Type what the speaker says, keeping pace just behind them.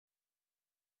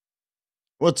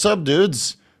What's up,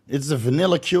 dudes? It's the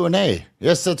vanilla Q&A.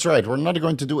 Yes, that's right. We're not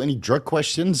going to do any drug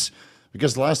questions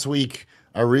because last week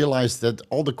I realized that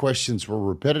all the questions were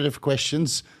repetitive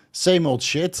questions, same old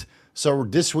shit. So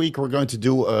this week we're going to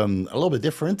do a little bit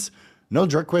different. No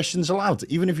drug questions allowed.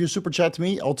 Even if you super chat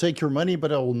me, I'll take your money,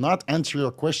 but I will not answer your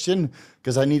question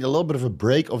because I need a little bit of a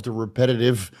break of the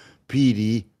repetitive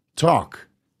PED talk.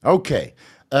 Okay,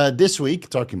 this week,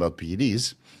 talking about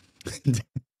PEDs,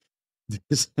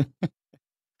 this,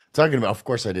 talking about, of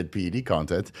course, I did PED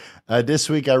content. This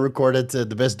week I recorded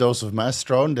the best dose of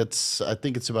Mastrone. I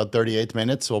think it's about 38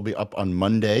 minutes. So it'll be up on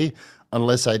Monday,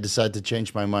 unless I decide to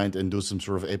change my mind and do some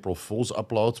sort of April Fool's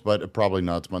upload. But probably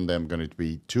not. Monday I'm going to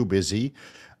be too busy.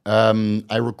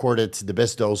 I recorded the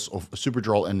best dose of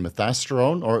Superdrol and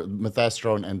methasterone, or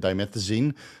methasterone and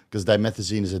dimethazine, because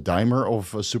dimethazine is a dimer of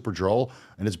Superdrol,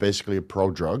 and it's basically a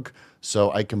prodrug.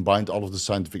 So I combined all of the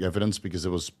scientific evidence, because it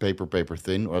was paper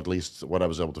thin, or at least what I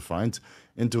was able to find,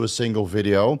 into a single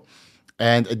video.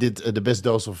 And I did the best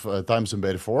dose of thymosin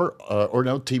beta 4, or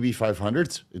no,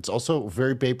 TB500. It's also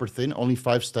very paper thin, only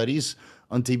 5 studies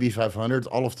on TB500.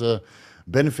 All of the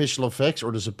beneficial effects,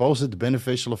 or the supposed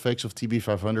beneficial effects of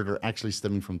TB500, are actually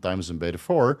stemming from thymosin beta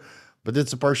 4, but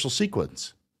it's a partial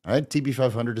sequence. Right?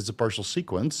 TB500 is a partial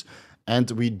sequence,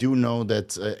 and we do know that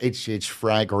HGH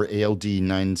frag or ALD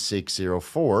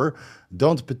 9604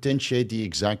 don't potentiate the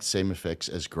exact same effects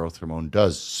as growth hormone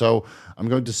does. So I'm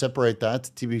going to separate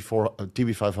that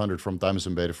TB500 from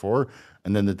thymosin beta 4,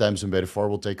 and then the thymosin beta 4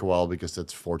 will take a while because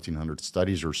that's 1,400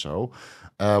 studies or so.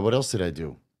 What else did I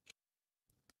do?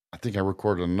 I think I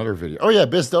recorded another video. Oh yeah,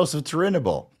 best dose of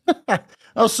Turinabol. I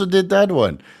also did that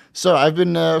one. So I've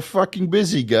been fucking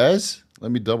busy, guys.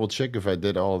 Let me double check if I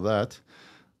did all of that.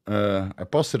 I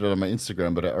posted it on my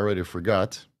Instagram, but I already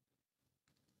forgot.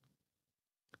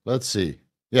 Let's see.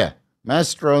 Yeah,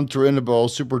 Mastrone, Turinabol,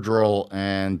 Superdrol,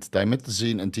 and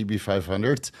dimethazine and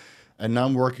TB500. And now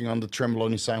I'm working on the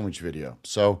Tremboloni sandwich video.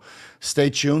 So stay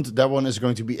tuned. That one is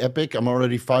going to be epic. I'm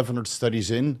already 500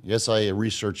 studies in. Yes, I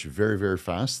research very, very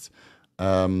fast.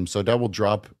 So that will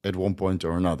drop at one point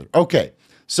or another. Okay,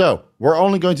 so we're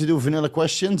only going to do vanilla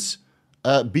questions.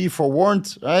 Be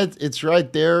forewarned, right? It's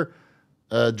right there.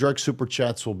 Drug super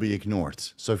chats will be ignored.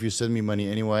 So if you send me money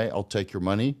anyway, I'll take your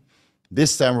money.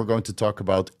 This time we're going to talk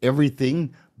about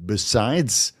everything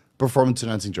besides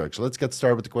performance-enhancing drugs. So let's get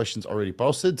started with the questions already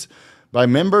posted by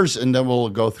members, and then we'll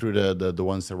go through the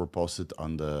ones that were posted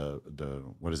on the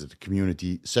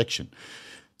community section.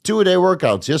 2-a-day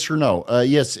workouts, yes or no?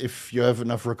 Yes, if you have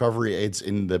enough recovery aids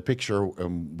in the picture.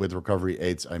 With recovery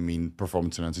aids, I mean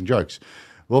performance-enhancing drugs.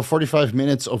 Will 45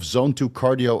 minutes of zone 2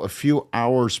 cardio a few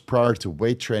hours prior to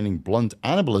weight training blunt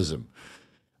anabolism?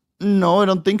 No, I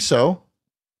don't think so.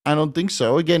 I don't think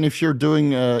so. Again, if you're doing,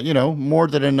 more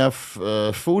than enough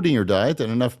food in your diet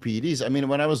and enough PEDs. I mean,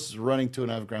 when I was running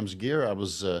 2.5 grams of gear, I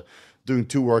was doing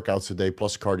 2 workouts a day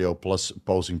plus cardio plus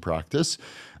posing practice.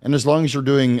 And as long as you're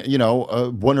doing,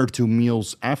 1 or 2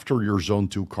 meals after your zone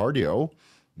 2 cardio,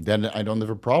 then I don't have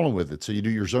a problem with it. So you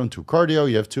do your zone 2 cardio,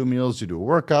 you have 2 meals, you do a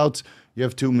workout, you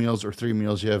have 2 meals or 3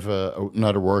 meals, you have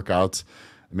another workout,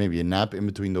 maybe a nap in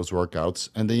between those workouts,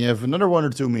 and then you have another 1 or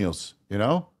 2 meals,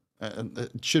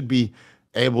 it should be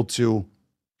able to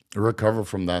recover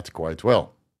from that quite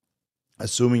well,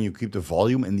 assuming you keep the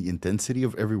volume and the intensity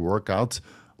of every workout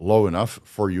low enough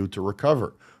for you to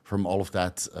recover from all of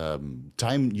that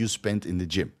time you spent in the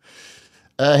gym.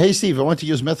 Hey, Steve, I want to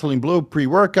use methylene blue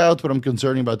pre-workout, but I'm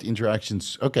concerned about the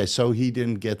interactions. Okay, so he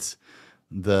didn't get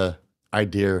the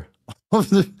idea of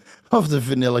the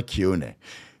vanilla Q&A.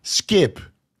 Skip,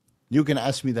 you can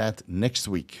ask me that next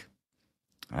week.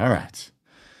 All right.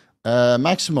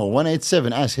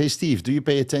 Maximal187 asks, hey Steve, do you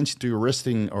pay attention to your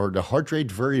resting or the heart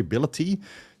rate variability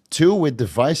too with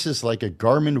devices like a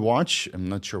Garmin watch? I'm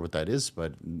not sure what that is,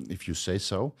 but if you say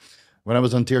so. When I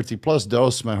was on TRT plus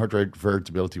dose, my heart rate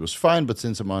variability was fine, but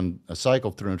since I'm on a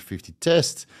cycle 350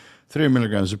 test, 300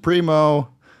 milligrams of Primo,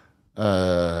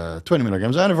 20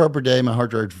 milligrams Anavar per day, my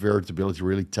heart rate variability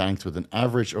really tanked with an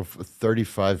average of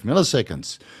 35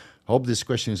 milliseconds. Hope this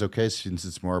question is okay since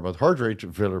it's more about heart rate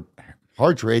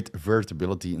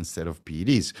variability instead of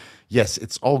PEDs. Yes,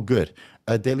 it's all good.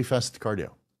 Daily fasted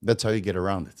cardio. That's how you get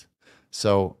around it.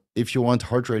 So if you want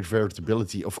heart rate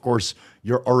variability, of course,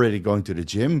 you're already going to the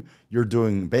gym. You're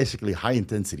doing basically high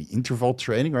intensity interval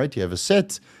training, right? You have a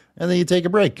set and then you take a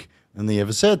break. And then you have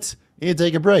a set and you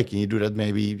take a break. And you do that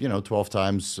maybe, 12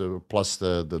 times plus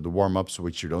the warm-ups,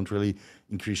 which you don't really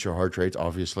increase your heart rate,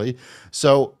 obviously.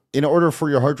 So in order for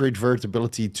your heart rate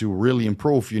variability to really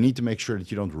improve, you need to make sure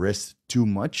that you don't rest too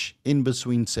much in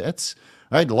between sets,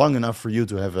 right? Long enough for you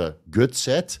to have a good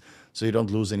set so you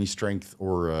don't lose any strength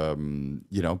or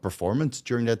performance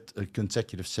during that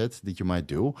consecutive set that you might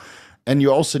do. And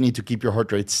you also need to keep your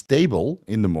heart rate stable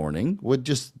in the morning with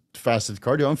just fasted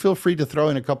cardio. And feel free to throw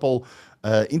in a couple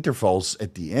intervals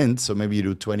at the end. So maybe you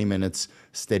do 20 minutes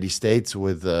steady state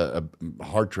with a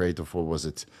heart rate of, what was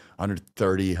it,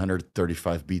 130,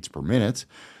 135 beats per minute.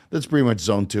 That's pretty much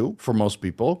zone 2 for most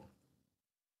people.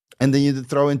 And then you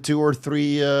throw in 2 or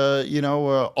 3,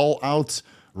 all-out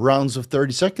rounds of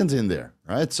 30 seconds in there,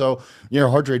 right? So your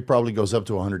heart rate probably goes up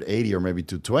to 180 or maybe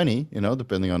 220,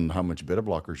 depending on how much beta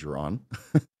blockers you're on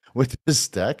with this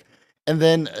stack. And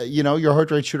then, your heart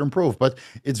rate should improve. But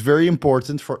it's very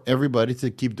important for everybody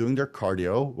to keep doing their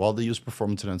cardio while they use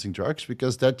performance-enhancing drugs,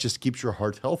 because that just keeps your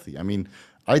heart healthy. I mean,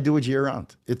 I do it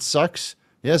year-round. It sucks.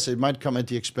 Yes, it might come at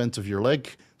the expense of your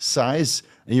leg size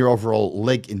and your overall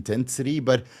leg intensity,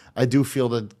 but I do feel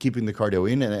that keeping the cardio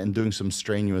in and doing some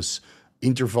strenuous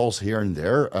intervals here and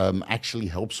there actually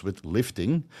helps with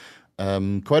lifting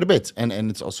quite a bit.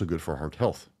 And it's also good for heart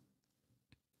health.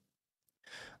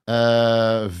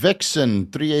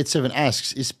 Vexen387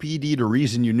 asks, is PD the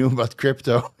reason you knew about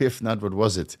crypto? If not, what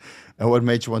was it? And what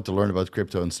made you want to learn about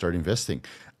crypto and start investing?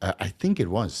 I think it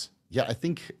was. Yeah, I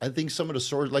think some of the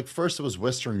sources, like first it was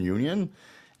Western Union,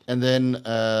 and then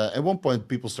at one point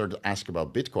people started to ask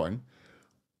about Bitcoin.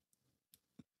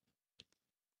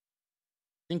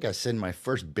 I think I sent my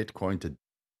first Bitcoin to,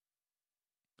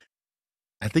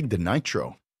 I think, the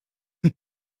Nitro, the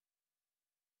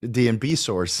DNP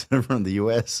source from the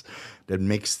US that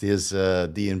mixed his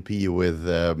DNP with,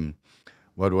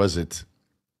 what was it?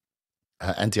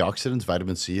 Antioxidants,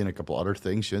 vitamin C, and a couple other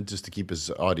things, just to keep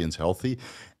his audience healthy.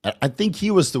 I think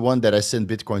he was the one that I sent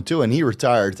Bitcoin to, and he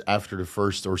retired after the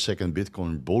first or second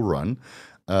Bitcoin bull run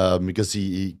because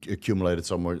he accumulated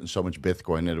so much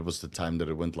Bitcoin, and it was the time that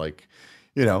it went like,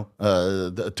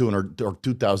 the 200 or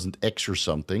 2000x or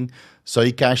something. So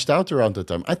he cashed out around that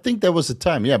time. I think that was the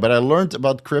time, yeah. But I learned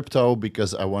about crypto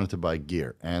because I wanted to buy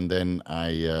gear, and then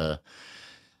I.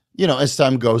 As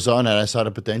time goes on and I saw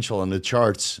the potential on the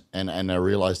charts, and I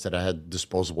realized that I had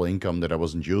disposable income that I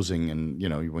wasn't using. And,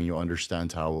 when you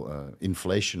understand how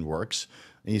inflation works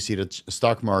and you see that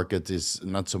stock market is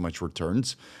not so much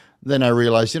returns, then I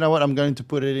realized, what, I'm going to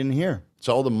put it in here.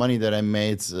 So all the money that I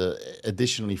made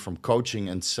additionally from coaching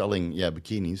and selling,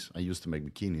 bikinis. I used to make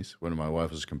bikinis when my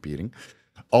wife was competing.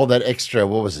 All that extra,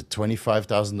 what was it,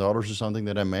 $25,000 or something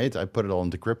that I made, I put it all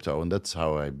into crypto, and that's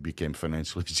how I became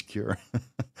financially secure.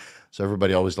 So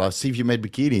everybody always laughs, see if you made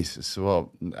bikinis. So,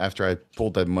 well, after I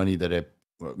pulled that money that I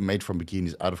made from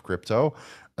bikinis out of crypto,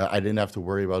 I didn't have to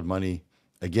worry about money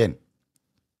again.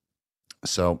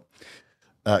 So,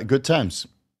 good times.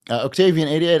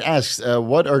 Octavian88 asks,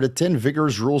 what are the 10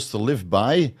 vigorous rules to live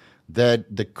by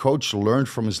that the coach learned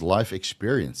from his life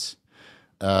experience?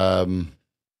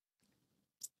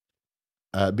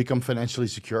 Become financially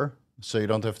secure so you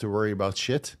don't have to worry about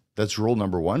shit. That's rule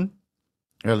number 1.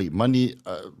 Really,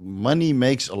 money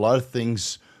makes a lot of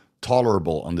things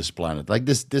tolerable on this planet. Like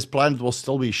this planet will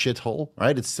still be a shithole,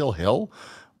 right? It's still hell.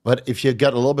 But if you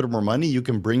get a little bit more money, you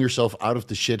can bring yourself out of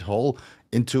the shithole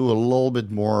into a little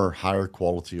bit more higher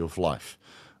quality of life.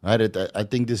 Right? I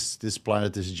think this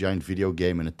planet is a giant video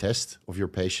game and a test of your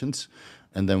patience.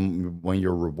 And then when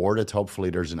you're rewarded, hopefully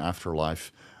there's an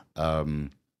afterlife.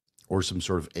 Or some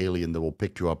sort of alien that will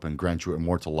pick you up and grant you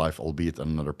immortal life, albeit on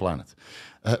another planet.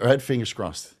 Right? Fingers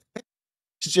crossed.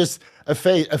 It's just a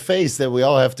phase that we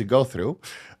all have to go through,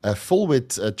 full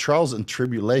with trials and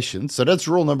tribulations. So that's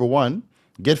rule number 1,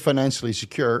 get financially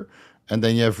secure. And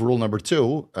then you have rule number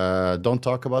 2, don't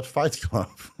talk about Fight Club.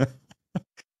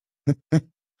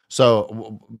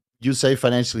 So you say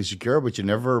financially secure, but you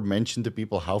never mention to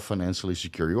people how financially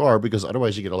secure you are, because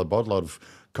otherwise you get a boatload of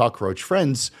cockroach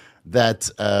friends that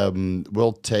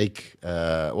will take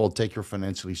your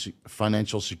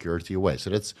financial security away.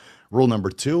 So that's rule number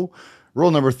 2.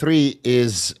 Rule number 3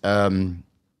 is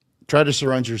try to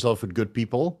surround yourself with good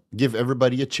people. Give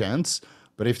everybody a chance,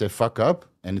 but if they fuck up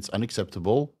and it's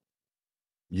unacceptable,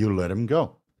 you let them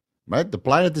go. Right? The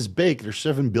planet is big. There's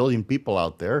 7 billion people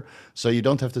out there, so you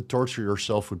don't have to torture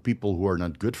yourself with people who are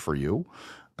not good for you.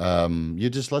 You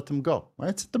just let them go.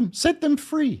 Right? Set them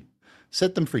free.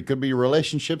 Set them free. Could be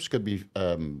relationships, could be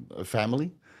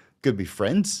family, could be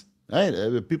friends,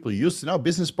 right? People you used to know,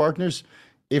 business partners.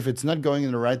 If it's not going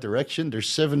in the right direction, there's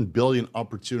 7 billion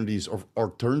opportunities or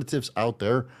alternatives out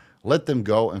there. Let them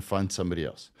go and find somebody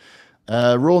else.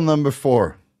 Rule number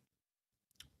 4.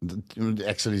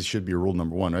 Actually, it should be rule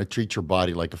number 1, right? Treat your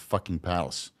body like a fucking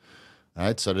palace. All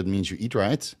right? So that means you eat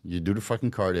right, you do the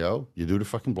fucking cardio, you do the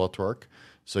fucking blood work.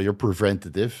 So you're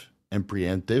preventative and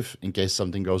preemptive in case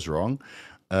something goes wrong.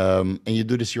 And you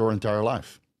do this your entire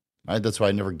life, right? That's why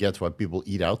I never get why people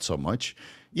eat out so much.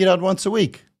 Eat out once a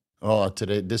week. Oh,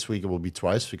 this week it will be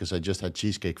twice because I just had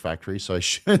Cheesecake Factory, so I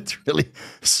shouldn't really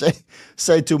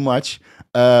say too much.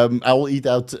 I will eat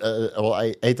out. Well,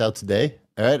 I ate out today,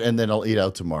 all right, and then I'll eat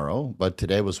out tomorrow. But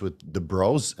today was with the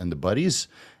bros and the buddies,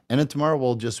 and then tomorrow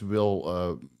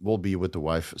we'll be with the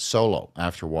wife solo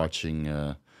after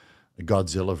watching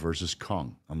Godzilla versus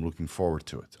Kong. I'm looking forward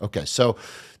to it. Okay, so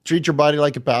treat your body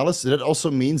like a palace. That also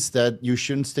means that you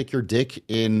shouldn't stick your dick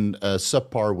in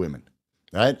subpar women,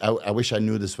 right? I wish I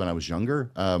knew this when I was younger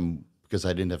because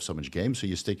I didn't have so much game. So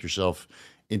you stick yourself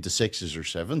into sixes or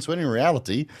sevens. When in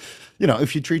reality,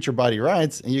 if you treat your body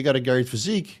right and you got a great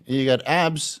physique and you got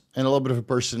abs and a little bit of a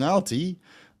personality,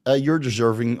 you're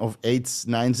deserving of eights,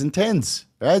 nines, and tens,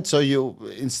 right? So you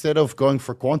instead of going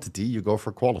for quantity, you go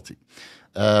for quality.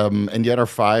 And the other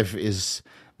five is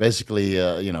basically,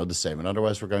 the same. And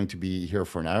otherwise, we're going to be here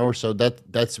for an hour. So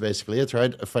that's basically it,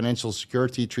 right? Financial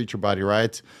security, treat your body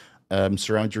right,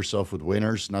 surround yourself with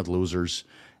winners, not losers.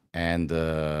 And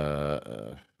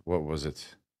what was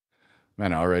it?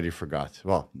 Man, I already forgot.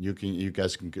 Well, you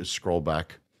guys can scroll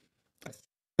back.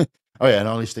 Oh yeah, and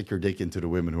only stick your dick into the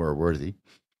women who are worthy.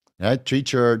 Yeah,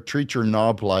 treat your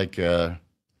knob like I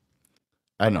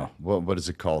don't know what is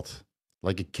it called?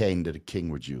 Like a cane that a king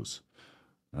would use.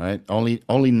 All right.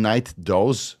 Only knight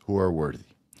those who are worthy.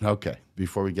 Okay.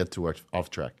 Before we get too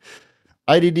off track.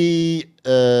 IDD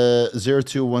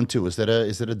 0212. Is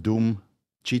that a Doom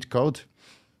cheat code?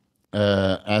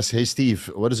 Asks, hey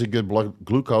Steve, what is a good blood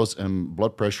glucose and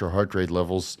blood pressure, heart rate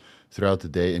levels throughout the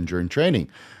day and during training?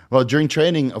 Well, during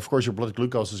training, of course, your blood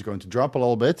glucose is going to drop a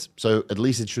little bit. So at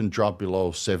least it shouldn't drop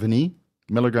below 70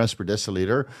 milligrams per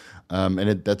deciliter.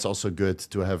 And that's also good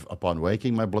to have upon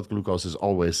waking. My blood glucose is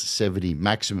always 70,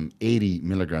 maximum 80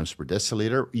 milligrams per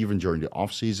deciliter, even during the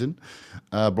off season.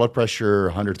 Blood pressure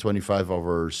 125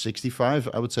 over 65,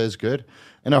 I would say is good.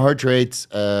 And a heart rate,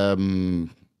 a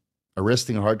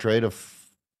resting heart rate of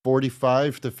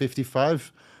 45 to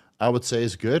 55, I would say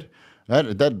is good.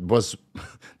 That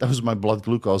was my blood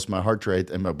glucose, my heart rate,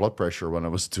 and my blood pressure when I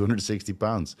was 260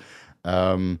 pounds.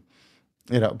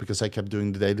 Because I kept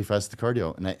doing the daily fasted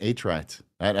cardio and I ate right.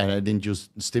 And I didn't use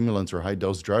stimulants or high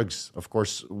dose drugs. Of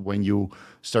course, when you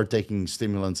start taking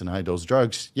stimulants and high dose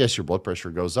drugs, yes, your blood pressure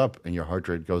goes up and your heart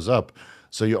rate goes up.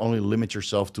 So you only limit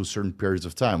yourself to certain periods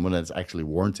of time when it's actually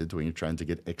warranted when you're trying to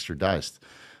get extra diced.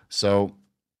 So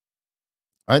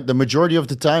the majority of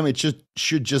the time, it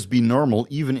should just be normal,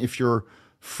 even if you're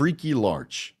freaky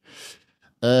large.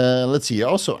 Let's see. He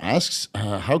also asks,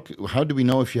 how do we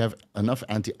know if you have enough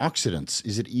antioxidants?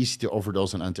 Is it easy to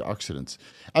overdose on antioxidants?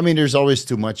 I mean, there's always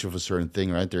too much of a certain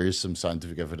thing, right? There is some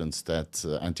scientific evidence that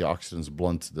antioxidants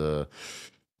blunt the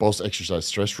post-exercise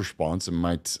stress response and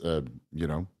might,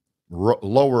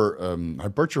 lower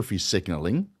hypertrophy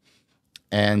signaling.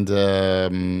 And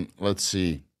let's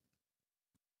see.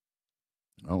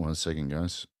 Oh, 1 second,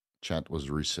 guys. Chat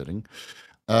was resetting.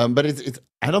 But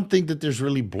I don't think that there's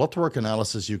really blood work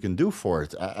analysis you can do for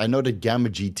it. I know that gamma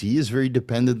GT is very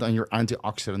dependent on your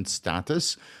antioxidant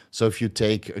status. So if you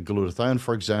take a glutathione,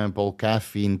 for example,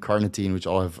 caffeine, carnitine, which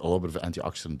all have a little bit of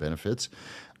antioxidant benefits,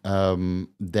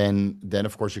 then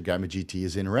of course your gamma GT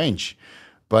is in range.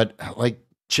 But like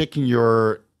checking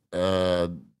your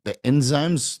the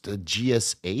enzymes, the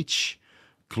GSH,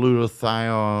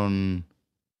 glutathione.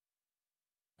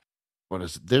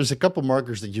 There's a couple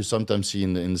markers that you sometimes see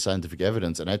in the scientific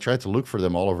evidence, and I tried to look for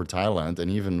them all over Thailand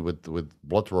and even with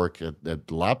blood work at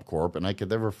LabCorp, and I could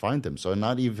never find them. So I'm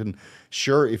not even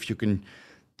sure if you can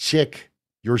check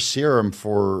your serum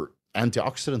for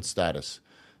antioxidant status.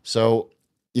 So,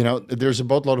 there's a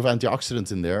boatload of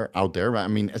antioxidants out there. I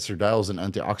mean, estradiol is an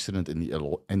antioxidant in the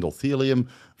endothelium.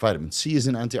 Vitamin C is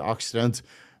an antioxidant.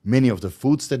 Many of the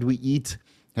foods that we eat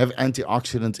have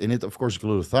antioxidants in it. Of course,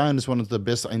 glutathione is one of the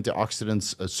best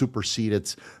antioxidants,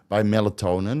 superseded by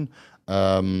melatonin.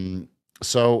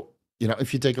 So,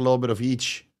 if you take a little bit of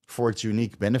each for its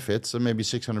unique benefits, so maybe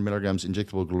 600 milligrams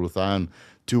injectable glutathione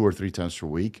 2 or 3 times per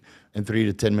week, and 3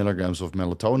 to 10 milligrams of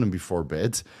melatonin before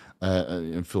bed,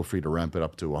 and feel free to ramp it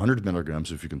up to 100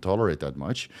 milligrams if you can tolerate that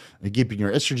much, and keeping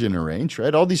your estrogen in range,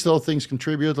 right? All these little things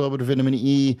contribute, a little bit of vitamin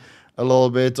E, a little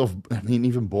bit of,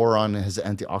 even boron has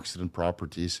antioxidant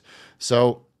properties.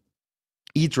 So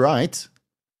eat right,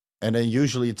 and then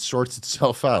usually it sorts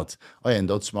itself out. Oh yeah, and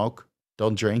don't smoke,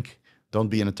 don't drink, don't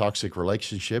be in a toxic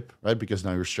relationship, right? Because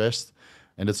now you're stressed,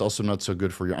 and it's also not so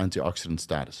good for your antioxidant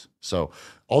status. So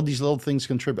all these little things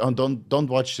contribute. Oh, don't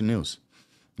watch the news.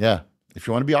 Yeah, if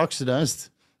you want to be oxidized,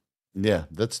 yeah,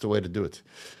 that's the way to do it.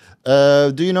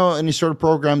 Do you know any sort of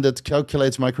program that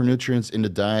calculates micronutrients in the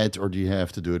diet, or do you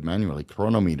have to do it manually?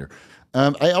 Chronometer.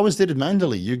 I always did it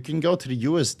manually. You can go to the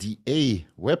USDA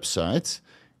website.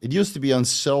 It used to be on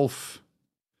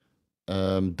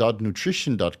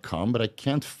self.nutrition.com, but I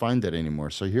can't find that anymore.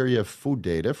 So here you have food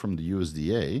data from the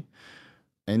USDA,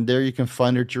 and there you can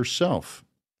find it yourself.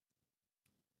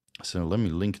 So let me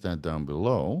link that down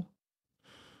below.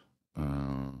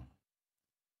 And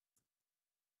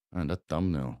that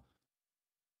thumbnail.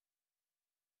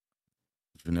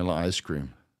 Vanilla ice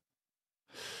cream.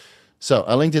 So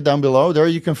I linked it down below. There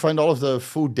you can find all of the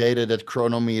food data that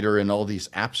Chronometer and all these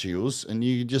apps use. And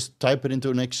you just type it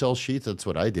into an Excel sheet. That's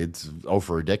what I did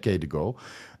over a decade ago.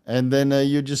 And then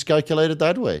you just calculate it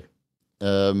that way.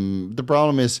 The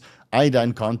problem is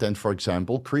iodine content, for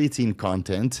example, creatine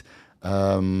content,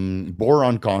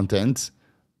 boron content,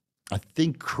 I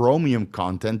think chromium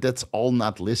content, that's all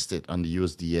not listed on the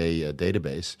USDA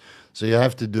database. So you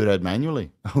have to do that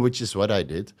manually, which is what I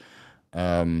did.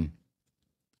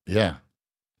 Yeah,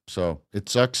 so it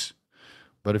sucks.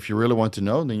 But if you really want to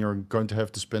know, then you're going to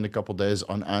have to spend a couple days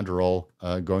on Adderall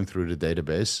going through the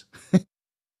database and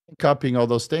copying all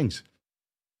those things.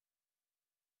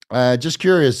 Just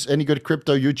curious, any good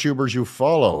crypto YouTubers you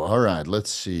follow? All right, let's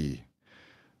see.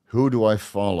 Who do I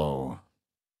follow?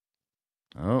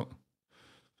 Oh,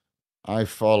 I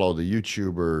follow the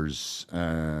YouTubers.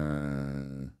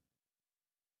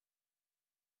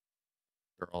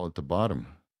 They're all at the bottom.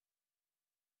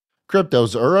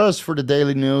 Cryptos Are Us for the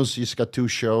daily news. He's got 2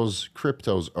 shows.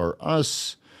 Cryptos Are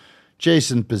Us.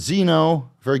 Jason Pizzino,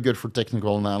 very good for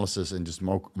technical analysis and just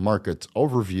market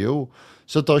overview.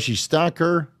 Satoshi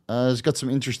Stacker has got some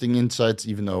interesting insights,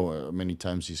 even though many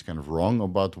times he's kind of wrong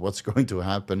about what's going to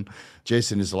happen.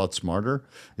 Jason is a lot smarter.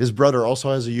 His brother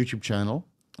also has a YouTube channel.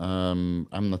 I'm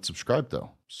not subscribed, though,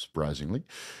 surprisingly.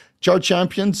 Chart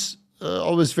Champions,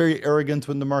 always very arrogant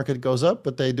when the market goes up,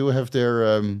 but they do have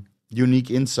their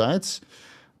unique insights.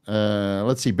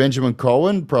 Let's see, Benjamin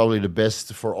Cohen, probably the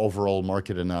best for overall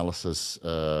market analysis.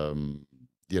 You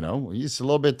know, he's a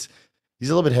little bit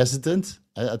hesitant.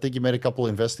 I think he made a couple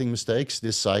investing mistakes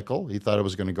this cycle. He thought it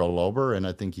was going to go lower, and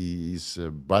I think he's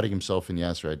biting himself in the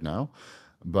ass right now.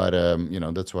 But you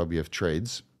know, that's why we have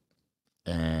trades.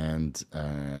 And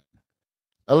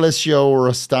Alessio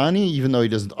Rastani, even though he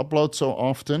doesn't upload so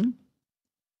often.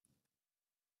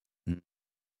 I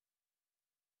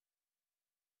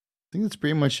think that's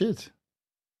pretty much it.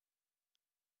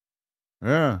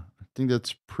 Yeah, I think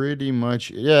that's pretty much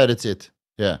it. Yeah, that's it.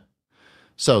 Yeah.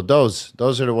 So those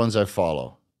are the ones I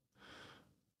follow.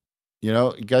 You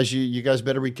know, guys, you guys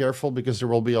better be careful because there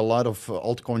will be a lot of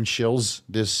altcoin shills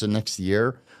this next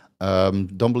year.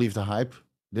 Don't believe the hype.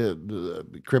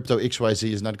 The crypto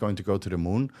XYZ is not going to go to the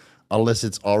moon unless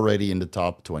it's already in the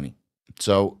top 20.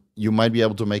 So you might be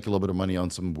able to make a little bit of money on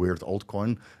some weird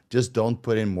altcoin. Just don't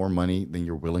put in more money than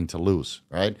you're willing to lose,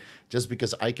 right? Just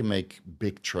because I can make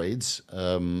big trades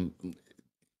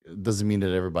doesn't mean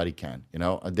that everybody can. You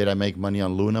know, did I make money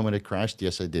on Luna when it crashed?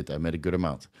 Yes, I did. I made a good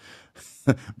amount.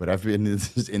 But I've been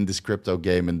in this crypto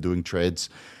game and doing trades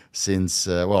since,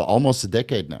 well, almost a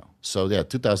decade now. So yeah,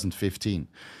 2015.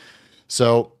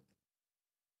 So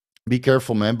be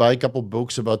careful, man. Buy a couple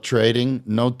books about trading.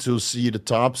 Note to see the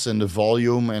tops and the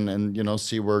volume, and you know,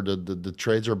 see where the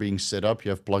trades are being set up.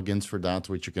 You have plugins for that,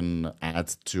 which you can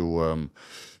add to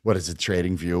what is it,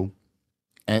 Trading View,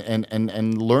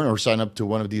 and learn or sign up to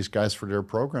one of these guys for their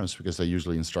programs because they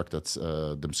usually instruct that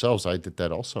themselves. I did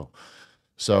that also.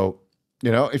 So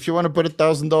you know, if you want to put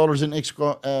 $1,000 in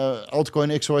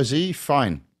altcoin XYZ,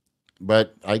 fine.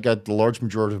 But I got the large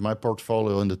majority of my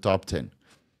portfolio in the top 10.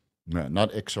 No,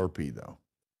 not XRP, though.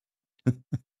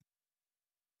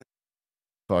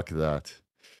 Fuck that.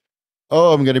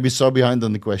 Oh, I'm going to be so behind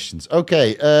on the questions.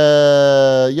 Okay.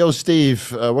 Yo,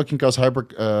 Steve, what can cause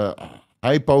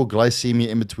hypoglycemia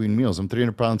in between meals? I'm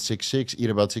 300 pounds, 6'6", eat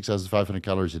about 6,500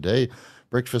 calories a day.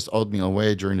 Breakfast, oatmeal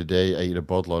away. During the day, I eat a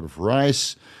boatload of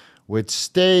rice with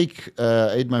steak.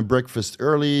 Ate my breakfast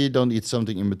early. Don't eat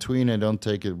something in between. I don't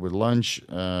take it with lunch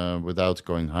without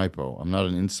going hypo. I'm not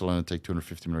on insulin. I take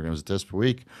 250 milligrams of test per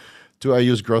week. Do I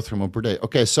use growth hormone per day?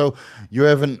 Okay, so you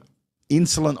have an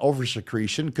insulin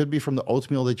oversecretion. Could be from the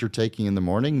oatmeal that you're taking in the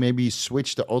morning. Maybe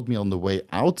switch the oatmeal on the way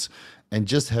out and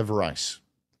just have rice.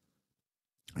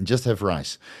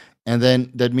 And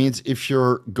then that means if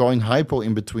you're going hypo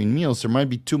in between meals, there might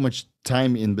be too much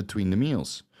time in between the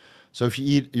meals. So if you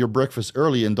eat your breakfast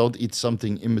early and don't eat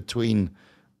something in between,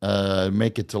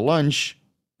 make it to lunch,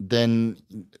 then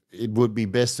it would be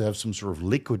best to have some sort of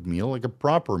liquid meal, like a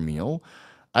proper meal.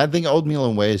 I think oatmeal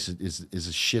and whey is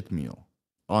a shit meal,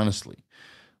 honestly.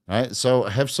 right? So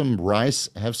have some rice,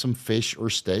 have some fish or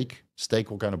steak.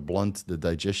 Steak will kind of blunt the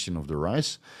digestion of the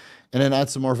rice. And then add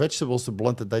some more vegetables to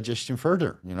blunt the digestion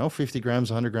further. 50 grams,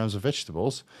 100 grams of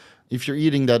vegetables. If you're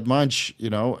eating that much,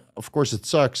 of course it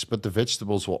sucks, but the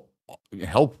vegetables will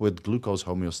help with glucose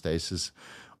homeostasis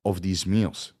of these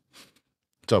meals.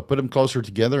 So put them closer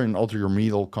together and alter your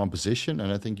meal composition,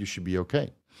 and I think you should be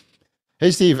okay.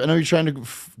 Hey, Steve, I know you're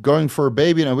going for a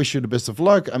baby, and I wish you the best of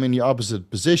luck. I'm in the opposite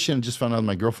position. Just found out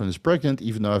my girlfriend is pregnant,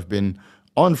 even though I've been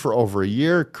on for over a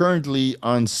year, currently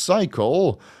on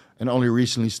cycle, and only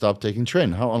recently stopped taking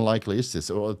tren. How unlikely is this?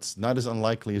 Well, it's not as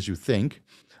unlikely as you think.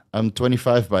 I'm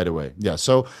 25, by the way. Yeah,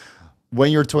 so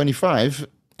when you're 25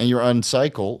 and you're on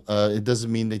cycle, it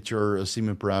doesn't mean that your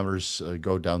semen parameters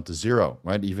go down to zero,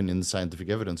 right? Even in the scientific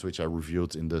evidence, which I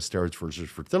reviewed in the steroids versus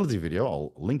fertility video,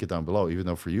 I'll link it down below, even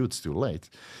though for you it's too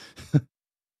late.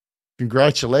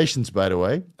 Congratulations, by the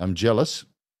way. I'm jealous.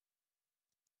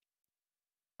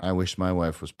 I wish my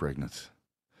wife was pregnant.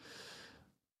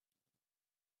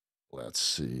 Let's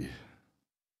see.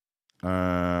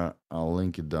 I'll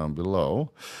link it down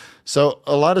below. So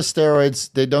a lot of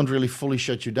steroids, they don't really fully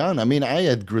shut you down. I mean, I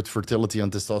had good fertility on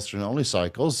testosterone only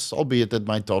cycles, albeit that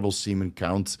my total semen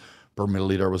count per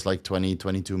milliliter was like 20,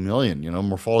 22 million,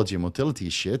 morphology and motility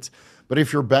shit. But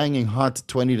if you're banging hot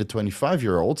 20 to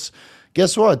 25-year-olds,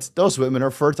 guess what? Those women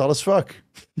are fertile as fuck.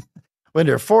 When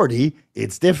they're 40,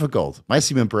 it's difficult. My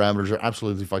semen parameters are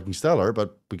absolutely fucking stellar,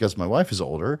 but because my wife is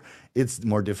older, it's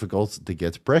more difficult to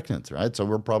get pregnant, right? So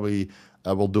we're probably,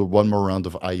 we'll do one more round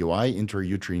of IUI,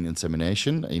 intrauterine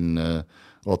insemination, in,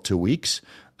 2 weeks.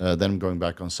 Then I'm going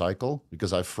back on cycle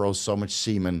because I froze so much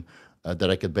semen that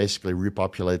I could basically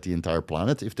repopulate the entire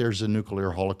planet if there's a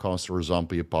nuclear holocaust or a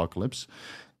zombie apocalypse.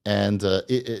 And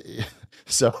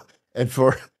so, and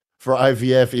for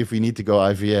IVF, if we need to go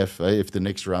IVF, if the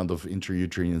next round of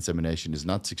intrauterine insemination is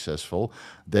not successful,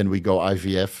 then we go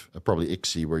IVF, probably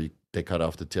ICSI, where they cut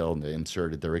off the tail and they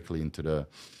insert it directly into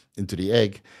the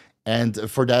egg. And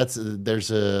for that,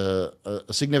 there's a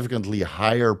significantly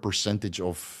higher percentage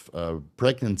of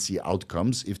pregnancy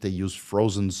outcomes if they use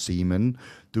frozen semen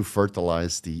to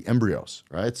fertilize the embryos,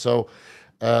 right? So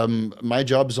my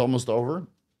job is almost over.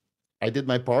 I did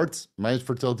my part. My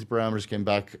fertility parameters came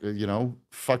back,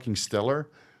 fucking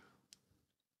stellar.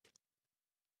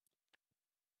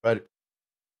 But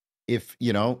if,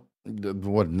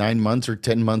 9 months or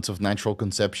 10 months of natural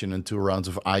conception and 2 rounds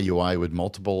of IUI with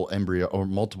multiple embryo or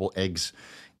multiple eggs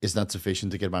is not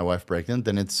sufficient to get my wife pregnant,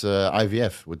 then it's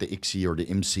IVF with the ICSI or the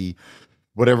IMSI,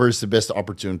 whatever is the best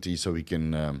opportunity so we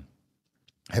can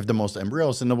have the most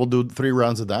embryos. And then we'll do 3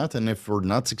 rounds of that. And if we're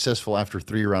not successful after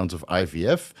 3 rounds of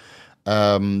IVF,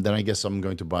 then I guess I'm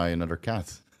going to buy another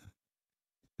cat.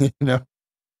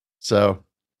 So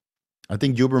I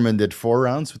think Huberman did 4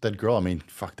 rounds with that girl. I mean,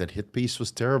 fuck, that hit piece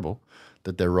was terrible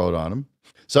that they wrote on him.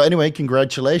 So anyway,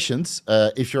 congratulations.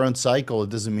 If you're on cycle,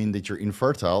 it doesn't mean that you're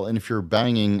infertile. And if you're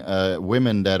banging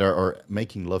women that are, or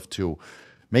making love to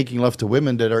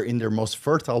women that are in their most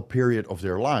fertile period of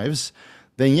their lives,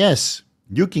 then yes,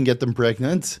 you can get them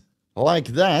pregnant like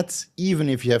that, even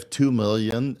if you have 2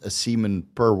 million semen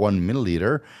per 1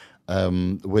 milliliter,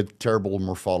 with terrible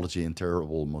morphology and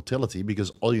terrible motility,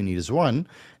 because all you need is 1.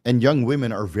 And young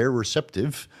women are very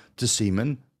receptive to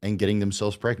semen and getting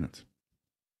themselves pregnant.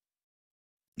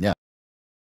 Yeah.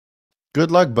 Good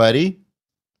luck, buddy.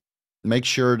 Make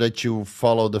sure that you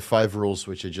follow the 5 rules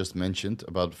which I just mentioned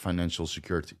about financial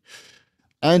security.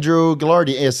 Andrew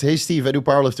Gallardi asks, hey Steve, I do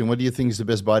powerlifting. What do you think is the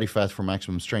best body fat for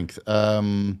maximum strength?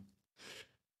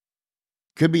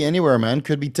 Could be anywhere, man.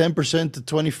 Could be 10% to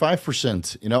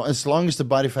 25%. As long as the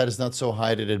body fat is not so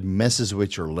high that it messes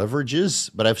with your leverages.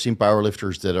 But I've seen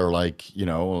powerlifters that are like,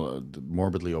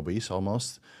 morbidly obese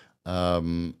almost,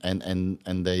 and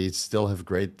they still have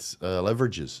great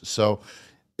leverages. So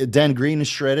Dan Green is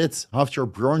shredded. Hafthor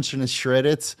Bjornsson is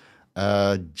shredded.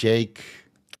 Jake,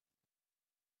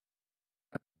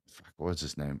 what's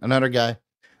his name? Another guy.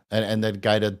 And that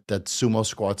guy that sumo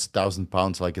squats 1,000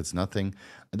 pounds like it's nothing.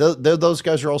 Those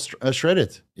guys are all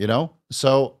shredded,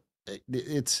 So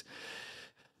it's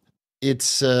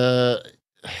I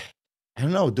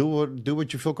don't know. Do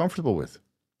what you feel comfortable with.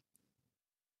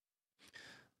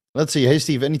 Let's see. Hey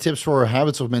Steve, any tips for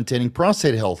habits of maintaining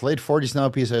prostate health? Late 40s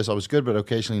now. PSA is always good, but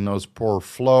occasionally notice poor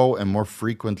flow and more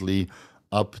frequently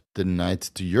up the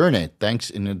night to urinate. Thanks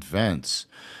in advance.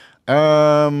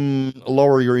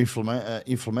 Lower your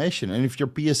inflammation, and if your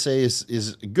PSA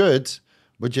is good,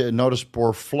 but you notice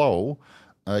poor flow,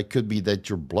 it could be that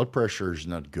your blood pressure is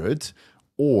not good,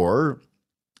 or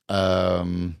I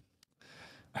know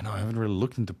I haven't really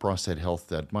looked into prostate health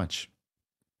that much.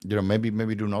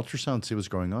 maybe do an ultrasound, see what's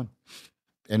going on.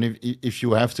 And if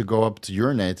you have to go up to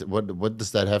urinate, what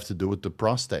does that have to do with the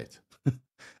prostate?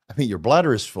 I mean, your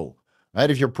bladder is full, right?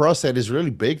 If your prostate is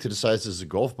really big to the size of a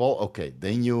golf ball, okay,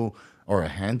 then or a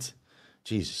hand,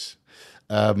 Jesus,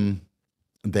 um,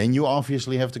 then you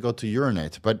obviously have to go to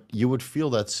urinate. But you would feel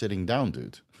that sitting down,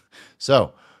 dude.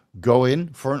 So go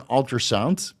in for an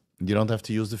ultrasound. You don't have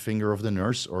to use the finger of the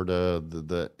nurse or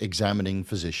the examining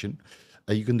physician.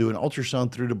 You can do an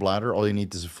ultrasound through the bladder. All you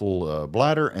need is a full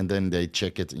bladder, and then they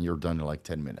check it, and you're done in like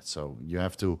 10 minutes. So you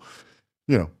have to,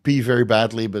 pee very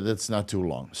badly, but it's not too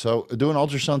long. So do an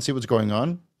ultrasound, see what's going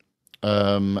on.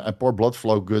 A poor blood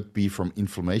flow could be from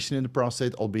inflammation in the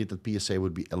prostate, albeit that PSA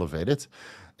would be elevated.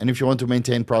 And if you want to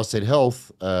maintain prostate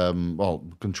health,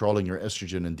 controlling your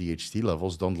estrogen and DHT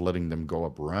levels, don't letting them go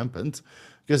up rampant,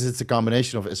 because it's a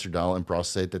combination of estradiol and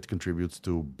prostate that contributes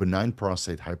to benign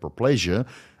prostate hyperplasia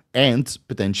and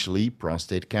potentially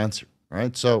prostate cancer,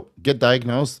 right? So get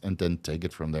diagnosed and then take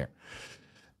it from there.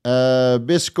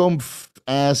 Biscomf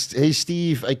asked, hey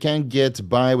Steve, I can't get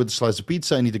by with a slice of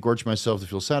pizza. I need to gorge myself to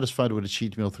feel satisfied with a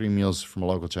cheat meal, 3 meals from a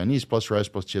local Chinese, plus rice,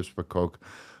 plus chips, plus Coke,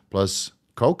 plus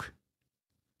Coke?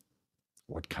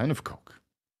 What kind of Coke?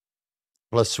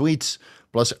 Plus sweets,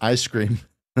 plus ice cream.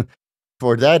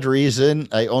 For that reason,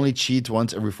 I only cheat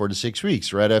once every 4 to 6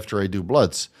 weeks, right after I do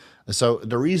bloods. So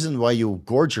the reason why you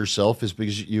gorge yourself is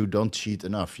because you don't cheat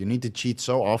enough. You need to cheat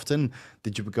so often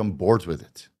that you become bored with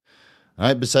it. All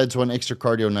right, besides one extra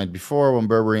cardio night before, one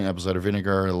berberine, apple cider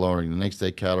vinegar, lowering the next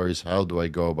day calories, how do I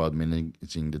go about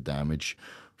minimizing the damage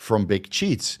from big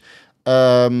cheats?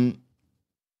 So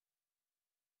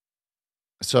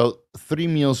 3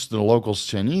 meals to the locals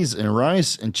Chinese and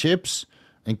rice and chips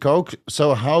and Coke.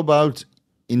 So how about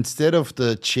instead of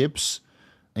the chips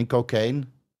and cocaine,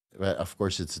 well, of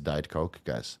course it's a Diet Coke,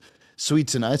 guys,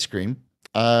 sweets and ice cream.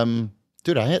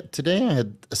 Dude, today I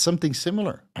had something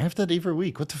similar. I have that every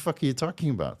week. What the fuck are you talking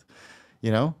about?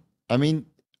 I mean,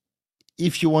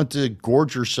 if you want to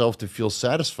gorge yourself to feel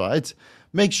satisfied,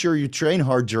 make sure you train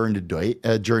hard during the day,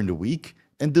 during the week,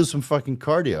 and do some fucking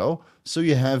cardio so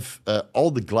you have all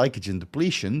the glycogen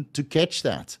depletion to catch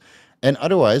that. And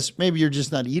otherwise, maybe you're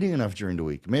just not eating enough during the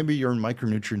week. Maybe you're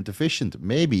micronutrient deficient.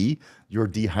 Maybe you're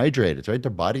dehydrated, right?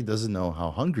 The body doesn't know how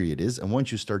hungry it is. And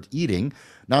once you start eating,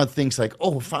 now it thinks like,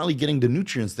 oh, finally getting the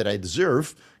nutrients that I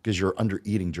deserve, because you're under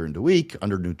eating during the week,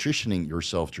 under nutritioning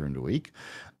yourself during the week.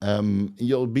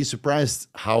 You'll be surprised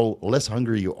how less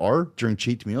hungry you are during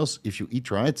cheat meals if you eat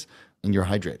right and you're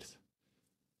hydrated.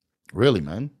 Really,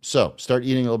 man. So start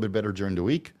eating a little bit better during the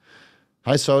week.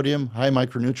 High sodium, high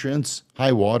micronutrients,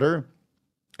 high water.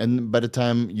 And by the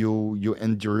time you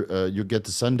end you get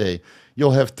to Sunday,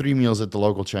 you'll have 3 meals at the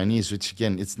local Chinese, which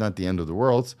again, it's not the end of the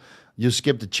world. You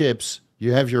skip the chips,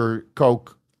 you have your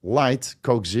Coke Light,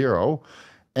 Coke Zero,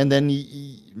 and then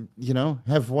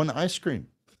have one ice cream.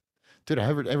 Dude, I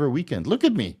have it every weekend. Look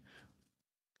at me.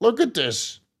 Look at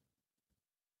this.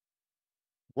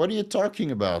 What are you talking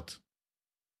about?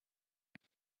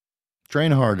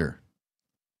 Train harder.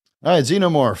 All right,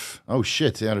 Xenomorph. Oh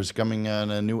shit! Yeah, there's coming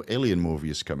a new Alien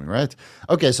movie is coming, right?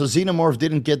 Okay, so Xenomorph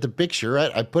didn't get the picture,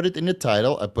 right? I put it in the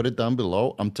title. I put it down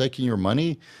below. I'm taking your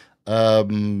money,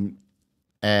 and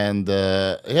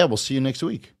we'll see you next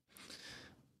week.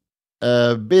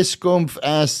 Biscomf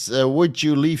asks, would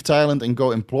you leave Thailand and go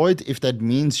employed if that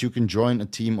means you can join a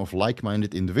team of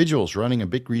like-minded individuals running a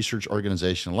big research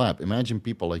organization lab? Imagine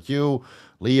people like you,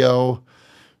 Leo.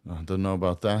 I don't know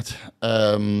about that.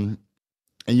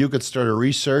 And you could start a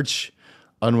research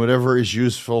on whatever is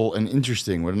useful and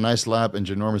interesting with a nice lab and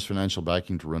ginormous financial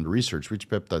backing to run the research. Which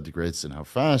peptide degrades and how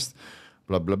fast?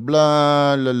 Blah, blah,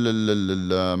 blah. La, la, la, la,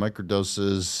 la.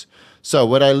 Microdoses. So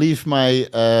would I leave my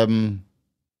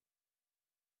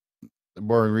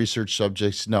boring research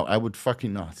subjects? No, I would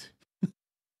fucking not.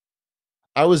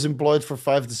 I was employed for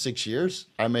 5 to 6 years.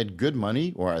 I made good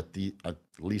money, or at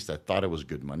least I thought it was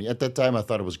good money. At that time, I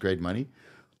thought it was great money.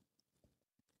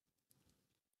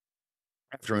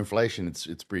 After inflation,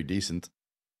 it's pretty decent.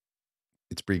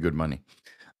 It's pretty good money.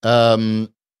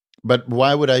 But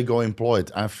why would I go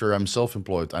employed after I'm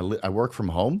self-employed? I work from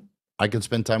home. I can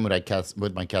spend time with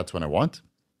my cats when I want.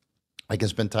 I can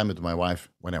spend time with my wife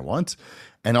when I want.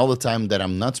 And all the time that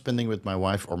I'm not spending with my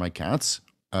wife or my cats,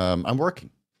 I'm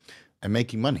working and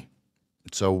making money.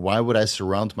 So why would I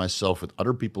surround myself with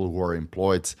other people who are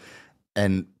employed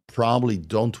and probably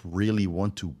don't really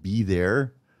want to be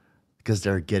there because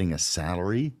they're getting a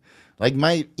salary? Like,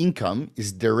 my income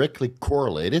is directly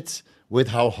correlated with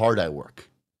how hard I work.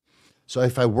 So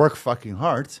if I work fucking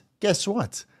hard, guess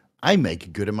what? I make a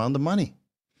good amount of money.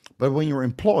 But when you're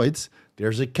employed,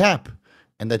 there's a cap.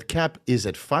 And that cap is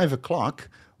at 5 o'clock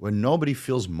when nobody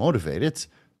feels motivated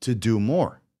to do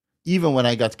more. Even when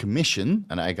I got commission,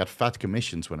 and I got fat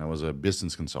commissions when I was a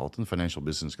business consultant, financial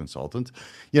business consultant,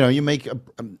 you make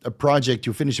a project,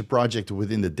 you finish a project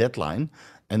within the deadline,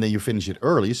 and then you finish it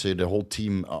early, so the whole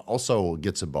team also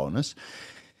gets a bonus.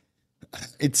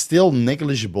 It's still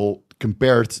negligible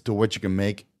compared to what you can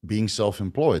make being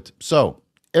self-employed. So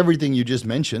everything you just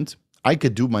mentioned, I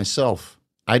could do myself.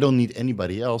 I don't need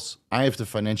anybody else. I have the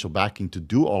financial backing to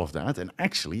do all of that. And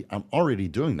actually, I'm already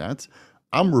doing that.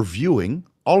 I'm reviewing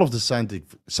all of the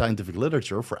scientific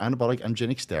literature for anabolic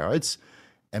androgenic steroids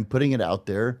and putting it out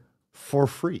there for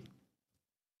free.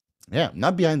 Yeah,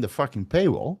 not behind the fucking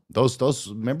paywall.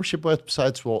 Those membership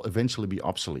websites will eventually be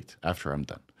obsolete after I'm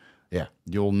done. Yeah,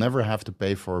 you'll never have to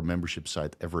pay for a membership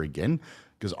site ever again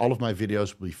because all of my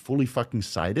videos will be fully fucking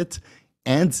cited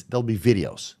and they'll be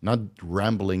videos, not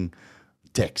rambling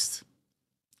text.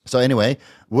 So anyway,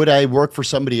 would I work for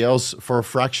somebody else for a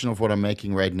fraction of what I'm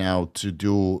making right now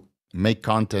to make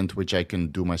content which I can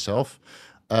do myself?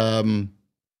 No.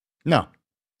 No.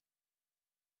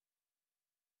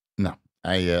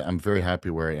 I'm very happy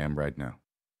where I am right now.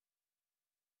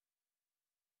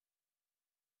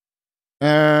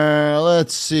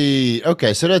 Let's see.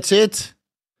 Okay, so that's it.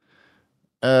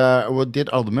 We did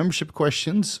all the membership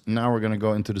questions. Now we're going to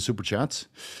go into the super chats.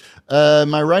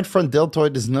 My right front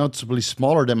deltoid is noticeably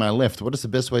smaller than my left. What is the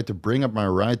best way to bring up my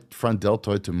right front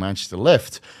deltoid to match the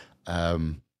left?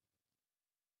 No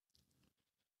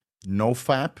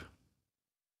fap.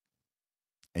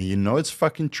 And you know it's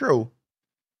fucking true.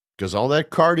 Because all that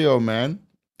cardio, man,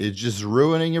 it's just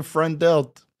ruining your front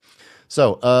delt.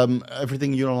 So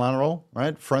everything unilateral,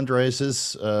 right? Front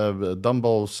raises,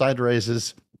 dumbbell side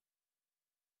raises,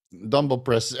 dumbbell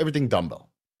presses, everything dumbbell.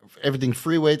 Everything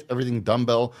free weight, everything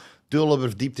dumbbell. Do a little bit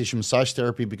of deep tissue massage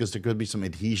therapy because there could be some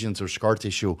adhesions or scar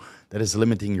tissue that is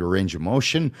limiting your range of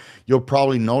motion. You'll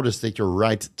probably notice that your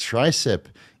right tricep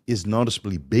is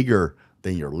noticeably bigger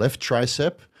than your left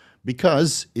tricep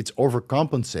because it's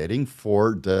overcompensating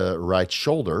for the right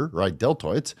shoulder, right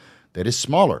deltoid, that is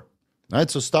smaller. Right?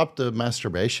 So stop the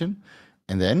masturbation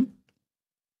and then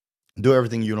do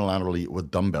everything unilaterally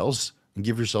with dumbbells and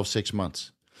give yourself 6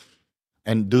 months.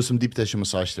 And do some deep tissue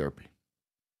massage therapy.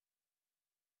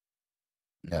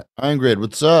 Yeah. Ingrid,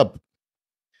 what's up?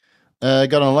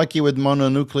 Got unlucky with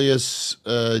mononucleus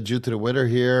due to the weather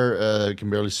here.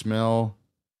 Can barely smell.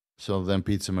 So then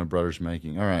pizza my brother's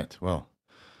making. All right. Well,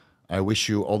 I wish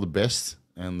you all the best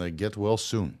and get well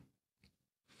soon.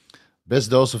 Best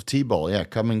dose of T-ball. Yeah,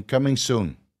 coming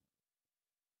soon.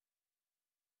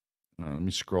 Let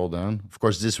me scroll down. Of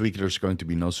course, this week there's going to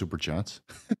be no super chats.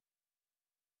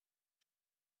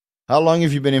 How long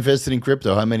have you been invested in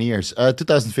crypto? How many years?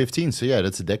 2015. So yeah,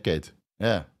 that's a decade.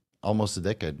 Yeah, almost a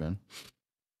decade, man.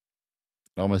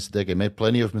 Almost a decade. Made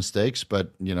plenty of mistakes,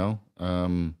 but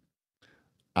I'm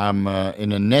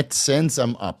in a net sense,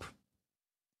 I'm up.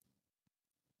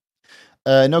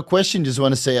 No question. Just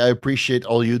want to say I appreciate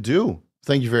all you do.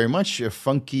 Thank you very much,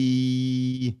 Funk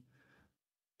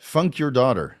your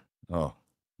daughter. Oh,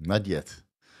 not yet.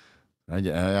 I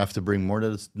have to bring more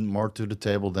to the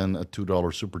table than a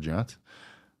 $2 super chat.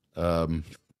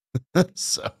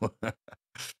 So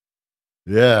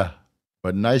yeah,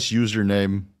 but nice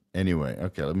username anyway.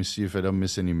 Okay, let me see if I don't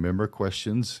miss any member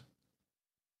questions.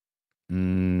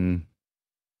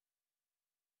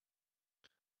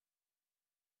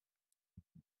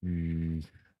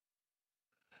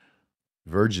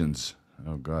 Virgins.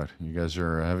 Oh God, you guys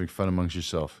are having fun amongst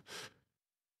yourself.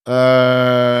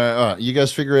 You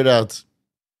guys figure it out.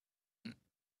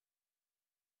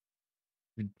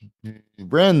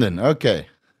 Brandon, okay.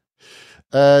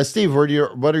 Steve,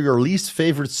 what are your least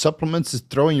favorite supplements to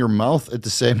throw in your mouth at the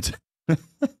same time?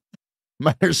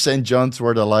 Mine are St. John's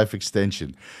Wort a life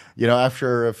extension.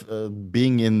 After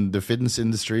being in the fitness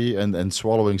industry and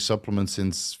swallowing supplements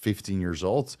since 15 years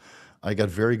old, I got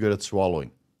very good at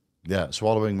swallowing. Yeah,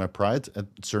 swallowing my pride at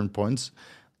certain points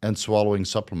and swallowing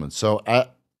supplements. So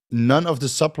none of the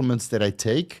supplements that I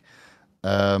take,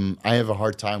 I have a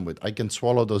hard time with. I can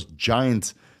swallow those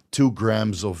giant 2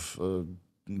 grams of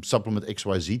supplement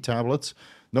XYZ tablets,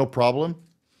 no problem.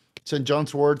 St.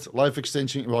 John's Wort, life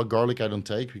extension. Well, garlic I don't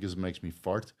take because it makes me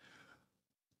fart.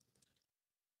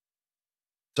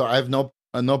 So I have no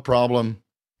problem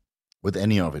with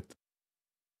any of it.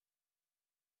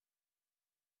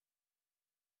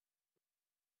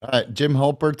 All right, Jim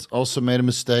Halpert also made a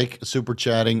mistake, super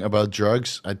chatting about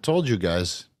drugs. I told you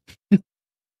guys.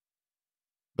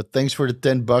 But thanks for the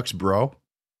 $10, bro.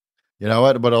 You know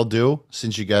what I'll do,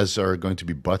 since you guys are going to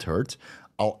be butthurt,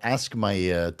 I'll ask my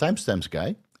timestamps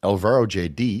guy Alvaro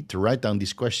JD to write down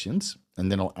these questions,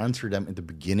 and then I'll answer them at the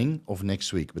beginning of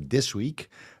next week. But this week,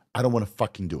 I don't want to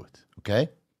fucking do it. Okay?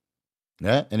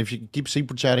 Yeah. And if you keep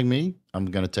super chatting me, I'm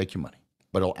gonna take your money.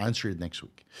 But I'll answer it next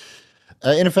week.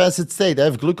 In a fasted state, I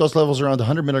have glucose levels around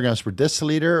 100 milligrams per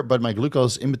deciliter, but my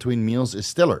glucose in between meals is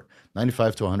stellar,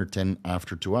 95 to 110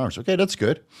 after 2 hours. Okay, that's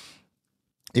good.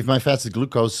 If my fasted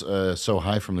glucose so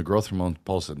high from the growth hormone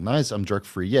pulse at night, I'm drug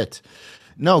free yet.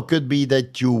 No, could be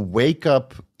that you wake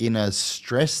up in a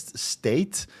stressed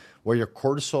state where your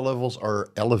cortisol levels are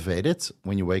elevated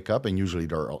when you wake up, and usually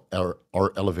are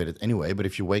elevated anyway. But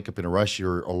if you wake up in a rush,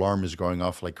 your alarm is going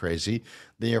off like crazy,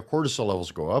 then your cortisol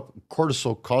levels go up.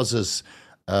 Cortisol causes,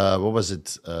 what was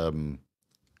it,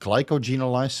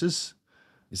 glycogenolysis?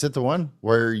 Is that the one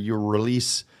where you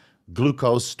release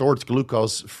glucose, stored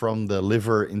glucose from the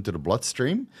liver into the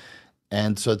bloodstream?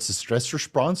 And so it's a stress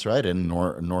response, right? And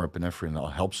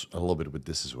norepinephrine helps a little bit with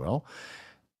this as well.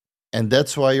 And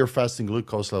that's why your fasting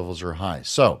glucose levels are high.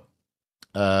 So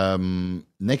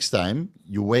next time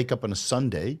you wake up on a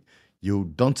Sunday,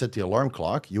 you don't set the alarm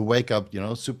clock. You wake up,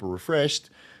 super refreshed.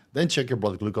 Then check your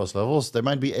blood glucose levels. They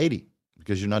might be 80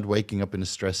 because you're not waking up in a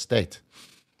stressed state.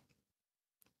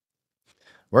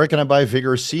 Where can I buy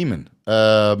vigorous semen?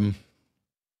 Well,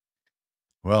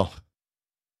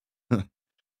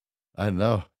 I don't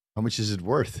know. How much is it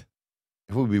worth?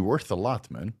 It would be worth a lot,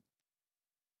 man.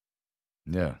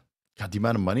 Yeah. God, the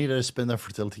amount of money that I spend on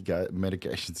fertility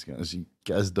medications, guys, you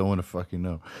guys don't want to fucking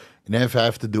know. And if I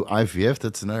have to do IVF,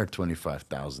 that's another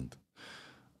 25,000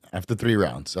 after 3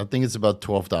 rounds. I think it's about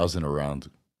 12,000 a round.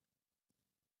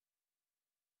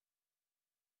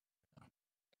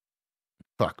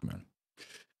 Fuck, man.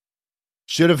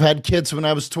 Should have had kids when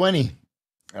I was 20.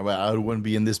 I wouldn't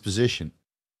be in this position.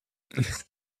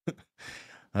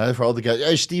 For all the guys,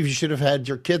 hey, Steve, you should have had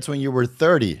your kids when you were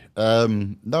 30.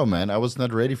 No, man, I was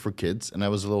not ready for kids, and I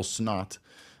was a little snot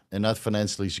and not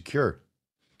financially secure.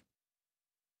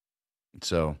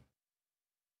 So,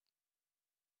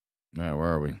 where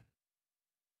are we?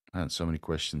 I had so many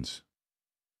questions.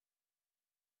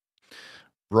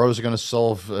 Bros are going to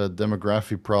solve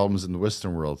demographic problems in the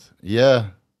Western world. Yeah.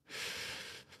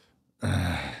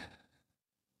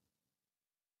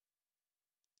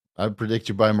 I predict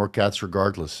you buy more cats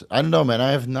regardless. I don't know, man.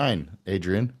 I have 9,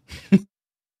 Adrian.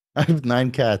 I have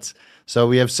 9 cats. So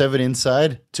we have 7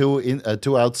 inside,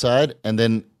 2 outside, and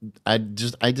then I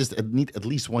just need at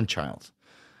least 1 child.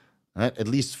 Right? At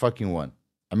least fucking 1.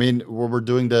 I mean, we're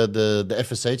doing the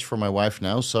FSH for my wife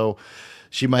now, so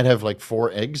she might have like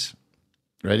 4 eggs.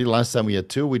 Ready? Last time we had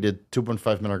 2, we did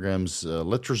 2.5 milligrams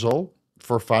letrozole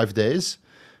for 5 days,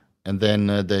 and then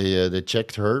they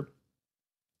checked her.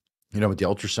 With the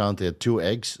ultrasound, they had 2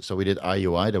 eggs, so we did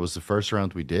IUI. That was the first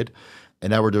round we did,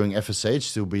 and now we're doing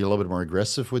FSH to be a little bit more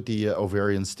aggressive with the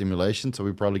ovarian stimulation. So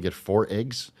we probably get 4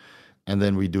 eggs, and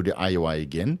then we do the IUI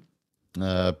again.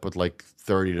 Put like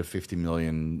 30 to 50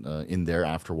 million in there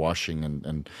after washing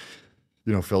and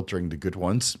filtering the good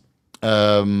ones.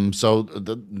 So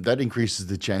that increases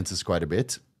the chances quite a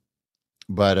bit.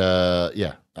 But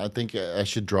yeah, I think I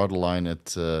should draw the line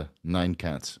at 9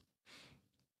 cats.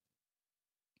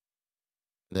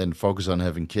 Then focus on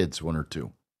having kids, 1 or 2.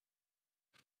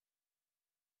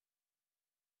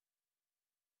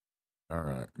 All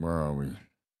right, where are we?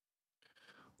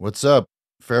 What's up?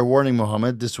 Fair warning,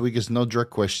 Mohammed. This week is no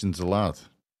drug questions allowed.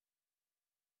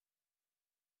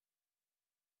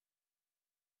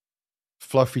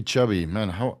 Fluffy Chubby, man,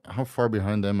 how far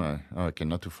behind am I? Oh, okay,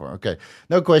 not too far. Okay,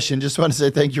 no question. Just want to say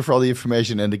thank you for all the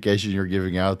information and indication you're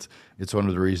giving out. It's one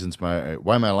of the reasons why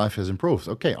my life has improved.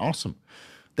 Okay, awesome.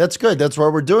 That's good. That's why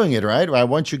we're doing it, right? I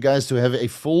want you guys to have a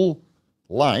full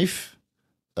life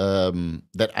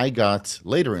that I got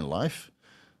later in life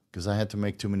because I had to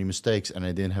make too many mistakes and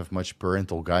I didn't have much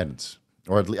parental guidance.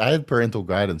 Or at least I had parental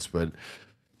guidance, but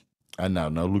I now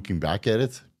looking back at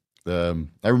it,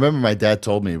 I remember my dad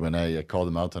told me when I called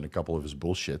him out on a couple of his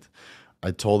bullshit. I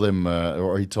told him,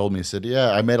 or he told me, he said, "Yeah,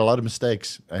 I made a lot of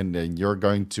mistakes, and you're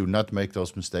going to not make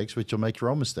those mistakes, but you'll make your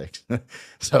own mistakes."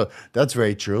 So that's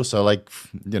very true. So like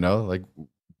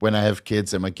when I have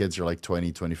kids and my kids are like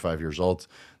 20, 25 years old,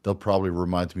 they'll probably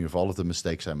remind me of all of the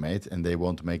mistakes I made, and they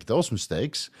won't make those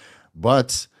mistakes,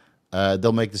 but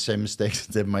they'll make the same mistakes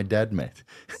that my dad made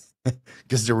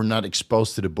because they were not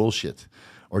exposed to the bullshit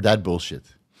or that bullshit.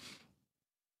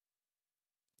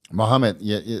 Mohammed,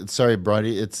 yeah, sorry,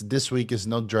 Brody. It's this week is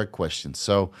no drug questions.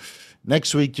 So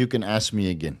next week you can ask me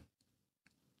again.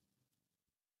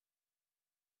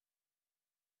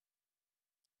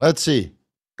 Let's see.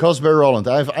 Cosby Roland,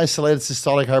 I have isolated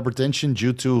systolic hypertension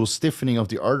due to stiffening of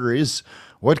the arteries.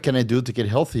 What can I do to get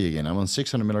healthy again? I'm on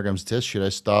 600 milligrams test. Should I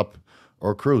stop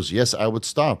or cruise? Yes, I would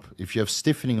stop. If you have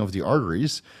stiffening of the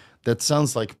arteries, that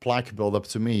sounds like plaque buildup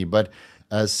to me. But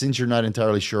since you're not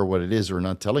entirely sure what it is or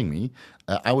not telling me,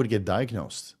 I would get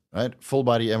diagnosed, right? Full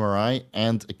body MRI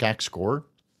and a CAC score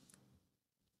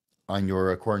on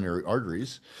your coronary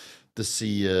arteries to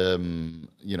see,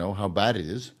 how bad it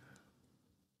is.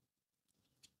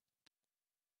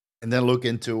 And then look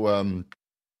into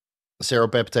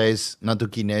seropeptase,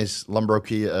 nattokinase,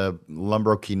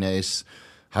 lumbrokinase,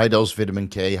 high dose vitamin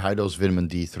K, high dose vitamin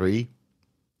D3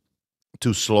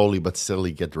 to slowly but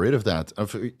steadily get rid of that.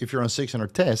 If you're on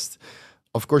 600 test,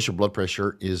 of course your blood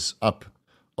pressure is up.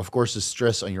 Of course, the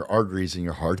stress on your arteries and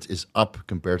your heart is up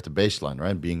compared to baseline,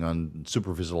 right? Being on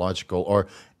super physiological or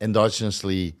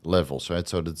endogenously levels, right?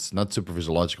 So that's not super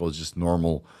physiological, it's just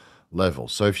normal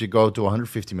levels. So if you go to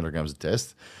 150 milligrams a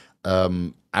test,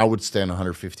 I would stay on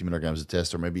 150 milligrams a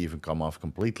test or maybe even come off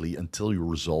completely until you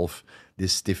resolve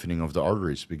this stiffening of the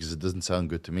arteries, because it doesn't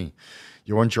sound good to me.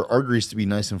 You want your arteries to be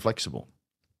nice and flexible.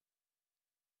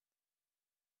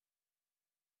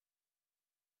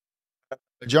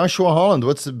 Joshua Holland,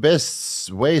 what's the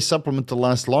best way supplement to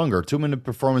last longer? 2-minute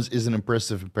performance isn't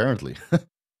impressive, apparently.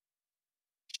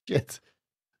 Shit.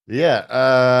 Yeah.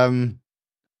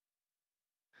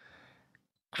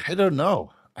 I don't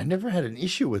know. I never had an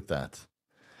issue with that.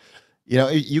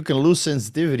 You can lose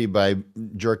sensitivity by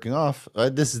jerking off.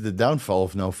 This is the downfall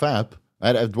of no fap.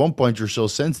 Right? At one point, you're so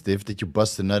sensitive that you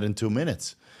bust a nut in 2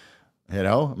 minutes.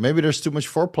 Maybe there's too much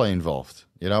foreplay involved.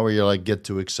 Where you like get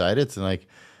too excited and like,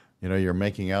 you're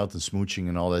making out and smooching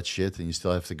and all that shit, and you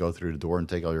still have to go through the door and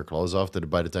take all your clothes off. That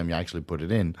by the time you actually put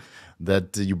it in,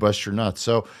 that you bust your nut.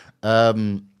 So,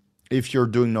 if you're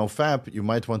doing no fap, you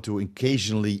might want to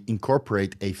occasionally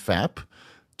incorporate a fap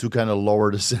to kind of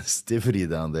lower the sensitivity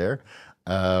down there.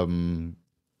 Yeah,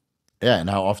 and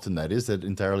how often that is, that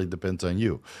entirely depends on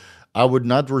you. I would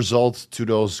not resort to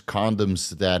those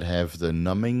condoms that have the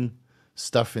numbing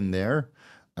stuff in there.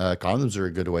 Condoms are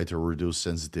a good way to reduce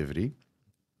sensitivity.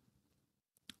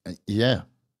 Yeah,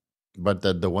 but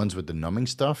the ones with the numbing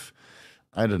stuff,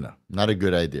 I don't know, not a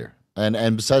good idea.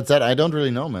 And besides that, I don't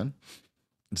really know, man.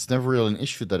 It's never really an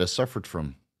issue that I suffered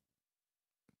from.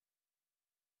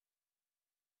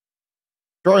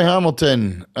 Troy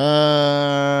Hamilton.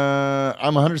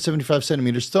 I'm 175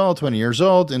 centimeters tall, 20 years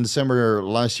old. In December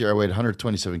last year, I weighed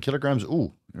 127 kilograms.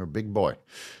 Ooh, you're a big boy.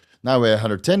 Now I weigh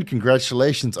 110.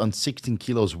 Congratulations on 16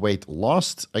 kilos weight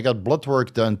lost. I got blood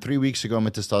work done 3 weeks ago. My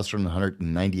testosterone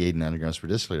 198 nanograms per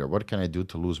deciliter. What can I do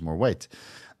to lose more weight?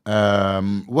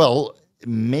 Well,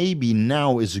 maybe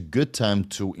now is a good time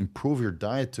to improve your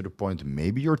diet to the point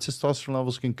maybe your testosterone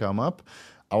levels can come up.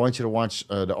 I want you to watch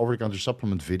the over-the-counter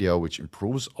supplement video, which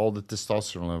improves all the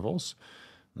testosterone levels.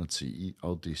 Let's see,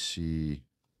 OTC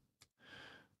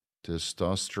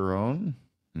testosterone.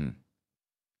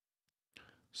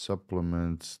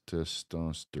 Supplement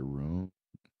testosterone.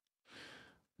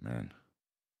 Man,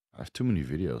 I have too many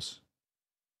videos.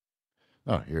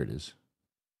 Oh, here it is.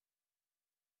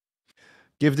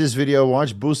 Give this video a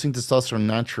watch. Boosting testosterone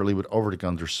naturally with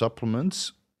over-the-counter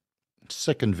supplements.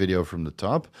 Second video from the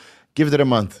top. Give it a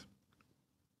month.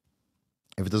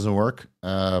 If it doesn't work,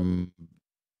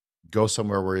 go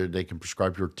somewhere where they can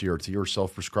prescribe your TRT or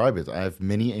self-prescribe it. I have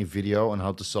many a video on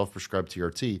how to self-prescribe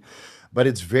TRT, but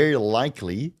it's very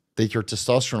likely that your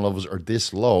testosterone levels are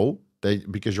this low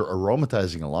because you're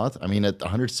aromatizing a lot. I mean, at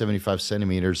 175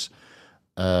 centimeters,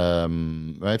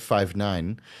 right,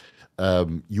 5'9",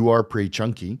 you are pretty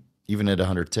chunky, even at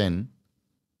 110.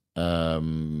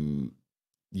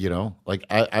 Like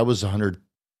I was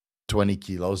 120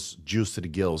 kilos, juiced to the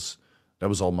gills. That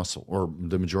was all muscle, or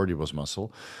the majority was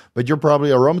muscle. But you're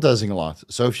probably aromatizing a lot.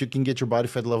 So if you can get your body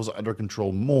fat levels under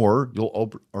control more,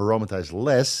 you'll aromatize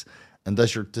less, and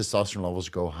thus your testosterone levels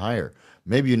go higher.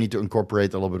 Maybe you need to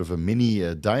incorporate a little bit of a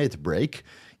mini diet break,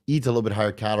 eat a little bit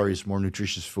higher calories, more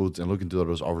nutritious foods, and look into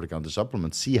those over-the-counter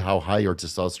supplements. See how high your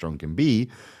testosterone can be,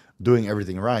 doing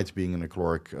everything right, being in a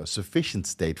caloric sufficient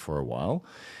state for a while.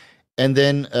 And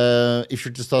then if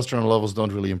your testosterone levels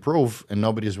don't really improve and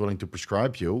nobody is willing to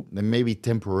prescribe you, then maybe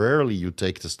temporarily you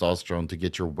take testosterone to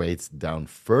get your weight down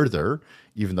further,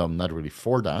 even though I'm not really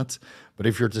for that. But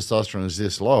if your testosterone is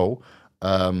this low,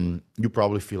 you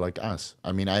probably feel like us.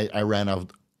 I mean, I ran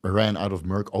out of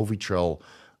Merck Ovitrel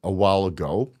a while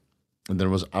ago, and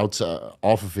then was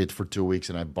off of it for 2 weeks,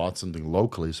 and I bought something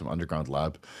locally, some underground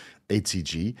lab,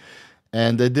 HCG,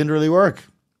 and it didn't really work.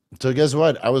 So guess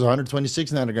what? I was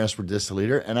 126 nanograms per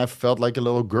deciliter, and I felt like a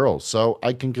little girl. So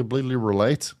I can completely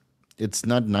relate. It's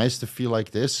not nice to feel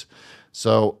like this.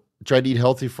 So try to eat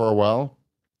healthy for a while,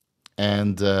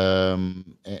 and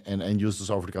use those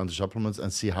over-the-counter supplements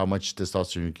and see how much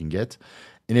testosterone you can get.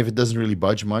 And if it doesn't really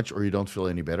budge much or you don't feel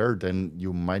any better, then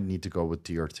you might need to go with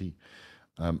TRT,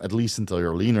 at least until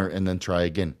you're leaner, and then try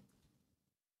again.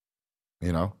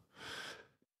 You know.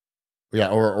 Yeah,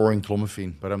 or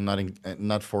enclomiphene, but I'm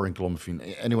not for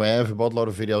enclomiphene. Anyway, I have a boatload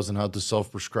of videos on how to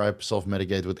self-prescribe,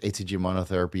 self-medicate with ATG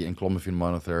monotherapy, enclomiphene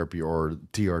monotherapy, or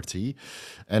TRT,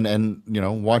 and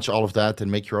watch all of that and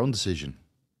make your own decision.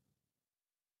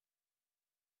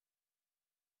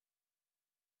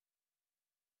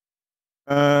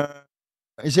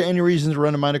 Is there any reason to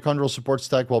run a mitochondrial support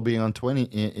stack while being on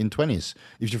 20s?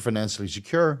 If you're financially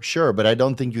secure, sure, but I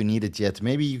don't think you need it yet.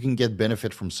 Maybe you can get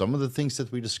benefit from some of the things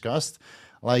that we discussed,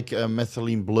 like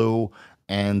methylene blue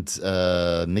and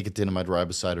nicotinamide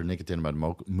riboside or nicotinamide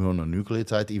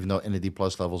mononucleotide, even though NAD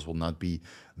plus levels will not be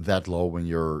that low when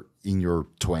you're in your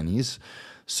 20s.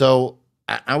 So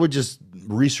I would just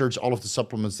research all of the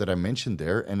supplements that I mentioned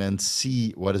there and then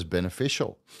see what is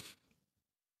beneficial.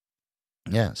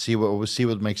 Yeah, see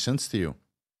what makes sense to you.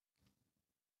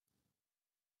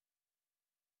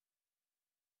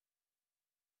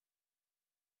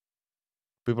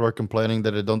 People are complaining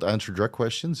that I don't answer drug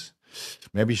questions.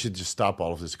 Maybe you should just stop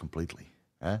all of this completely.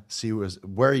 See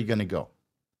where are you going to go?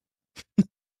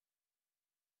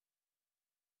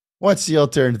 What's the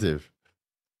alternative?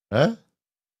 Huh?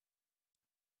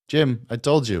 Jim, I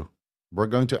told you. We're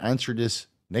going to answer this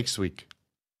next week.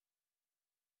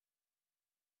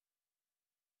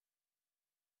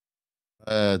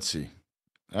 Let's see.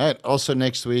 All right. Also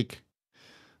next week,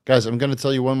 guys, I'm going to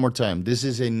tell you one more time. This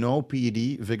is a no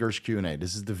PED vigorous Q&A.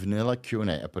 This is the vanilla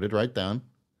Q&A. I put it right down.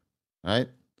 All right.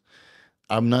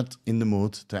 I'm not in the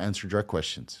mood to answer drug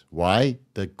questions. Why?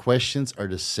 The questions are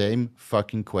the same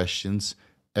fucking questions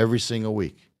every single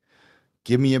week.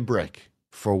 Give me a break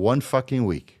for one fucking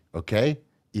week, okay?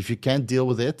 If you can't deal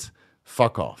with it,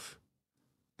 fuck off.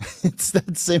 It's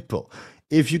that simple.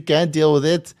 If you can't deal with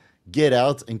it, get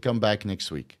out and come back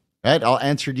next week. Right? I'll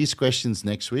answer these questions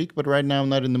next week, but right now I'm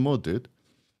not in the mood, dude.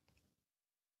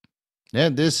 Yeah,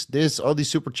 all these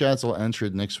super chats, I'll answer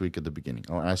it next week at the beginning.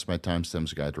 I'll ask my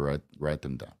timestamps guy to write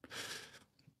them down.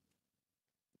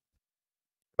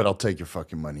 But I'll take your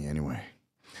fucking money anyway.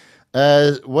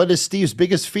 What is Steve's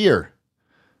biggest fear?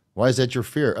 Why is that your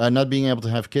fear? Not being able to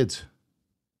have kids.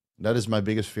 That is my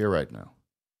biggest fear right now.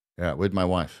 Yeah, with my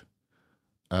wife.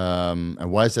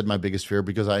 And why is that my biggest fear?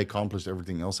 Because I accomplished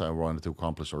everything else I wanted to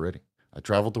accomplish already. I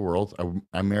traveled the world.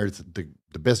 I married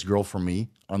the best girl for me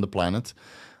on the planet.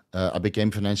 I became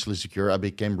financially secure. I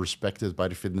became respected by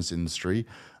the fitness industry.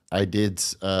 I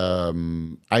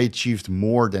achieved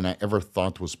more than I ever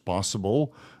thought was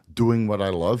possible doing what I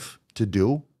love to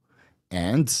do.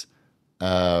 And,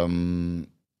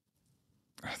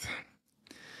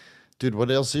 dude, what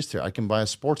else is there? I can buy a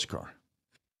sports car.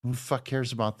 Who the fuck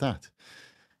cares about that?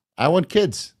 I want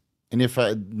kids. And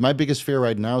my biggest fear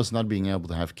right now is not being able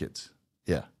to have kids.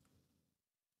 Yeah.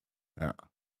 Yeah.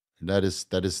 That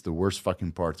is the worst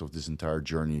fucking part of this entire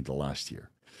journey the last year.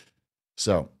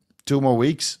 So 2 more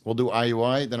weeks, we'll do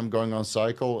IUI. Then I'm going on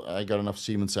cycle. I got enough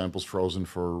semen samples frozen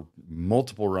for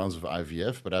multiple rounds of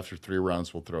IVF, but after 3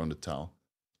 rounds, we'll throw in the towel.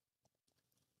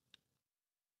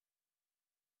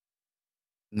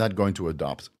 Not going to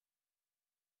adopt.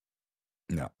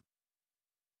 No.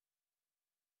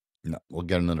 No, we'll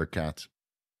get another cat.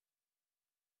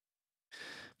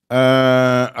 All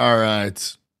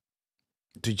right.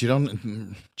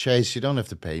 Dude, Chase, you don't have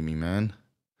to pay me, man.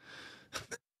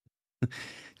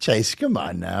 Chase, come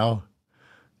on now.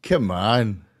 Come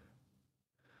on.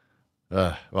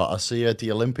 Well, I'll see you at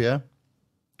the Olympia.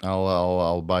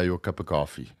 I'll buy you a cup of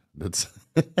coffee. That's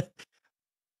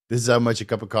this is how much a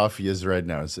cup of coffee is right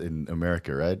now. It's in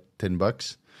America, right?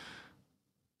 $10.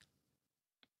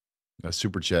 I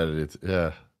super chatted it.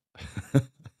 Yeah.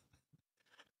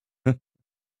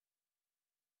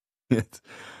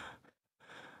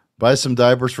 Buy some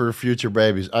diapers for future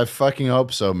babies. I fucking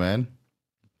hope so, man.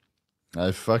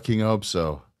 I fucking hope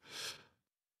so.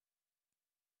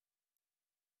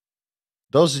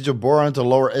 Dosage of boron to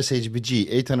lower SHBG,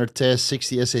 800 TES,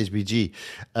 60 SHBG.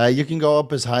 You can go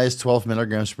up as high as 12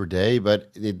 milligrams per day,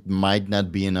 but it might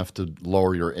not be enough to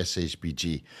lower your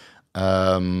SHBG.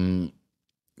 And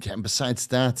besides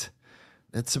that,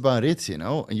 that's about it,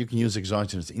 And you can use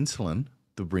exogenous insulin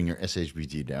to bring your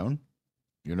SHBG down.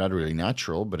 You're not really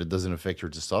natural, but it doesn't affect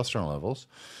your testosterone levels.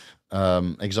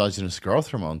 Exogenous growth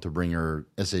hormone to bring your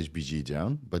SHBG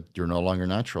down, but you're no longer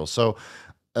natural. So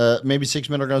maybe 6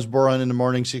 milligrams boron in the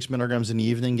morning, 6 milligrams in the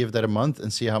evening. Give that a month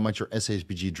and see how much your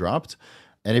SHBG dropped.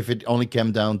 And if it only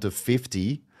came down to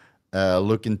 50,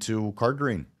 look into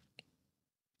Cardarine.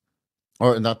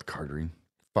 Or not Cardarine.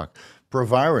 Fuck.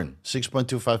 Proviron,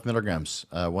 6.25 milligrams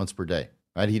once per day.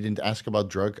 Right? He didn't ask about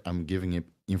drug. I'm giving him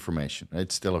information.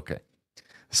 It's still okay.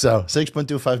 So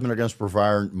 6.25 milligrams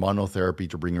Proviron monotherapy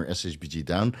to bring your SHBG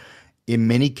down. In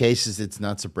many cases, it's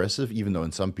not suppressive, even though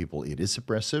in some people it is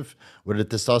suppressive. With a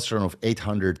testosterone of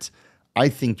 800, I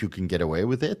think you can get away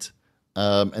with it.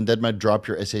 And that might drop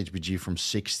your SHBG from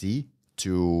 60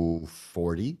 to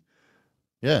 40.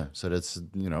 Yeah, so that's,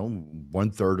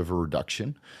 1/3 of a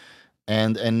reduction.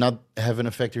 And not have an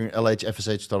effect on your LH,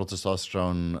 FSH, total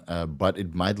testosterone, but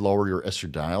it might lower your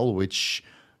estradiol, which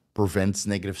prevents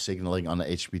negative signaling on the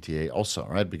HPTA also,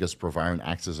 right? Because Proviron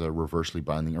acts as a reversely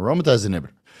binding aromatase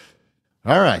inhibitor.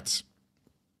 All right.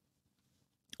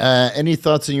 Any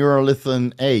thoughts on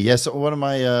urolithin A? Yes, one of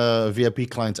my VIP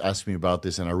clients asked me about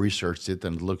this, and I researched it,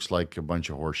 and it looks like a bunch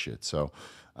of horseshit. So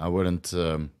I wouldn't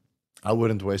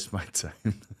waste my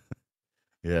time.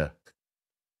 Yeah.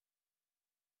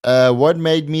 What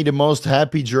made me the most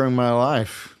happy during my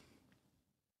life?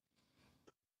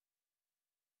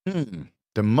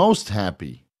 The most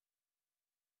happy.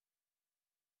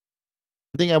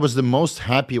 I think I was the most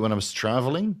happy when I was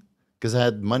traveling because I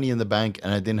had money in the bank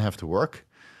and I didn't have to work.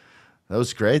 That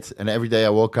was great. And every day I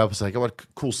woke up, I was like, oh, what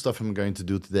cool stuff am I going to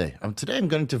do today? Today I'm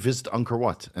going to visit Angkor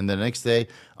Wat. And the next day,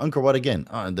 Angkor Wat again.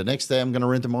 And the next day I'm going to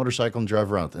rent a motorcycle and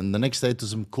drive around. And the next day to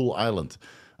some cool island.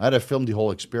 I had to film the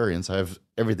whole experience. I have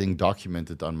everything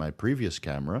documented on my previous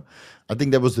camera. I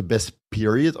think that was the best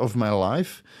period of my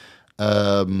life.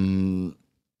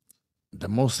 The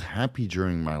most happy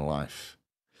during my life.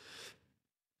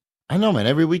 I know, man.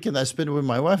 Every weekend I spend with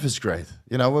my wife is great.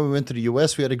 When we went to the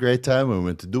US, we had a great time. When we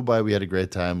went to Dubai, we had a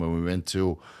great time. When we went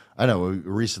to,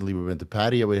 recently we went to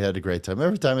Pattaya, we had a great time.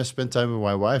 Every time I spend time with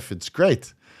my wife, it's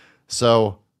great.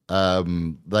 So,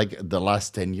 like the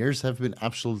last 10 years have been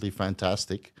absolutely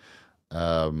fantastic.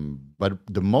 But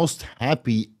the most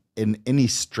happy in any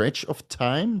stretch of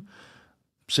time,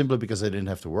 simply because I didn't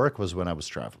have to work, was when I was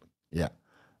traveling. Yeah.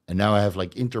 And now I have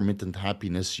like intermittent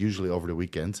happiness, usually over the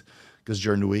weekend, because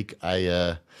during the week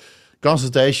I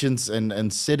consultations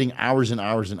and sitting hours and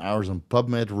hours and hours on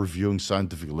PubMed reviewing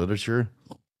scientific literature.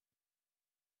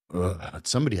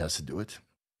 Somebody has to do it.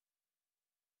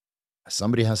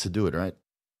 Somebody has to do it, right?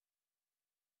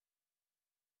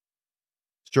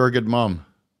 Surrogate mom.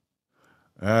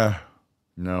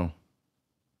 No,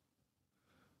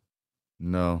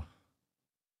 no.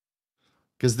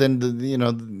 Because then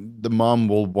the mom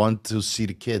will want to see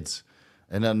the kids,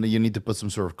 and then you need to put some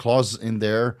sort of clause in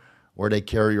there where they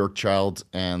carry your child,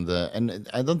 and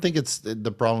I don't think it's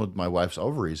the problem with my wife's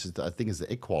ovaries. I think it's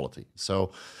the egg quality.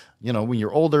 So, when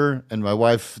you're older, and my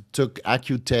wife took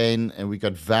Accutane, and we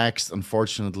got vaxxed,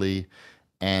 unfortunately,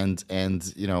 and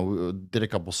we did a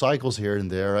couple cycles here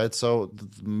and there, right? So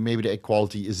maybe the egg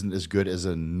quality isn't as good as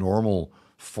a normal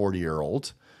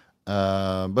 40-year-old.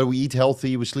 But we eat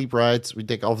healthy, we sleep right, we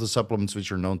take all of the supplements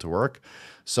which are known to work.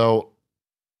 So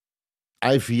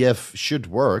IVF should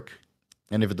work,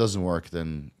 and if it doesn't work,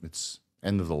 then it's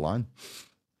end of the line.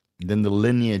 Then the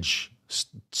lineage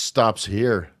stops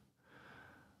here.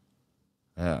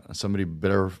 Yeah, somebody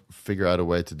better figure out a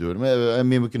way to do it. I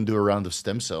mean, we can do a round of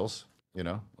stem cells.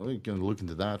 We can look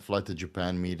into that. Fly to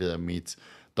Japan, meet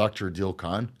Dr. Adil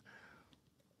Khan.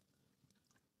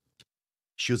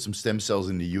 Shoot some stem cells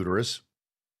in the uterus.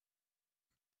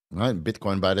 All right,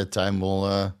 Bitcoin by that time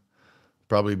will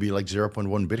probably be like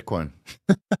 0.1 Bitcoin.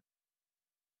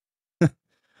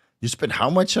 You spend how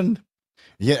much on?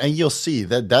 Yeah, and you'll see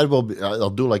that will be. I'll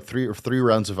do like three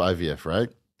rounds of IVF, right?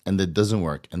 And that doesn't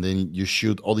work. And then you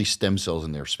shoot all these stem cells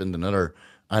in there. Spend another,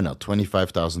 I don't know,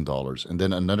 $25,000, and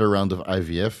then another round of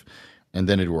IVF, and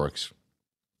then it works.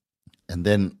 And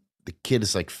then the kid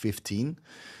is like 15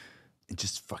 and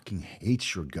just fucking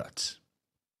hates your guts.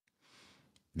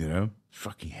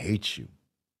 Fucking hates you.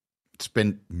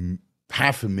 Spend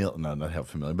 $500,000, no, not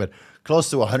 $500,000, but close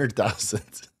to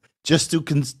 100,000 just to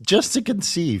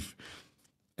conceive.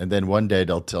 And then one day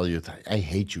they'll tell you, I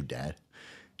hate you, Dad.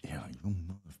 You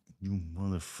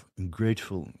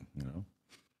ungrateful,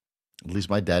 At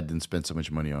least my dad didn't spend so much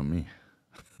money on me.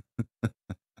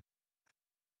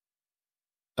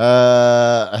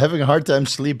 Having a hard time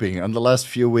sleeping. On the last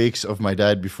few weeks of my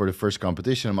diet before the first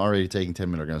competition, I'm already taking 10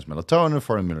 milligrams melatonin,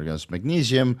 40 milligrams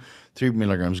magnesium, 3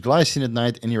 milligrams glycine at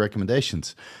night. Any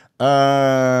recommendations?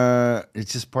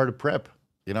 It's just part of prep.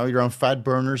 You're on fat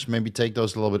burners. Maybe take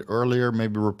those a little bit earlier.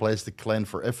 Maybe replace the Clen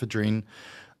for ephedrine.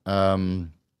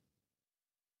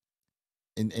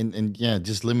 and yeah,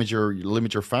 just limit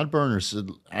your fat burners.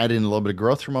 Add in a little bit of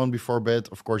growth hormone before bed.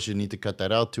 Of course, you need to cut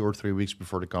that out 2 or 3 weeks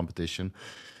before the competition.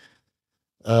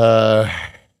 Uh,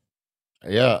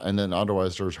 yeah, and then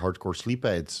otherwise there's hardcore sleep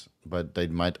aids, but they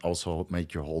might also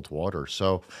make you hold water.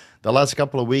 So the last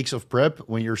couple of weeks of prep,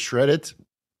 when you're shredded,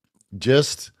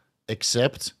 just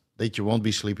accept that you won't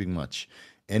be sleeping much.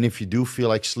 And if you do feel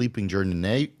like sleeping during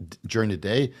the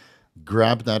day,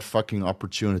 grab that fucking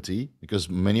opportunity because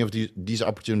many of these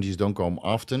opportunities don't come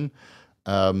often.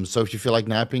 So if you feel like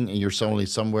napping and you're suddenly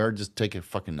somewhere, just take a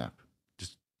fucking nap.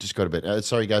 Just go to bed.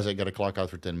 Sorry guys, I got to clock out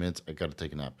for 10 minutes. I got to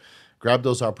take a nap. Grab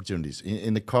those opportunities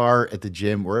in the car, at the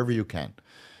gym, wherever you can.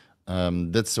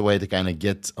 That's the way to kind of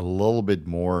get um, a little bit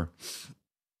more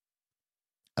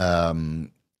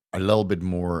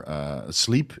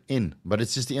sleep in. But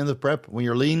it's just the end of prep. When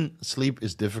you're lean, sleep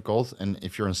is difficult, and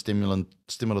if you're on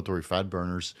stimulatory fat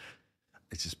burners,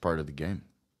 it's just part of the game,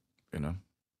 you know.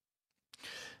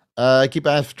 Keep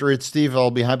after it, Steve.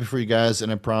 I'll be happy for you guys,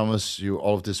 and I promise you,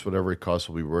 all of this, whatever it costs,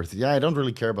 will be worth it. Yeah, I don't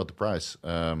really care about the price.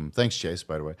 Thanks, Chase.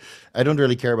 By the way, I don't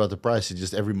really care about the price. It's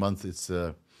just every month, it's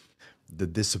the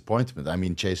disappointment. I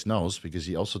mean, Chase knows because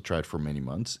he also tried for many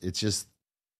months. It's just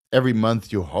every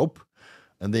month you hope,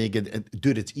 and then you get,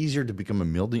 dude. It's easier to become a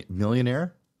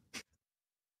millionaire.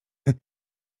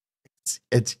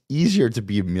 It's easier to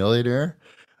be a millionaire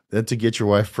than to get your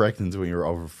wife pregnant when you're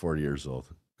over 40 years old.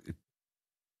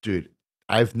 Dude,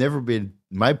 I've never been.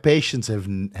 My patience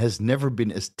has never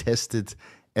been as tested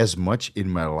as much in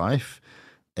my life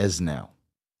as now.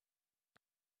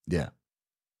 Yeah.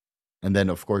 And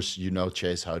then, of course,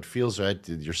 Chase, how it feels, right?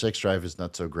 Your sex drive is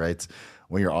not so great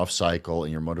when you're off cycle,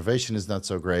 and your motivation is not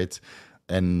so great.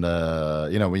 And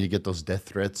when you get those death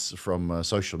threats from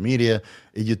social media,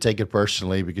 you take it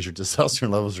personally because your testosterone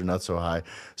levels are not so high.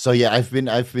 So yeah,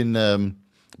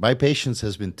 my patience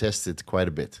has been tested quite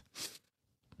a bit.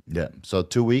 Yeah. So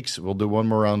 2 weeks, we'll do one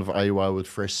more round of IUI with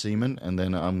fresh semen, and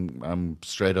then I'm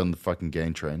straight on the fucking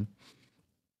gain train.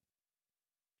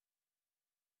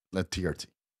 TRT,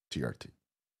 TRT.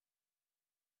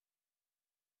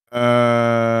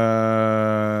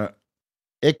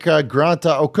 Ika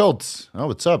Grata Occult. Oh,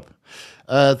 what's up?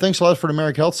 Thanks a lot for the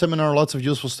Merrick Health Seminar. Lots of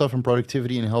useful stuff on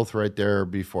productivity and health right there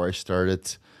before I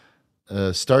start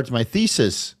my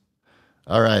thesis.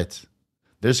 All right.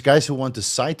 There's guys who want to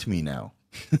cite me now.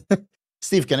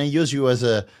 Steve, can I use you as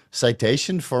a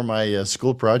citation for my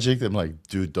school project? I'm like,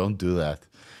 dude, don't do that.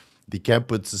 The can't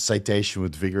put the citation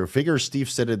with vigor. Vigor, Steve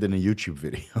said it in a YouTube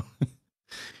video.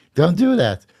 Don't do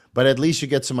that. But at least you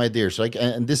get some ideas. Like,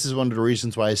 and this is one of the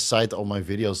reasons why I cite all my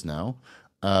videos now,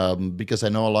 because I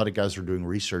know a lot of guys are doing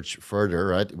research further,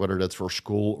 right? Whether that's for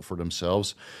school or for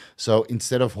themselves. So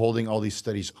instead of holding all these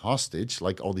studies hostage,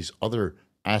 like all these other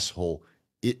asshole,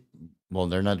 well,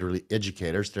 they're not really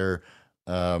educators, they're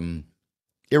um,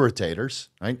 irritators,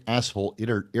 right? Asshole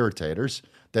irritators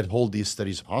that hold these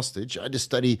studies hostage. I just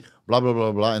study blah blah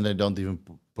blah blah, and they don't even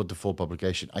put the full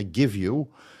publication. I give you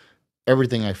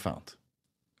everything I found,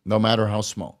 no matter how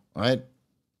small. Right?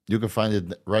 You can find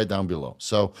it right down below.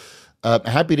 So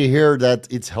happy to hear that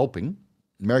it's helping.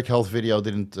 Merrick Health video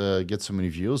didn't get so many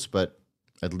views, but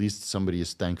at least somebody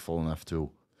is thankful enough to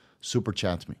super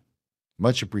chat me.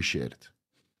 Much appreciated.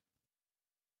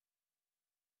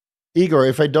 Igor,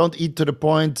 if I don't eat to the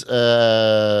point,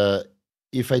 I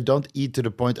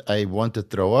want to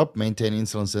throw up, maintain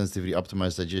insulin sensitivity,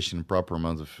 optimize digestion, and proper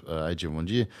amount of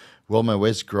IGF-1G, will my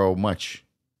waist grow much?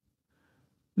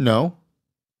 No,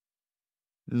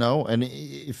 no. And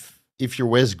if your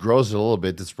waist grows a little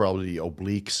bit, it's probably the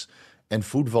obliques and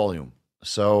food volume.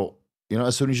 So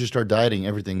as soon as you start dieting,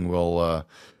 everything will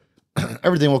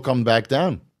everything will come back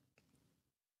down.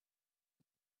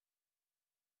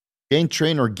 Gain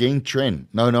train or gain train?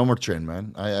 No, no more train,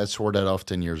 man. I swore that off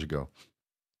 10 years ago.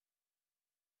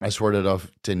 I swore that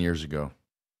off 10 years ago.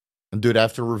 And dude,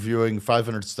 after reviewing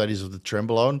 500 studies of the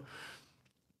Trenbolone,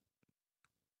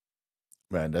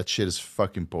 man, that shit is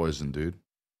fucking poison, dude.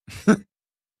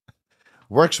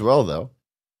 Works well, though.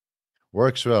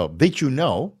 Works well. Did you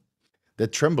know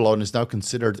that Trenbolone is now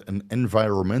considered an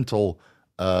environmental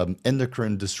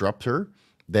endocrine disruptor?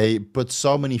 They put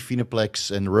so many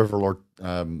Phenoplex and Riverlord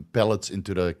pellets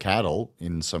into the cattle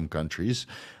in some countries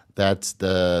that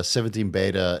the 17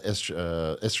 beta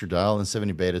estradiol and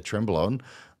 70 beta Trenbolone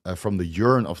from the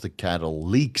urine of the cattle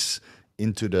leaks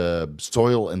into the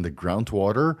soil and the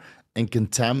groundwater and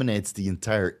contaminates the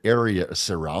entire area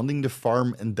surrounding the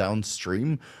farm and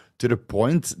downstream, to the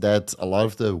point that a lot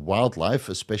of the wildlife,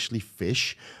 especially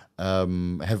fish,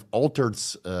 have altered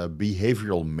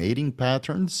behavioral mating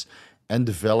patterns and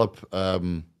develop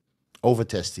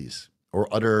ovotestes,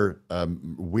 or other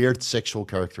weird sexual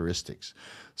characteristics.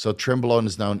 So trenbolone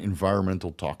is now an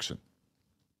environmental toxin.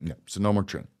 Yeah, so no more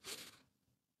tren.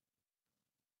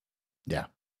 Yeah.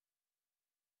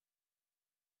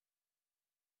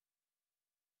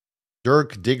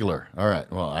 Dirk Diggler. All right.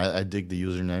 Well, I dig the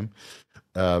username.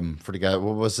 For the guy,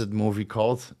 what was that movie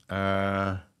called?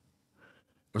 It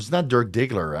was not Dirk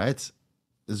Diggler, right?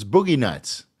 It's Boogie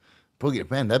Nights. Boogie,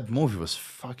 man, that movie was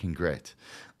fucking great.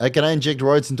 Can I inject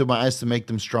roids into my eyes to make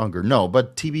them stronger? No,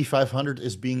 but TB500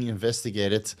 is being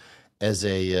investigated as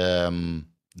a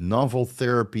novel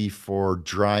therapy for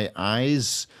dry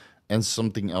eyes and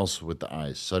something else with the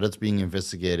eyes. So that's being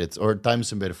investigated, or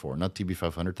Times Beta 4, not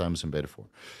TB500, Times Beta 4.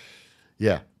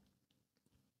 Yeah,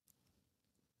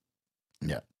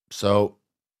 yeah. So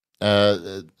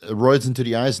roids into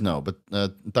the eyes, no. But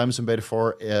Thymosin beta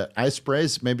 4 eye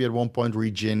sprays, maybe at one point,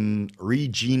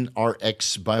 Regene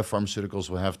RX Biopharmaceuticals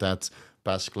will have that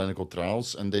past clinical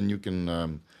trials, and then you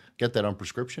can get that on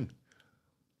prescription.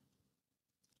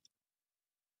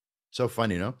 So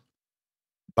funny, no?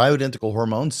 Bioidentical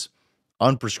hormones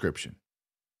on prescription.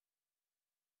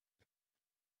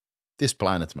 This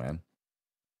planet, man.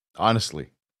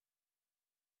 Honestly.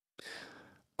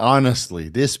 Honestly,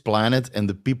 this planet and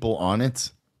the people on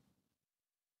it.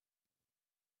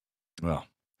 Well,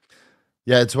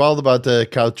 yeah, it's wild about the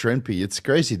cow Trimpe. It's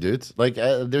crazy, dude. Like,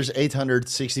 there's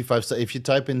 865. If you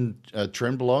type in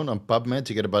trenbolone on PubMed,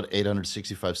 you get about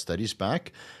 865 studies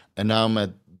back. And now I'm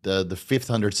at the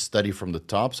 500th study from the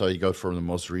top. So you go from the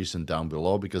most recent down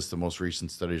below because the most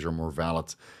recent studies are more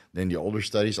valid than the older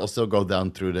studies. I'll still go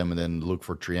down through them and then look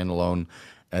for trianolone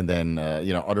and then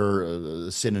other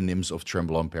synonyms of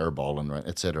trenbolone, parabolin, right,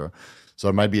 etc. So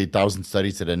it might be 1,000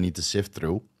 studies that I need to sift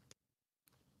through.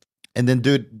 And then,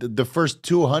 dude, the first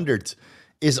 200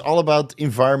 is all about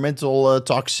environmental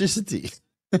toxicity.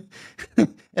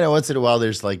 Once in a while,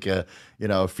 there's like a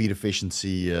feed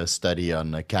efficiency study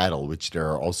on cattle, which there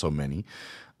are also many.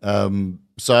 So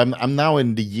I'm now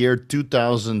in the year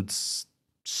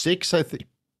 2006, I think,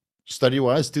 study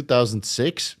wise,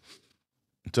 2006.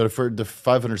 So the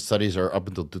 500 studies are up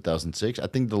until 2006. I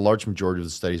think the large majority of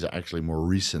the studies are actually more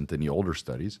recent than the older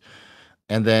studies.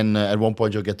 And then at one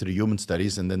point you'll get to the human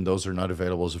studies, and then those are not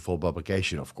available as a full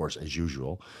publication, of course, as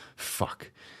usual.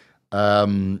 Fuck.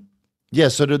 Yeah,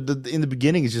 so in the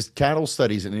beginning it's just cattle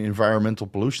studies and environmental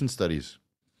pollution studies.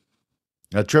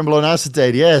 Trenbolone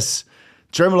acetate, yes.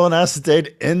 Trenbolone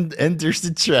acetate enters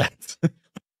the chat.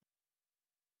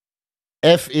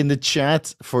 F in the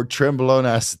chat for trenbolone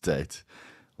acetate.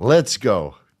 Let's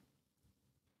go.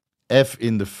 F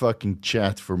in the fucking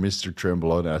chat for Mr.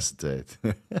 Trenbolone acetate.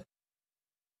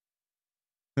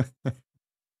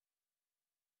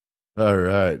 All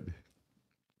right.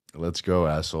 Let's go,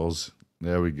 assholes.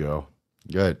 There we go.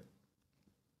 Good.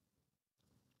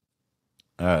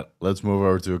 All right. Let's move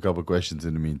over to a couple questions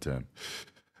in the meantime.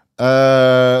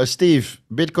 Steve,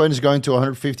 Bitcoin is going to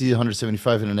 150,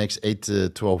 175 in the next 8 to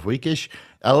 12 weekish.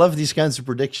 I love these kinds of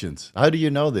predictions. How do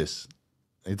you know this?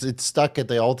 It's stuck at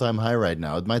the all-time high right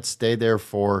now. It might stay there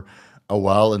for a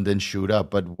while and then shoot up,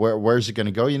 but where's it going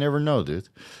to go? You never know, dude.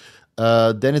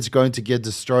 Then it's going to get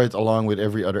destroyed along with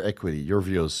every other equity. Your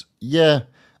views? Yeah,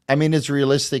 I mean, it's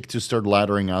realistic to start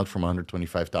laddering out from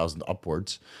 125,000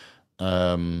 upwards,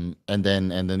 and then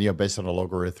based on a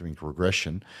logarithmic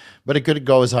regression. But it could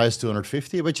go as high as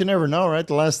 250. But you never know, right?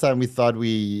 The last time we thought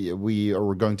we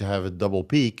were going to have a double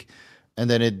peak, and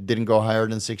then it didn't go higher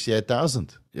than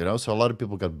 68,000. So a lot of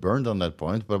people got burned on that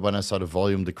point. But when I saw the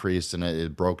volume decrease and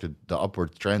it broke the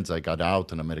upward trends, I got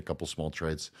out and I made a couple small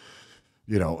trades.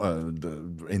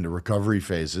 In the recovery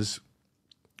phases,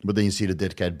 but then you see the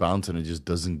dead cat bounce and it just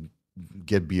doesn't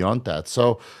get beyond that.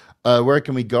 So where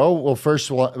can we go? Well,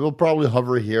 first we'll probably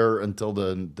hover here until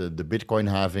the Bitcoin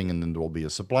halving, and then there will be a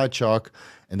supply shock,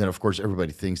 and then of course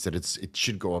everybody thinks that it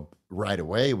should go up right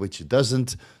away, which it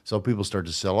doesn't. So people start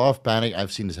to sell off, panic.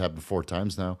 I've seen this happen 4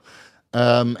 times now,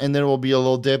 and then it will be a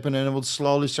little dip, and then it will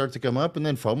slowly start to come up, and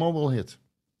then FOMO will hit.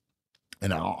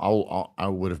 And I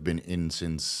would have been in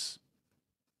since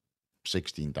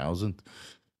 16,000.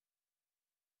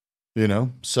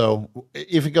 So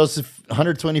if it goes to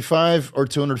 125 or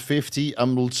 250,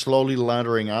 I'm slowly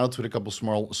laddering out with a couple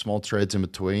small trades in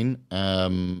between.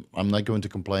 I'm not going to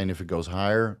complain if it goes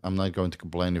higher. I'm not going to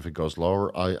complain if it goes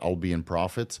lower. I'll be in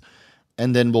profit,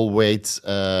 and then we'll wait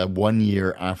 1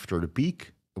 year after the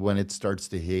peak when it starts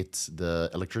to hit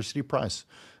the electricity price,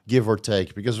 give or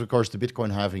take, because of course the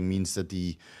Bitcoin halving means that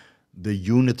the the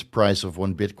unit price of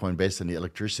one Bitcoin based on the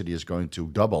electricity is going to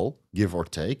double, give or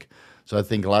take. So I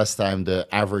think last time the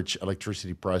average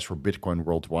electricity price for Bitcoin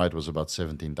worldwide was about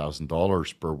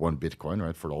 $17,000 per one Bitcoin,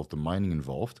 right, for all of the mining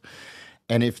involved.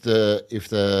 And if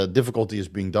the difficulty is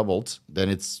being doubled, then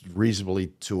it's reasonably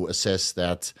to assess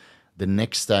that the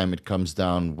next time it comes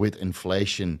down with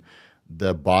inflation,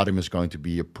 the bottom is going to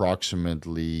be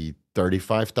approximately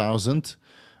 35,000,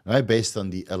 right, based on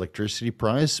the electricity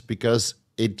price, because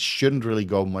it shouldn't really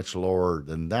go much lower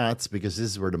than that, because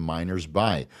this is where the miners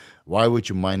buy. Why would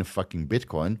you mine a fucking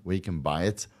Bitcoin when you can buy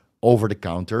it over the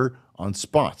counter on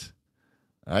spot,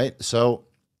 right? So,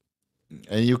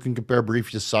 and you can compare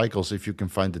previous cycles if you can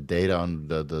find the data on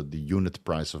the unit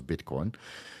price of Bitcoin.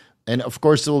 And of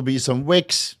course, there will be some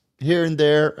wicks here and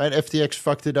there. Right? FTX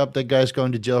fucked it up. That guy's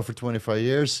going to jail for 25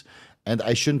 years. And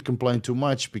I shouldn't complain too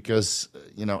much because,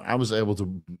 I was able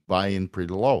to buy in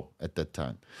pretty low at that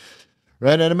time.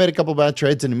 Right, and I made a couple bad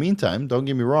trades in the meantime. Don't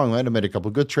get me wrong, right? I made a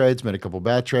couple good trades, made a couple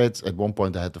bad trades. At one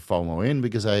point, I had to FOMO in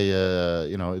because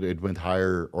it went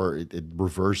higher, or it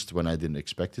reversed when I didn't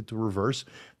expect it to reverse.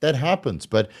 That happens.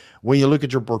 But when you look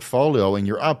at your portfolio and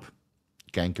you're up,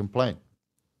 you can't complain.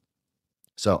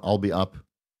 So I'll be up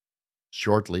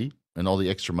shortly, and all the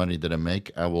extra money that I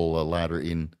make, I will ladder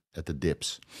in at the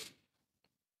dips.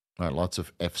 All right, lots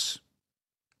of Fs.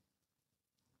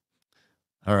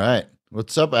 All right,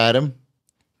 what's up, Adam?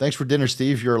 Thanks for dinner,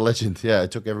 Steve. You're a legend. Yeah, I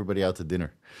took everybody out to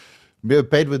dinner.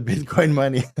 Paid with Bitcoin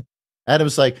money.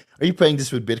 Adam's like, are you paying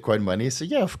this with Bitcoin money? I said,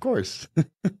 yeah, of course.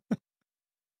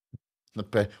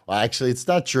 Well, actually, it's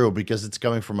not true because it's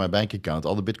coming from my bank account.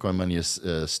 All the Bitcoin money is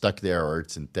stuck there, or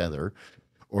it's in Tether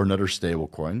or another stable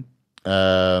coin.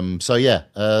 So yeah,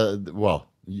 well,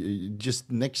 just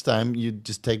next time you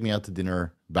just take me out to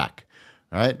dinner back,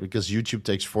 all right? Because YouTube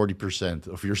takes 40%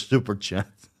 of your super chat.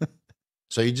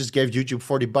 So you just gave YouTube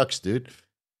 $40, dude.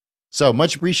 So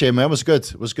much appreciated, man. It was good.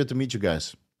 It was good to meet you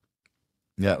guys.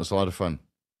 Yeah, it was a lot of fun.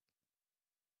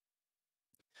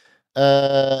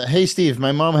 Hey Steve,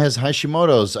 my mom has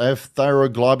Hashimoto's. I have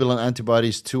thyroid globulin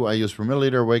antibodies 2 IUs per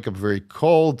milliliter. Wake up very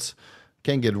cold.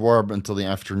 Can't get warm until the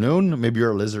afternoon. Maybe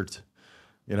you're a lizard.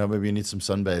 Maybe you need some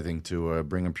sunbathing to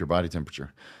bring up your body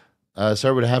temperature.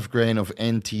 Started with a half grain of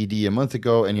NTD a month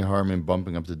ago. Any harm in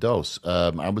bumping up the dose?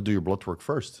 I would do your blood work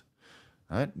first.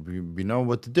 Right? We know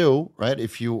what to do, right?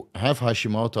 If you have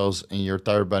Hashimoto's and your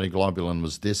thyroid body globulin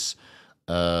was this,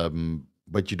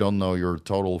 but you don't know your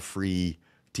total free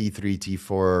T3,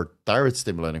 T4 thyroid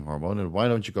stimulating hormone, and why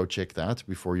don't you go check that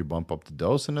before you bump up the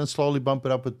dose and then slowly bump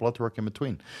it up with blood work in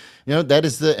between? That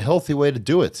is the healthy way to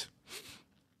do it.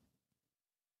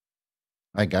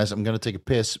 All right, guys, I'm going to take a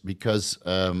piss because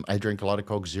I drank a lot of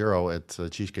Coke Zero at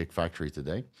Cheesecake Factory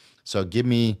today. So give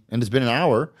me, and it's been an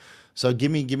hour, so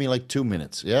give me like 2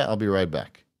 minutes. Yeah, I'll be right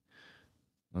back.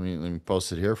 Let me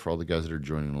post it here for all the guys that are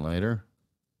joining later.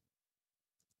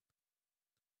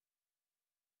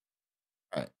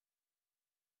 All right.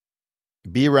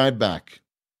 Be right back.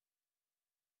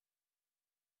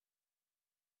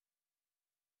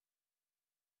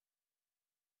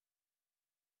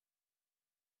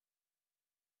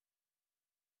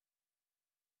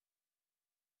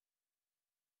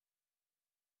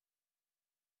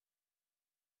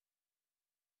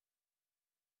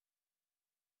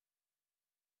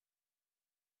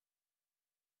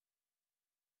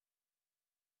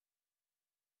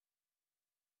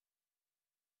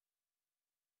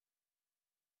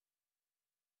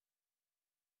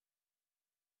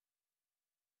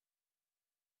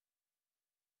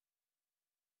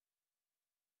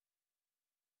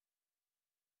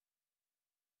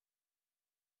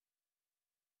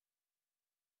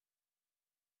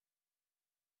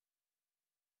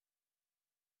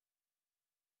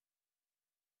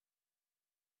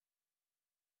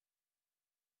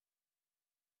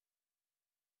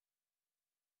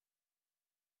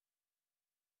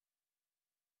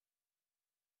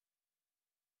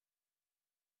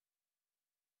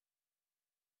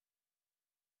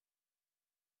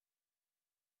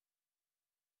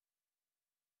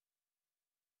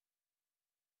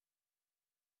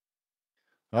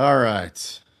 All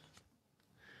right.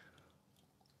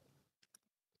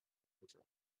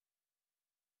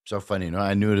 So funny,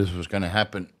 I knew this was going to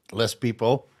happen. Less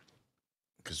people,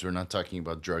 because we're not talking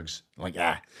about drugs. Like,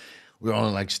 we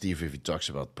only like Steve if he talks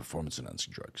about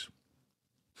performance-enhancing drugs.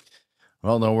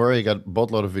 Well, don't worry, I got a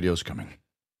boatload of videos coming.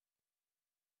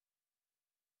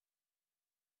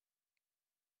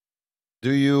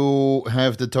 Do you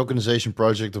have the tokenization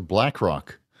project of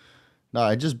BlackRock? No,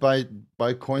 I just buy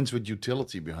coins with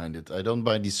utility behind it. I don't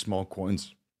buy these small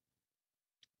coins.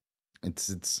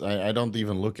 I don't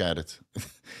even look at it.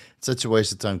 It's such a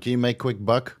waste of time. Can you make quick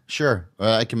buck? Sure.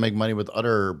 I can make money with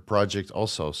other projects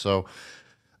also. So,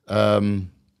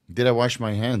 um, did I wash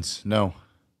my hands? No,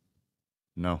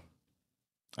 no,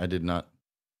 I did not.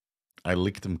 I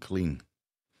licked them clean.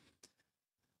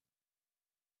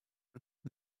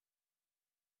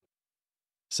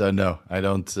 So no, I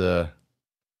don't. Well,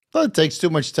 it takes too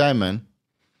much time, man.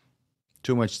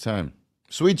 Too much time.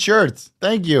 Sweet shirt.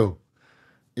 Thank you.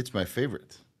 It's my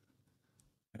favorite.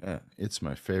 Yeah, it's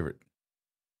my favorite.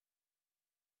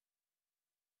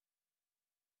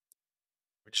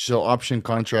 So option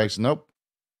contracts. Nope.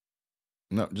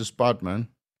 No, just spot, man.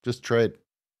 Just trade.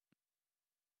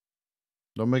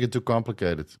 Don't make it too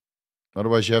complicated.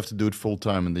 Otherwise, you have to do it full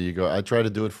time, and there you go. I tried to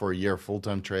do it for a year, full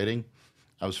time trading.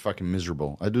 I was fucking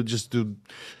miserable. I do just do.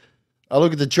 I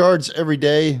look at the charts every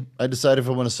day. I decide if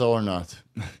I want to sell or not,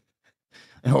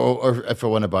 or if I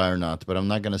want to buy or not. But I'm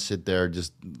not gonna sit there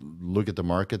just look at the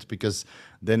markets because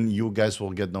then you guys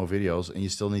will get no videos, and you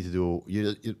still need to do.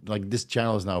 Like this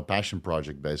channel is now a passion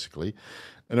project basically,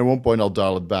 and at one point I'll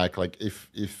dial it back. Like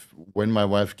if when my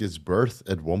wife gives birth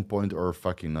at one point or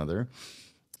fucking another,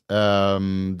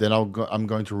 then I'm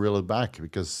going to reel it back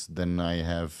because then I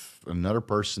have another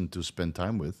person to spend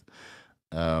time with.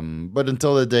 But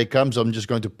until the day comes, I'm just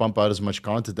going to pump out as much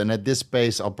content. And at this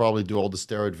pace, I'll probably do all the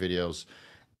steroid videos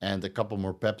and a couple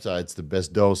more peptides, the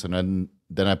best dose, and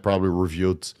then I probably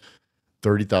reviewed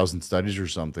 30,000 studies or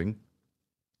something.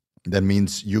 That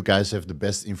means you guys have the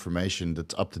best information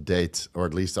that's up to date, or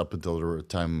at least up until the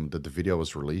time that the video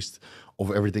was released,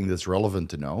 of everything that's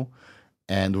relevant to know.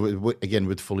 And again,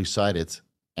 with fully cited,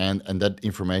 and that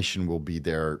information will be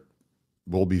there,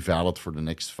 will be valid for the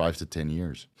next 5 to 10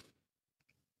 years.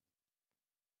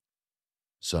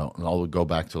 So I'll go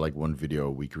back to like one video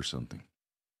a week or something.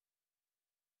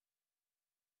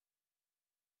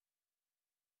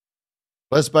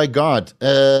 Blessed by God.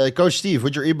 Coach Steve,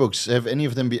 with your ebooks, have any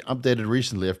of them been updated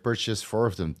recently? I've purchased 4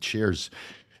 of them. Cheers.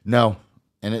 No.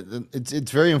 And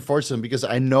it's very unfortunate because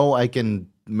I know I can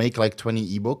make like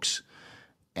 20 ebooks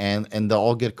and they'll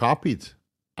all get copied.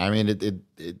 I mean,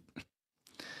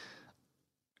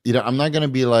 I'm not gonna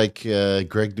be like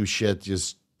Greg Doucette,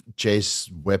 just chase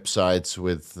websites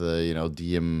with uh,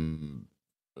 DMCA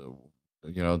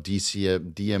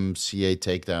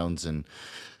takedowns and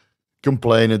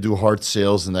complain and do hard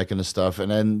sales and that kind of stuff.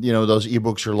 And then those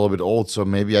ebooks are a little bit old, so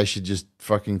maybe I should just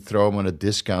fucking throw them on a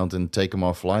discount and take them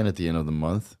offline at the end of the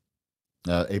month,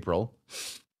 April.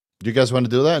 Do you guys want to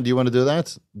do that? Do you want to do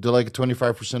that? Do like a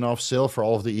 25% off sale for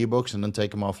all of the ebooks and then take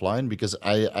them offline because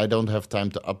I don't have time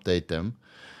to update them.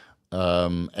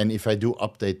 And if I do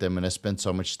update them and I spend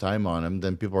so much time on them,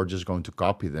 then people are just going to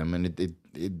copy them, and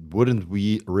it wouldn't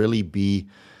really be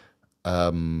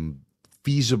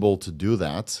feasible to do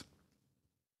that,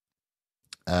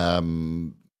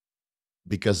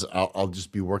 because I'll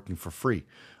just be working for free.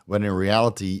 When in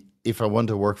reality, if I want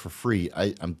to work for free,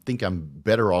 I think I'm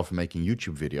better off making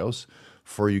YouTube videos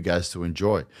for you guys to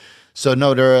enjoy. So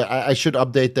no, I should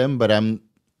update them, but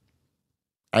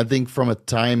I think from a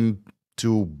time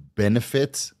to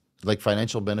benefit, like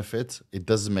financial benefit, it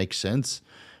doesn't make sense.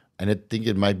 And I think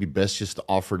it might be best just to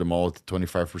offer them all at the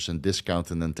 25%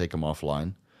 discount and then take them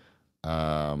offline.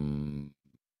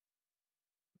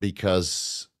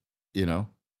 Because, you know,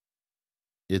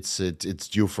 it's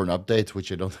due for an update,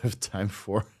 which I don't have time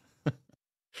for.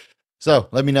 So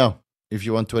let me know if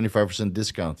you want 25%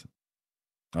 discount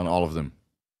on all of them.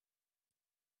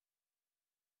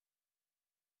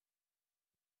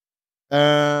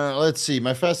 Let's see.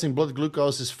 My fasting blood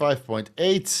glucose is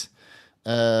 5.8.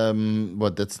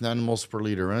 What? That's nanomoles per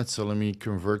liter, right? So let me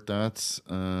convert that.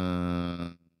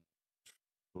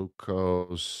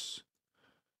 Glucose.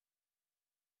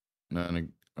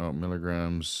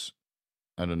 Milligrams.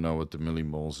 I don't know what the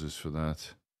millimoles is for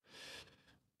that.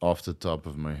 Off the top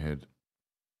of my head.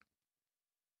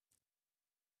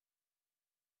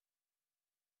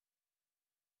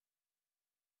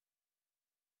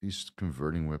 These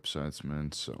converting websites,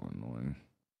 man, so annoying.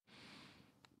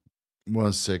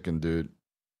 1 second, dude.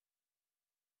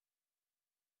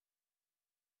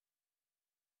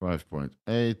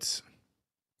 5.8.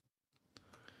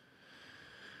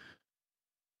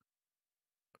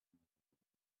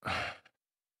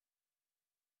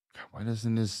 Why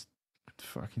doesn't this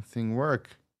fucking thing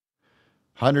work?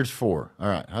 104. All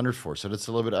right, 104. So that's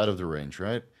a little bit out of the range,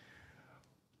 right?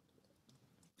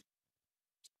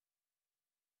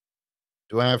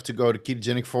 Do I have to go to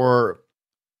ketogenic for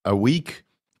a week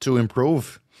to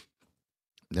improve?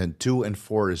 Then 2 and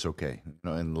 4 is okay.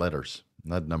 In letters,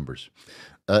 not numbers.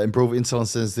 Improve insulin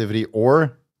sensitivity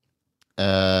or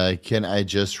can I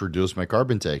just reduce my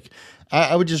carb intake?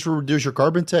 I would just reduce your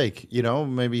carb intake. You know,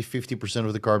 maybe 50%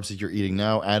 of the carbs that you're eating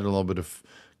now, add a little bit of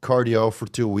cardio for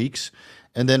 2 weeks,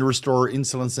 and then restore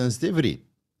insulin sensitivity.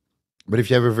 But if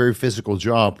you have a very physical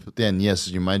job, then yes,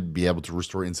 you might be able to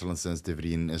restore insulin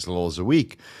sensitivity in as little as a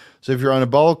week. So if you're on a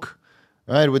bulk,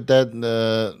 right, with that,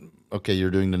 okay, you're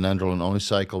doing the nandrolone only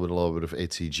cycle with a little bit of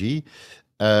HCG.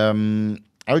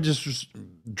 I would just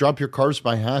drop your carbs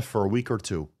by half for a week or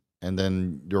two, and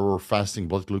then your fasting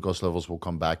blood glucose levels will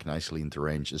come back nicely into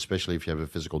range, especially if you have a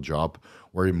physical job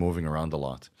where you're moving around a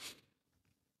lot.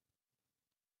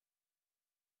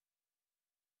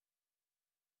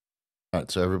 All right,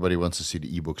 so everybody wants to see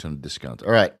the ebooks on a discount.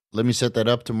 All right, let me set that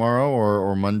up tomorrow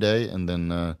or Monday, and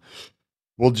then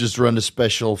we'll just run a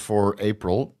special for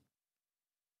April.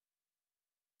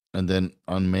 And then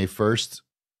on May 1st,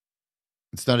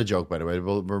 it's not a joke, by the way.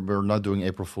 We're not doing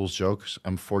April Fool's jokes.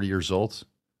 I'm 40 years old.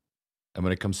 And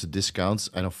when it comes to discounts,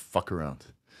 I don't fuck around.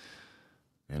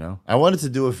 You know, I wanted to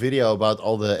do a video about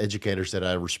all the educators that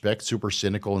I respect, super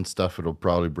cynical and stuff. It'll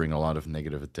probably bring a lot of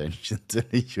negative attention to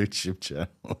the YouTube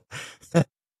channel.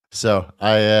 So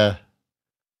yeah,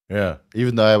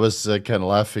 even though I was kind of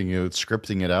laughing at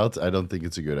scripting it out, I don't think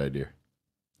it's a good idea.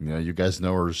 You know, you guys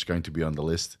know who's going to be on the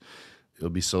list. It'll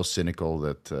be so cynical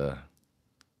that,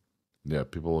 yeah,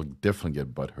 people will definitely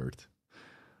get butthurt.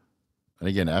 And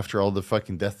again, after all the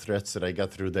fucking death threats that I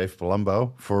got through Dave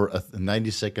Palumbo for a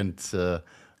 90-second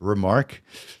remark,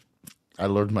 I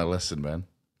learned my lesson, man.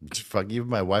 Fuck, even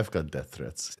my wife got death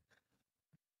threats.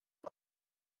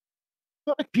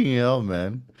 Fucking hell,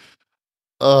 man.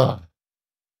 Ugh.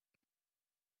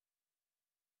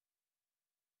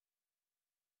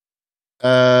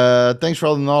 Thanks for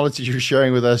all the knowledge that you're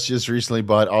sharing with us. Just recently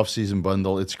bought off-season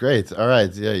bundle. It's great. All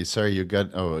right. Yeah. Sorry you got.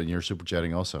 Oh, and you're super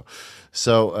chatting also.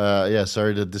 So yeah.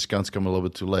 Sorry the discounts come a little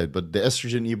bit too late, but the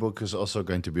estrogen ebook is also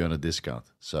going to be on a discount.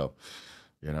 So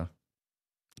you know,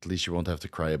 at least you won't have to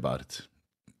cry about it.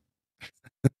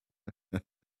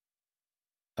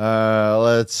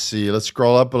 Let's see. Let's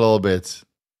scroll up a little bit.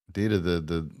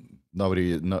 The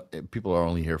nobody. No, people are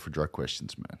only here for drug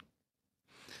questions, man.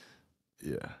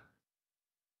 Yeah.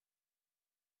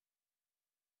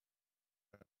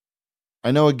 I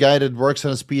know a guy that works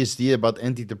on his PhD about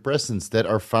antidepressants that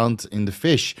are found in the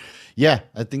fish. Yeah,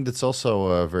 I think that's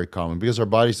also very common because our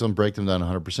bodies don't break them down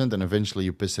 100%, and eventually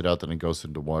you piss it out and it goes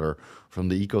into the water from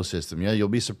the ecosystem. Yeah, you'll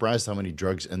be surprised how many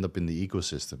drugs end up in the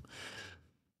ecosystem.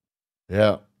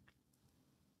 Yeah,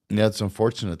 yeah, it's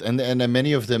unfortunate, and then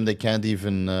many of them they can't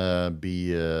even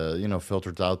be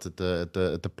filtered out at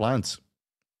the plants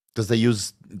because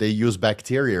they use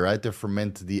bacteria, right, to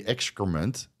ferment the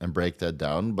excrement and break that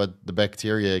down, but the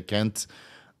bacteria can't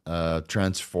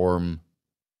transform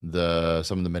the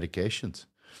some of the medications.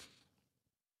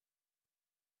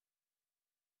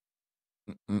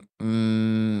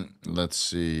 Let's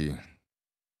see.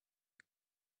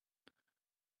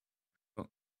 Oh,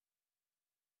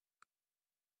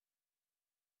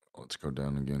 let's go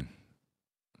down again.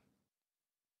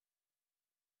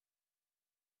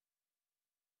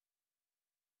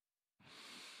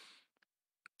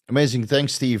 Amazing.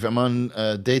 Thanks, Steve. I'm on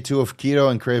day 2 of keto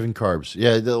and craving carbs.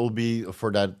 Yeah, that will be for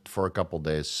that for a couple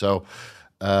days. So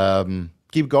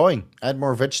keep going. Add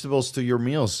more vegetables to your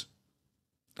meals,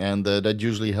 and that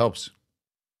usually helps.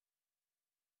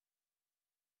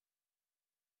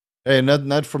 Hey,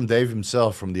 not from Dave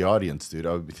himself, from the audience, dude.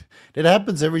 It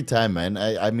happens every time, man.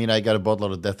 I mean, I got a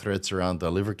boatload of death threats around the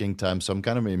Liver King time, so I'm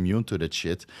kind of immune to that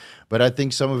shit. But I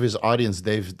think some of his audience,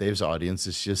 Dave's audience,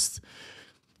 is just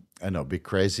I know, bit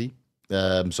crazy.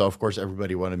 So of course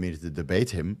everybody wanted me to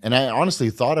debate him, and I honestly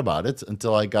thought about it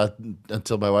until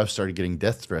my wife started getting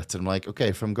death threats. And I'm like, okay,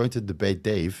 if I'm going to debate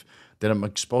Dave, then I'm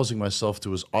exposing myself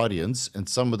to his audience, and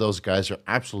some of those guys are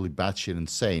absolutely batshit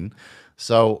insane.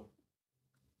 So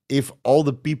if all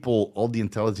the people, all the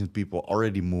intelligent people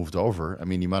already moved over, I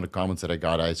mean, the amount of comments that I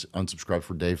got, I unsubscribed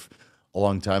for Dave a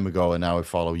long time ago, and now I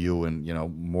follow you and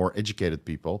more educated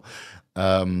people.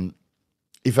 Um,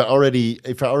 if I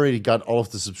already got all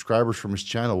of the subscribers from his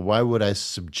channel, why would I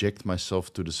subject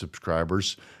myself to the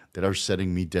subscribers that are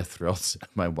sending me death threats and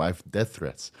my wife death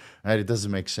threats? Right? It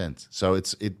doesn't make sense. So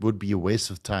it would be a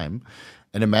waste of time.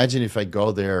 And imagine if I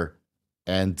go there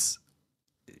and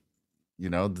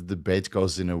the debate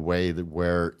goes in a way that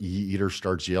where he either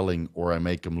starts yelling or I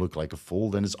make him look like a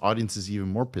fool, then his audience is even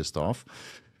more pissed off.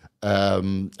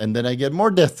 And then I get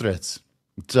more death threats.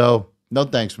 So no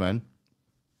thanks, man.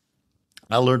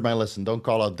 I learned my lesson. Don't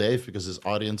call out Dave because his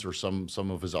audience or some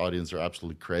of his audience are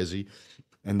absolutely crazy,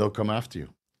 and they'll come after you.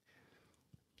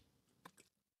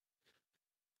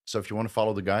 So if you want to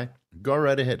follow the guy, go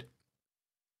right ahead.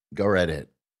 Go right ahead.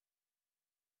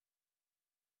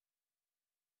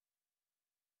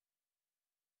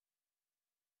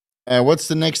 What's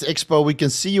the next expo we can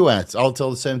see you at? I'll tell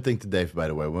the same thing to Dave, by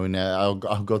the way. When I'll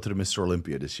go to the Mr.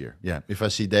 Olympia this year. Yeah, if I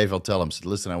see Dave, I'll tell him,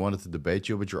 listen, I wanted to debate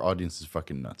you, but your audience is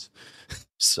fucking nuts.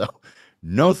 So,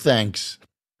 no thanks.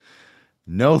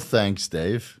 No thanks,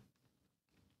 Dave.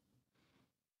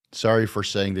 Sorry for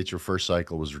saying that your first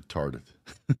cycle was retarded,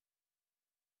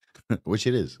 which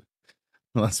it is.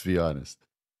 Let's be honest.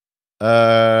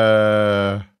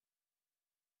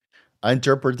 I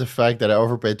interpret the fact that I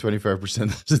overpaid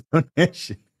 25% as a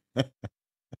donation.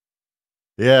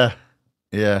 Yeah,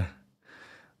 yeah.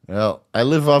 Well, I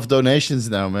live off donations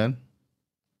now, man.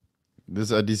 This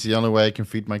is the only way I can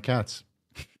feed my cats.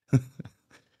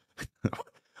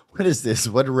 What is this?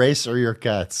 What race are your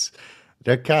cats?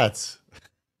 They're cats.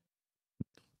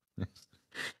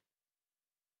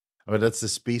 Oh, that's the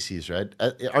species, right?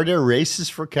 Are there races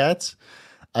for cats?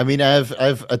 I mean, I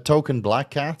have a token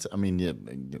black cat. I mean, it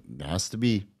has to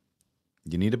be.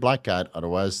 You need a black cat,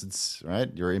 otherwise it's right.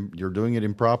 You're doing it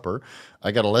improper.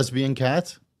 I got a lesbian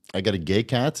cat. I got a gay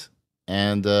cat,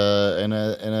 and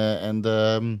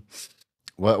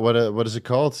what is it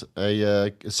called?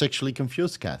 A sexually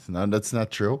confused cat. No, that's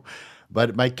not true.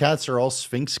 But my cats are all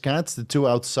Sphinx cats. The two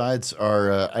outsides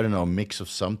are I don't know, a mix of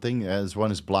something. As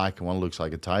one is black and one looks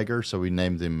like a tiger. So we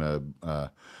named him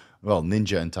well,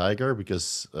 Ninja and Tiger,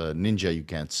 because Ninja you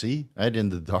can't see right in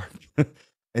the dark,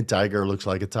 and Tiger looks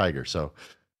like a tiger. So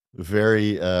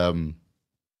very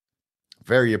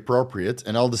very appropriate.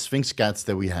 And all the Sphinx cats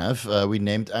that we have, we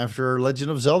named after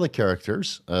Legend of Zelda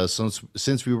characters.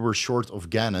 Since we were short of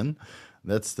Ganon,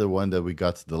 that's the one that we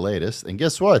got the latest. And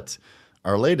guess what?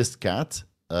 Our latest cat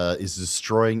is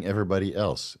destroying everybody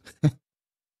else.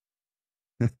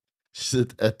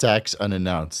 It attacks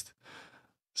unannounced.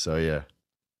 So yeah.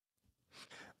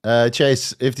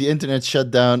 Chase, if the internet shut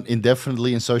down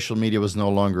indefinitely and social media was no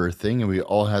longer a thing and we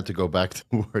all had to go back to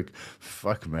work,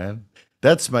 fuck, man.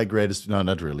 That's my greatest. No,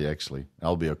 not really, actually.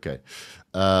 I'll be okay.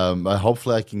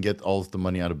 Hopefully, I can get all of the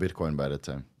money out of Bitcoin by that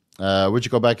time. Would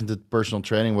you go back into personal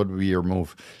training? What would be your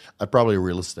move? Probably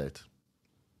real estate.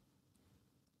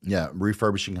 Yeah,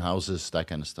 refurbishing houses, that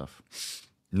kind of stuff.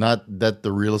 Not that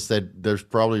the real estate, there's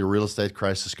probably a real estate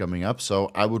crisis coming up.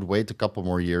 So I would wait a couple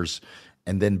more years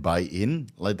and then buy in,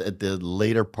 like at the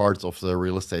later part of the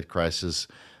real estate crisis,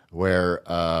 where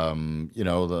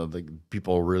the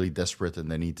people are really desperate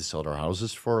and they need to sell their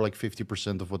houses for like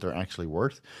 50% of what they're actually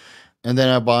worth. And then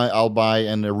I'll buy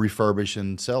and refurbish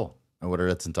and sell. And whether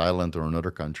that's in Thailand or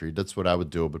another country, that's what I would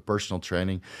do. But personal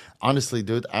training, honestly,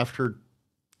 dude, after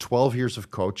 12 years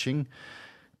of coaching,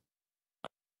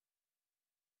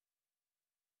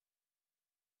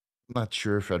 I'm not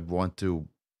sure if I'd want to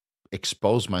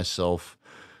expose myself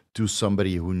to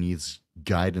somebody who needs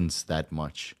guidance that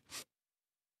much,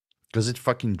 because it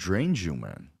fucking drains you,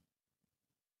 man.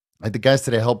 Like the guys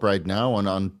that I help right now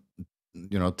on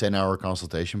 10-hour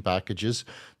consultation packages,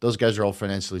 those guys are all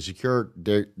financially secure.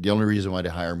 They're the only reason why they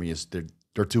hire me is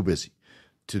they're too busy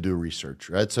to do research,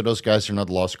 right? So those guys are not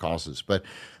lost causes. But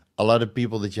a lot of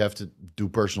people that you have to do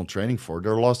personal training for,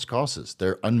 they're lost causes.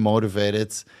 They're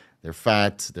unmotivated, they're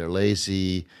fat, they're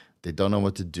lazy, they don't know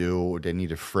what to do, they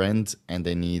need a friend, and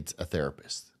they need a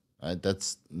therapist. Right?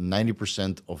 That's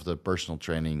 90% of the personal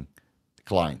training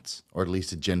clients, or at least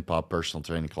the Gen Pop personal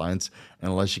training clients. And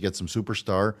unless you get some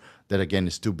superstar that again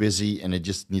is too busy and it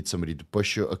just needs somebody to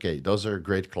push you, okay, those are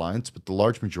great clients. But the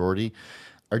large majority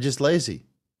are just lazy.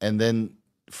 And then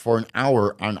for an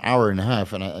hour and a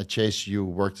half, and Chase, you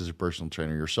worked as a personal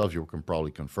trainer yourself, you can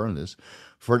probably confirm this.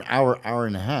 For an hour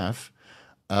and a half,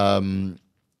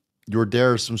 you're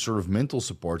there as some sort of mental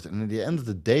support, and at the end of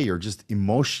the day, you're just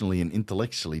emotionally and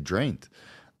intellectually drained.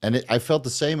 And I felt the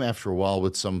same after a while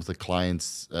with some of the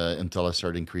clients until I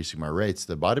started increasing my rates.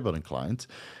 The bodybuilding clients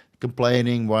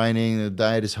complaining, whining, the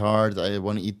diet is hard. I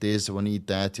want to eat this, I want to eat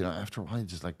that. After a while,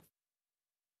 it's just like,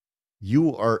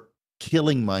 you are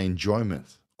killing my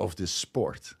enjoyment of this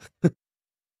sport.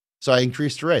 So I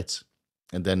increased the rates.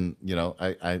 And then,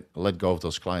 I let go of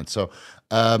those clients. So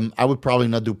I would probably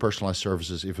not do personalized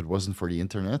services if it wasn't for the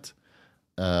internet.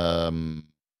 Um,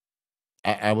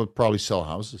 I would probably sell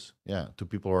houses, yeah, to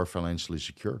people who are financially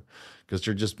secure, because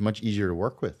they're just much easier to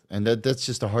work with, and that's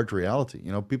just a hard reality.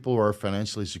 People who are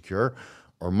financially secure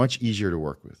are much easier to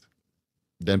work with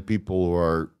than people who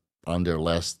are on their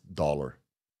last dollar,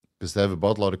 because they have a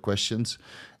boatload of questions,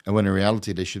 and when in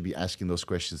reality they should be asking those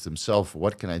questions themselves.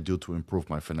 What can I do to improve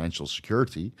my financial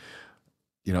security?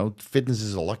 Fitness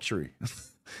is a luxury.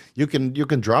 You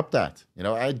can drop that.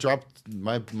 I dropped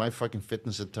my fucking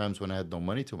fitness at times when I had no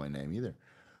money to my name either.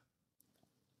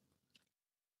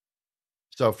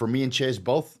 So for me and Chase,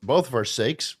 both of our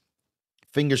sakes,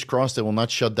 fingers crossed they will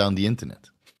not shut down the internet.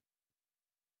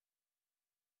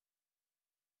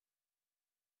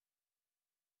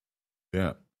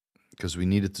 Yeah, because we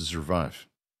needed to survive.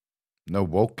 No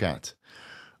woke cat.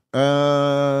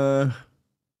 No.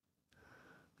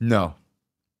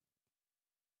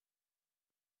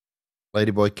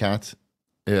 Ladyboy cat.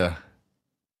 Yeah.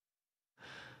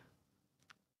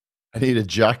 I need a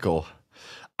jackal.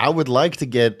 I would like to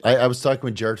get. I was talking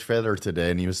with Jared Federer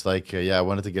today, and he was like, "Yeah, I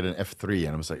wanted to get an F3,"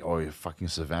 and I was like, "Oh, you fucking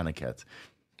Savannah cat,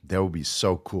 that would be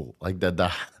so cool, like that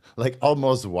like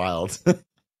almost wild."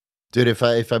 Dude, if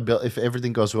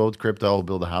everything goes well with crypto, I'll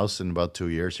build a house in about 2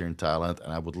 years here in Thailand,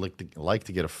 and I would like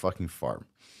to get a fucking farm.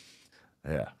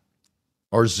 Yeah,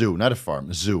 or zoo, not a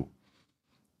farm, a zoo.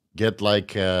 Get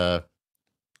like I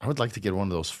would like to get one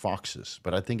of those foxes,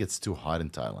 but I think it's too hot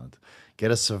in Thailand. Get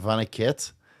a Savannah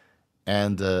cat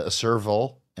and a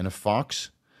serval and a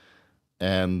fox,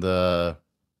 and yeah,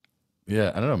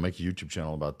 I don't know, make a YouTube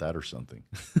channel about that or something.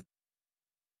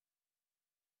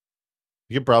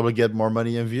 You could probably get more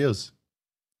money and views.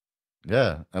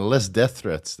 Yeah, and less death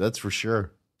threats. That's for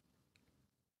sure.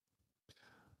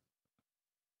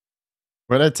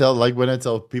 When I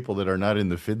tell people that are not in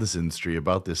the fitness industry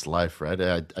about this life, right?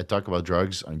 I talk about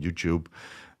drugs on YouTube,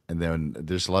 and then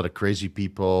there's a lot of crazy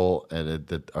people and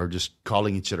that are just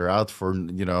calling each other out for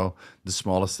the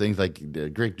smallest things. Like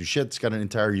Greg Duchette's got an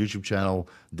entire YouTube channel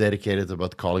dedicated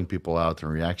about calling people out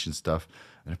and reaction stuff.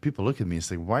 And if people look at me and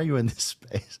say, "Why are you in this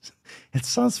space?" It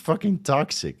sounds fucking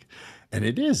toxic, and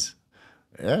it is.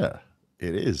 Yeah,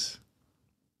 it is.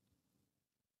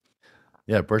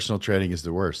 Yeah, personal training is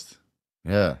the worst.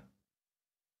 Yeah,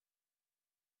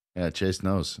 yeah. Chase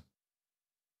knows.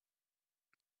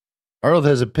 Arnold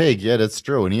has a pig. Yeah, that's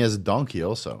true, and he has a donkey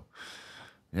also.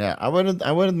 Yeah, I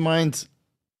wouldn't mind.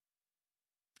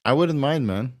 I wouldn't mind,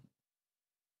 man.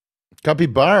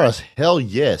 Capybaras, hell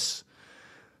yes.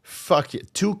 Fuck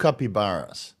it. 2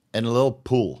 capybaras and a little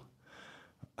pool.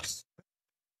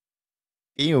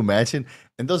 Can you imagine?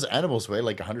 And those animals weigh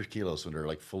like 100 kilos when they're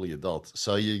like fully adult.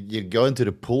 So you go into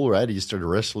the pool, right? You start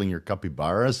wrestling your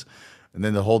capybaras. And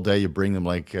then the whole day you bring them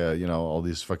like, all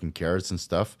these fucking carrots and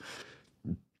stuff.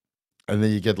 And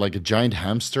then you get like a giant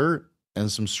hamster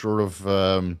and some sort of,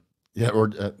 yeah, or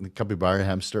capybara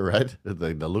hamster, right?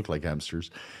 They look like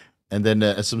hamsters. And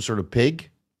then some sort of pig.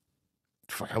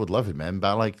 Fuck, I would love it, man.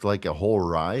 About like a whole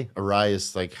rye. A rye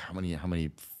is like how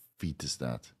many feet is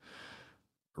that?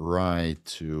 Rye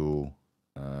to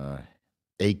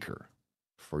acre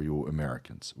for you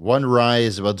Americans. One rye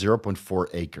is about 0.4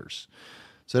 acres.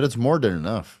 So that's more than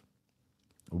enough.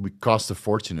 It would cost a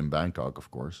fortune in Bangkok,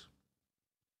 of course.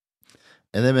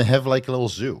 And then we have like a little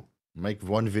zoo. Make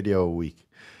one video a week.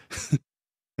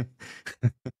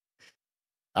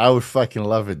 I would fucking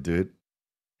love it, dude.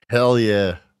 Hell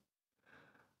yeah.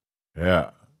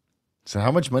 Yeah. So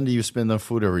how much money do you spend on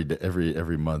food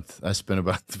every month? I spend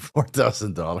about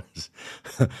 $4,000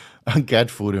 on cat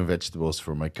food and vegetables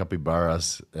for my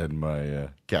capybaras and my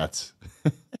cats.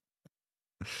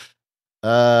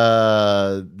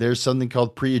 There's something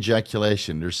called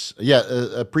pre-ejaculation. There's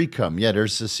a pre-cum. Yeah,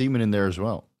 there's a semen in there as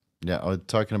well. Yeah,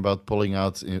 talking about pulling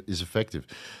out is effective.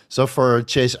 So for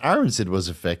Chase Irons, it was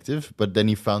effective, but then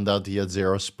he found out he had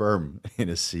zero sperm in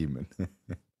his semen.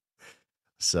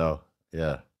 So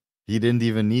yeah, he didn't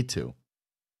even need to.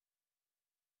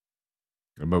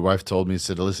 And my wife told me,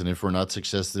 said, "Listen, if we're not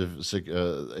successful,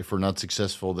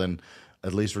 then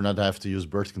at least we're not have to use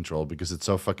birth control because it's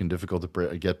so fucking difficult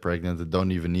to get pregnant that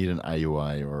don't even need an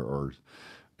IUI or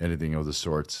anything of the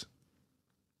sorts."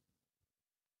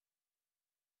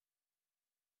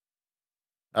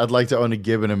 I'd like to own a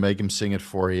gibbon and make him sing at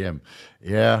 4 a.m.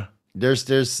 Yeah, there's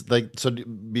like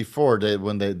before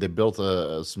when they built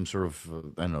some sort of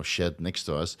I don't know shed next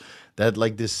to us, they had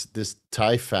like this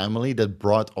Thai family that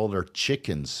brought all their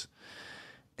chickens,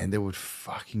 and they would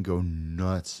fucking go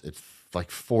nuts at like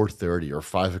 4:30 or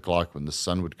 5 o'clock when the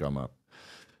sun would come up,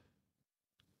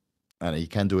 and you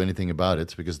can't do anything about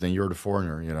it because then you're the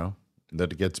foreigner,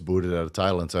 that gets booted out of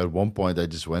Thailand. So at one point, I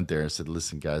just went there and said,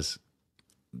 "Listen, guys,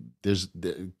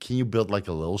 can you build like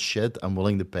a little shed? I'm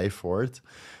willing to pay for it."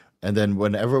 And then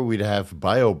whenever we'd have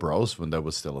bio bros, when that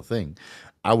was still a thing,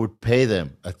 I would pay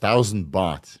them 1,000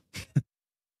 baht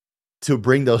to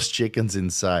bring those chickens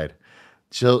inside.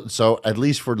 So at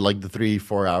least for like the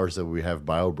 3-4 hours that we have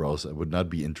bio bros, it would not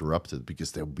be interrupted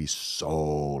because they would be so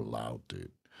loud,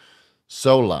 dude.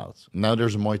 So loud. Now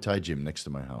there's a Muay Thai gym next to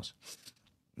my house.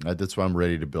 That's why I'm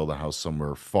ready to build a house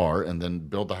somewhere far and then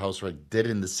build a house right dead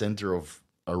in the center of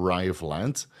a rye of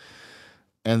land.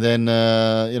 And then,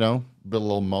 build a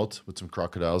little moat with some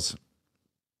crocodiles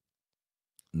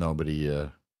Nobody,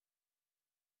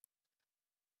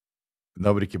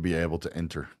 nobody could be able to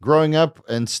enter. Growing up,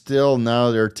 and still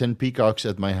now there are 10 peacocks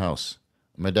at my house.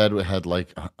 My dad had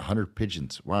like 100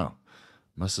 pigeons. Wow,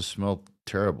 must have smelled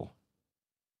terrible.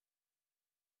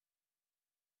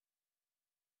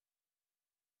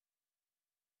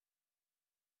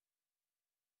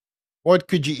 What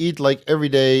could you eat like every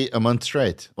day a month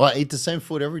straight? Well, I eat the same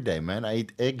food every day, man. I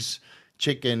eat eggs,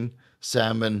 chicken,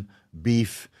 salmon,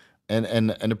 beef,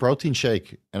 and a protein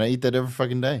shake, and I eat that every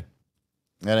fucking day.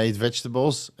 And I eat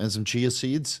vegetables and some chia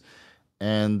seeds,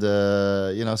 and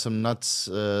some nuts,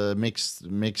 mixed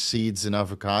seeds and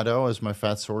avocado as my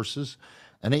fat sources,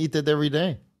 and I eat that every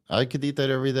day. I could eat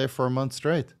that every day for a month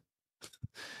straight.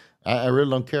 I really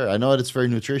don't care. I know that it's very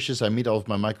nutritious. I meet all of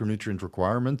my micronutrient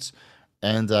requirements,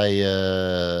 and I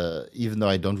even though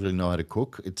I don't really know how to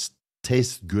cook, it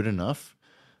tastes good enough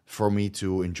for me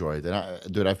to enjoy it.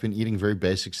 And dude, I've been eating very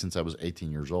basic since I was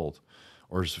 18 years old,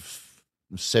 or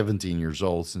 17 years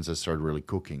old since I started really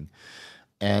cooking.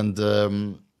 And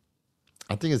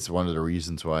I think it's one of the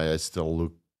reasons why I still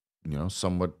look,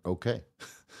 somewhat okay.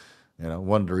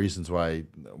 One of the reasons why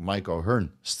Mike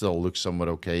O'Hearn still looks somewhat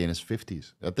okay in his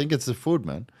 50s. I think it's the food,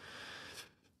 man. I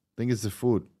think it's the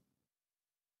food.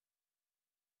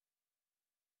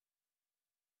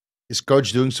 Is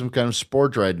coach doing some kind of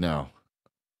sport right now?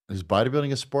 Is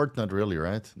bodybuilding a sport? Not really,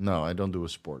 right? No, I don't do a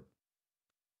sport.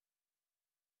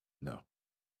 No.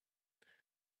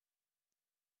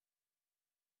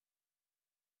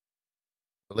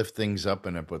 I lift things up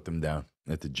and I put them down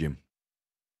at the gym.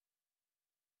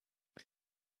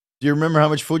 Do you remember how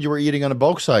much food you were eating on a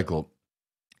bulk cycle?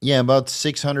 Yeah, about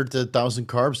 600 to 1,000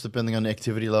 carbs, depending on the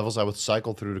activity levels. I would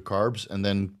cycle through the carbs, and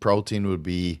then protein would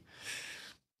be,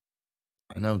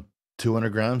 I don't know, 200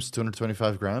 grams,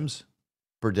 225 grams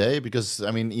per day, because, I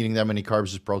mean, eating that many carbs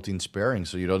is protein sparing,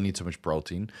 so you don't need so much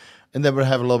protein. And then we'd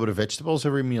have a little bit of vegetables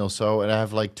every meal. So, and I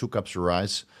have like 2 cups of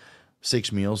rice,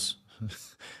 6 meals,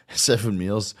 7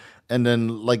 meals, and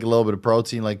then like a little bit of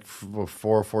protein, like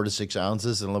 4 to 6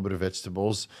 ounces, and a little bit of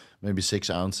vegetables, maybe 6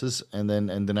 ounces, and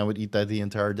then I would eat that the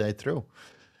entire day through.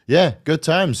 Yeah, good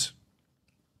times.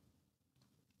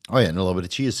 Oh yeah, and a little bit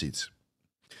of chia seeds.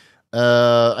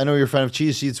 I know you're a fan of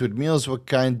chia seeds with meals. What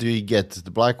kind do you get? The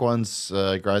black ones,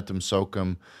 grind them, soak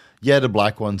them. Yeah, the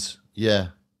black ones. Yeah,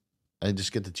 I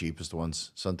just get the cheapest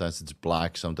ones. Sometimes it's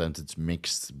black, sometimes it's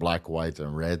mixed, black, white,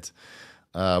 and red.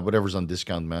 Whatever's on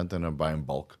discount, man, then I buy in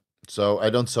bulk. So I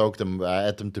don't soak them. I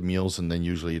add them to meals, and then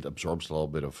usually it absorbs a little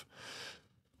bit of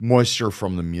moisture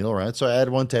from the meal, right? So I add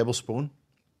 1 tablespoon,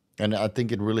 and I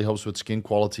think it really helps with skin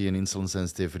quality and insulin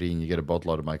sensitivity, and you get a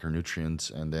boatload of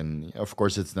micronutrients. And then, of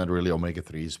course, it's not really omega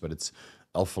 3s, but it's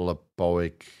alpha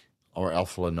lipoic or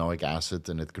alpha linoic acid,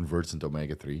 and it converts into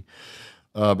omega 3.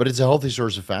 But it's a healthy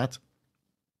source of fat.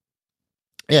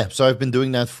 Yeah, so I've been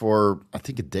doing that for, I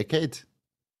think, a decade.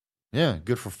 Yeah,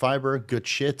 good for fiber, good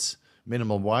shits,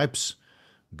 minimal wipes,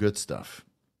 good stuff.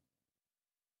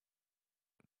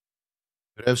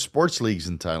 They have sports leagues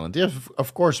in Thailand. Yeah,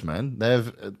 of course, man. They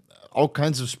have all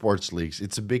kinds of sports leagues.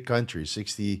 It's a big country,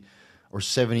 60 or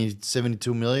 70,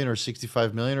 72 million or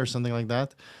 65 million or something like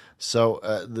that. So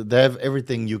they have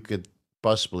everything you could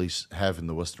possibly have in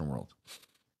the Western world.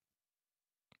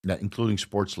 Yeah, including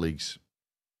sports leagues.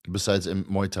 Besides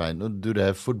Muay Thai, no, do they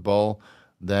have football?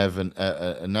 They have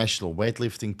a national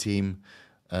weightlifting team.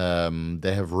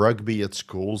 They have rugby at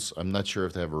schools. I'm not sure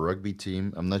if they have a rugby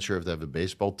team. I'm not sure if they have a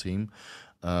baseball team.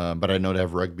 But I know they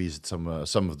have rugbies at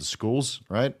some of the schools,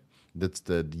 right? That's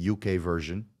the UK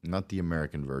version, not the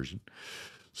American version.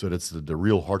 So that's the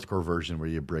real hardcore version where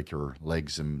you break your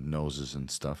legs and noses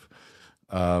and stuff.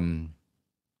 Um,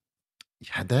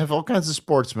 yeah, they have all kinds of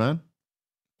sports, man.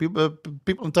 People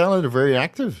in Thailand are very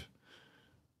active.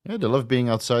 Yeah, they love being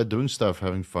outside, doing stuff,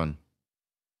 having fun.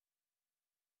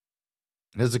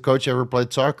 Has the coach ever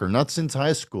played soccer? Not since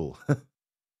high school.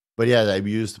 But yeah, I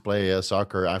used to play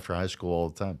soccer after high school all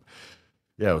the time.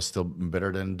 Yeah, it was still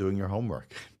better than doing your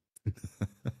homework.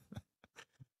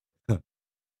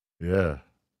 Yeah,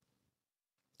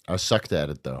 I sucked at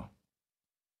it though.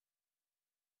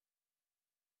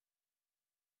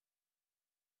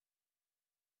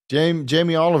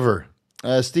 Jamie Oliver,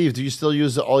 Steve, do you still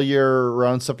use the all year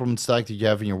round supplement stack that you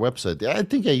have in your website? Yeah, I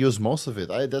think I use most of it.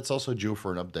 That's also due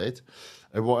for an update.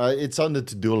 It's on the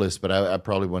to do list, but I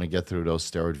probably want to get through those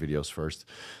steroid videos first.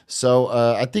 So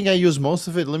I think I use most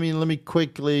of it. Let me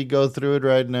quickly go through it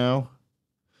right now.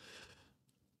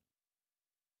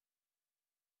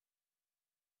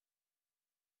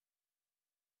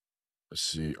 Let's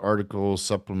see, articles,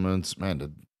 supplements. Man,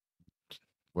 the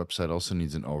website also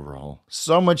needs an overhaul.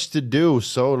 So much to do,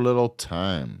 so little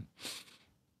time.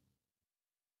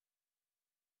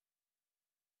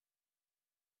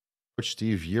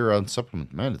 Steve year-round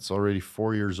supplement. Man, it's already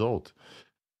 4 years old.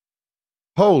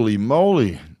 Holy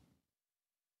moly.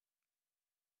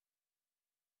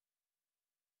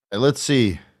 Let's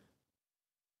see.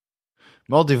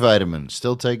 Multivitamin,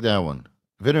 still take that one.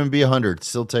 Vitamin B100,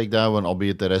 still take that one,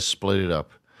 albeit that I split it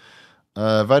up.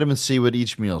 Vitamin C with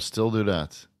each meal, still do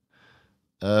that.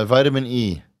 Vitamin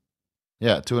E,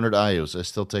 yeah, 200 IUs, I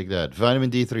still take that. Vitamin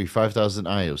D3, 5,000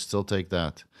 IUs, still take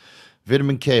that.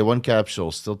 Vitamin K, 1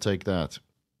 capsule, still take that.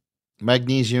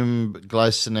 Magnesium,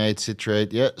 glycinate,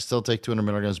 citrate, yeah, still take 200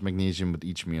 milligrams magnesium with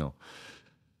each meal.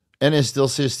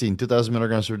 N-acetylcysteine, 2,000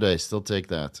 milligrams per day, still take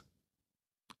that.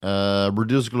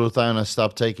 Reduced glutathione I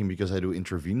stopped taking because I do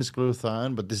intravenous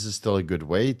glutathione, but this is still a good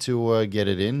way to get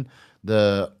it in.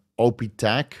 The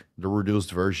OP-TAC, the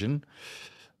reduced version.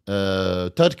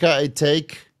 Tadka I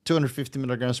take 250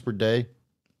 milligrams per day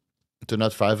to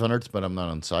not 500, but I'm not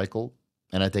on cycle.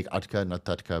 And I take Atka, not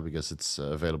Tadka, because it's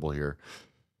available here.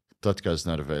 Tadka is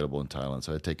not available in Thailand,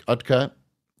 so I take Atka.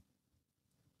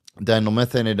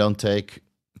 Dinomethane I don't take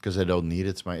because I don't need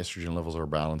it. My estrogen levels are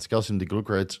balanced. Calcium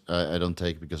D-glucarate I don't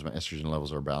take because my estrogen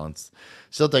levels are balanced.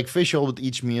 Still take fish oil with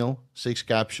each meal, 6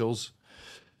 capsules.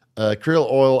 Krill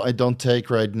oil I don't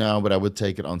take right now, but I would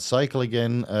take it on cycle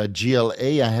again.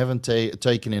 GLA I haven't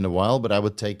taken in a while, but I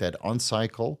would take that on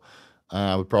cycle.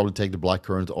 I would probably take the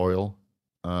blackcurrant oil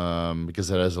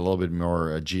because it has a little bit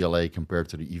more GLA compared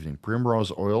to the evening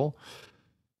primrose oil.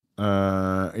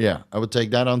 Yeah, I would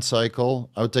take that on cycle.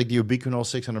 I would take the ubiquinol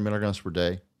 600 milligrams per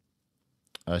day.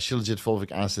 Shilajit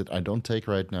fulvic acid I don't take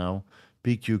right now.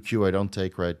 PQQ I don't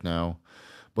take right now.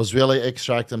 Boswellia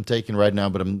extract I'm taking right now,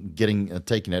 but I'm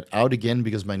taking it out again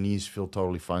because my knees feel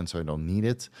totally fine, so I don't need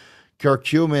it.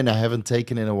 Curcumin I haven't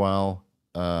taken in a while.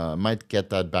 Might get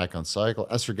that back on cycle.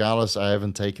 Astragalus I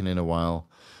haven't taken in a while.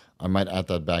 I might add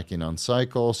that back in on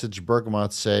cycle. Citrus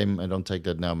bergamot, same. I don't take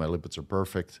that now. My lipids are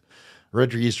perfect.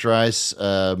 Red yeast rice,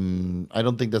 I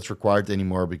don't think that's required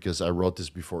anymore because I wrote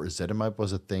this before ezetimibe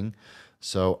was a thing.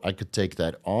 So I could take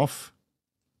that off,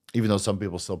 even though some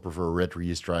people still prefer red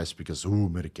yeast rice because,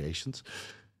 medications.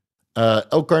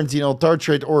 L-carnitine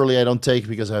L-tartrate orally I don't take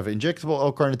because I have injectable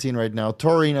L-carnitine right now.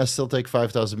 Taurine I still take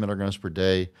 5,000 milligrams per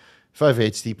day.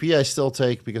 5-HTP I still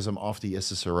take because I'm off the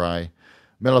SSRI.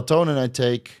 Melatonin I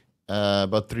take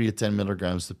about 3 to 10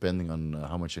 milligrams depending on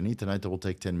how much I need. Tonight I will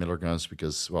take 10 milligrams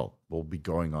because, well, we'll be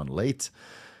going on late.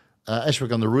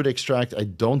 Ashwagandha root extract I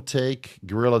don't take.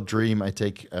 Gorilla Dream I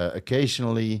take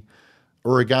occasionally.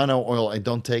 Oregano oil I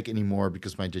don't take anymore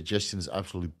because my digestion is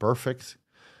absolutely perfect.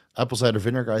 Apple cider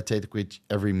vinegar I take with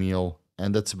every meal,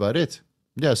 and that's about it.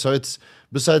 Yeah, so it's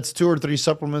besides 2 or 3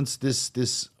 supplements,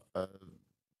 this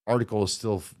article is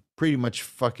still pretty much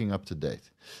fucking up to date.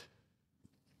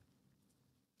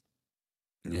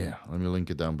 Yeah, let me link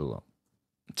it down below.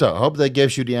 So I hope that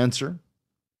gives you the answer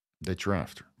that you're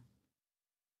after.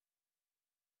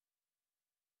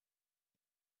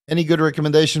 Any good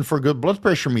recommendation for a good blood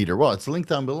pressure meter? Well, it's linked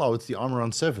down below. It's the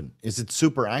Omron 7. Is it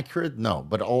super accurate? No,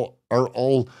 but are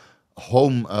all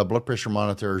home blood pressure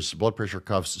monitors, blood pressure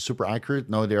cuffs super accurate?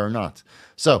 No, they are not.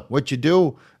 So what you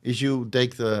do is you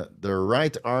take the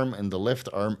right arm and the left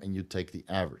arm and you take the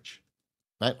average.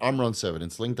 Right? Omron 7.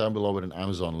 It's linked down below with an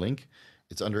Amazon link.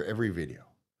 It's under every video.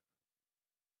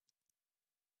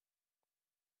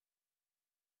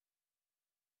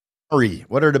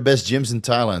 What are the best gyms in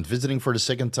Thailand? Visiting for the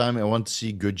second time, I want to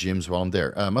see good gyms while I'm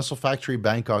there. Muscle Factory,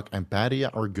 Bangkok, and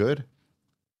Pattaya are good.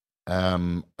 They're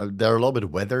a little bit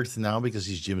weathered now because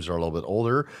these gyms are a little bit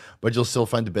older, but you'll still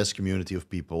find the best community of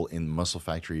people in Muscle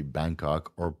Factory,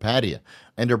 Bangkok, or Pattaya,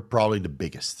 and they're probably the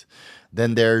biggest.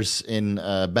 Then there's in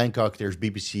Bangkok, there's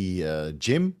BPC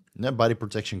Gym, Body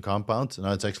Protection Compound.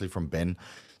 Now it's actually from Ben.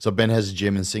 So Ben has a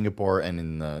gym in Singapore and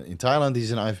in Thailand.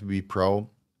 He's an IFBB pro.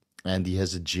 And he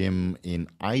has a gym in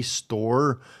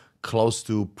iStore close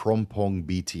to Prompong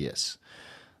BTS.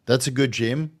 That's a good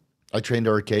gym. I train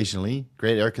there occasionally.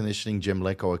 Great air conditioning, gym,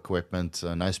 Leco equipment,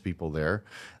 nice people there.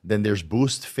 Then there's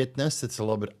Boost Fitness. That's a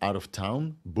little bit out of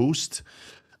town. Boost,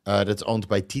 that's owned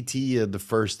by TT, the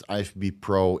first IFBB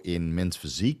pro in men's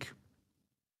physique.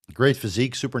 Great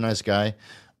physique, super nice guy.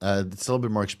 It's a little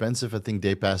bit more expensive. I think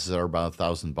day passes are about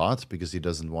 1,000 baht because he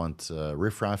doesn't want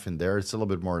riffraff in there. It's a little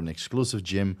bit more an exclusive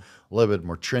gym, a little bit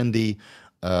more trendy.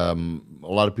 A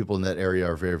lot of people in that area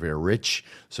are very, very rich,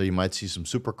 so you might see some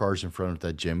supercars in front of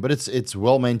that gym. But it's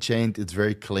well maintained. It's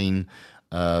very clean,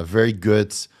 very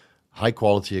good, high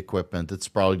quality equipment. It's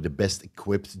probably the best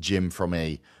equipped gym from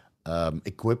a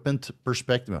equipment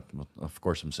perspective. Of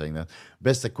course, I'm saying that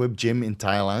best equipped gym in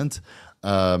Thailand.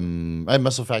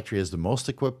 Muscle Factory has the most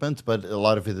equipment, but a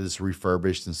lot of it is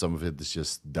refurbished and some of it is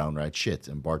just downright shit,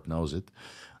 and Bart knows it.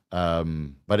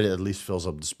 but it at least fills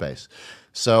up the space.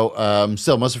 So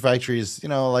still, Muscle Factory is,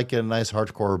 like a nice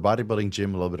hardcore bodybuilding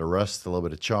gym, a little bit of rust, a little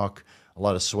bit of chalk, a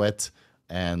lot of sweat,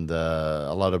 and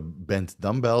a lot of bent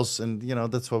dumbbells, and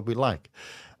that's what we like.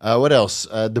 What else?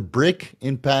 The Brick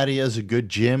in Pattaya is a good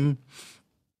gym.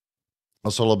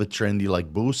 Also a little bit trendy,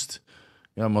 like Boost.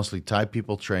 Mostly Thai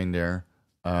people train there.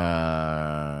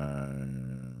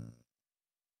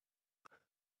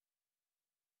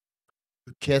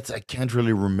 Phuket, I can't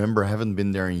really remember. I haven't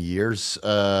been there in years.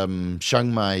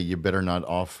 Chiang Mai, you better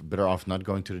off not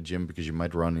going to the gym because you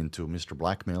might run into Mr.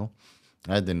 Blackmail.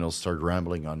 And then he'll start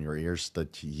rambling on your ears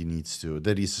that he's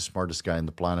the smartest guy on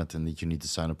the planet and that you need to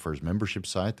sign up for his membership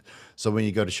site. So when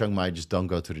you go to Chiang Mai, just don't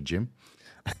go to the gym.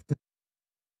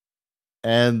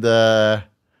 And yeah,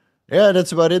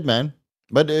 that's about it, man.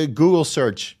 But Google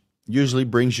search usually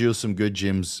brings you some good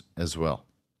gyms as well.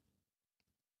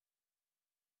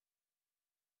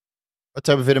 What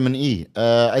type of vitamin E?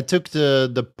 I took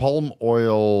the palm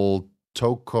oil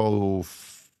toco,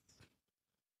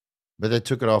 but I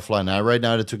took it offline. Right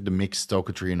now, I took the mixed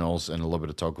tocotrienols and a little bit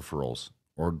of tocopherols,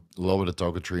 or a little bit of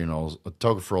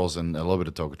tocopherols and a little bit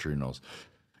of tocotrienols.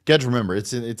 Can't remember.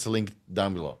 It's a link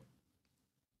down below.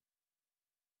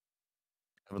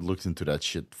 I haven't looked into that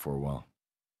shit for a while.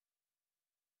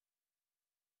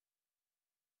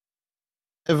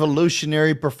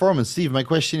 Evolutionary performance. Steve, my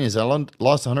question is,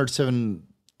 lost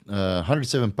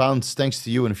 107 pounds thanks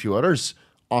to you and a few others.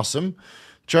 Awesome.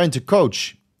 Trying to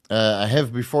coach. I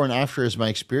have before and after as my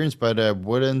experience, but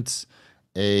wouldn't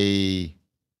a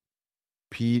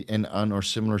PEDs or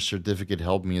similar certificate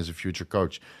help me as a future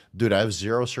coach? Dude, I have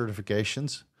 0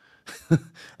 certifications and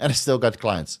I still got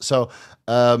clients. So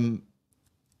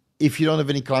if you don't have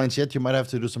any clients yet, you might have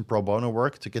to do some pro bono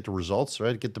work to get the results,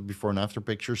 right? Get the before and after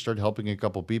pictures, start helping a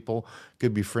couple people.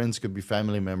 Could be friends, could be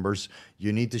family members.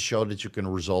 You need to show that you can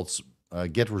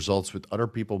get results with other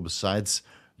people besides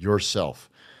yourself.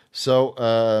 So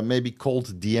maybe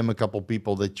cold DM a couple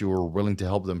people that you are willing to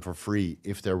help them for free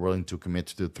if they're willing to commit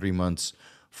to 3 months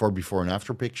for before and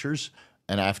after pictures.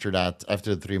 And after that,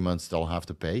 after the 3 months, they'll have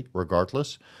to pay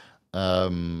regardless.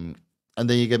 And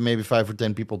then you get maybe 5 or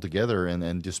 10 people together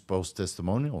and just post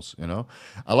testimonials.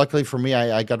 Luckily for me,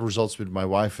 I got results with my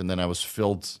wife, and then I was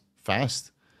filled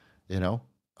fast, you know,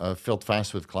 filled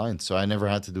fast with clients. So I never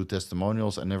had to do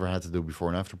testimonials. I never had to do before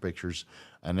and after pictures.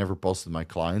 I never posted my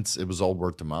clients. It was all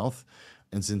word to mouth.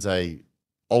 And since I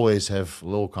always have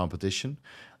little competition,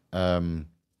 um,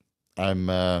 I'm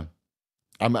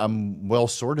I'm well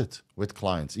sorted with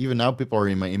clients. Even now, people are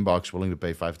in my inbox willing to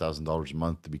pay $5,000 a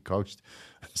month to be coached.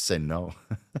 I say no.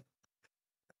 If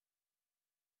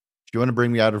you want to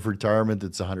bring me out of retirement,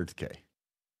 it's 100K.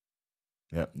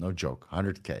 Yeah, no joke.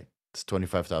 100K. It's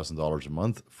 $25,000 a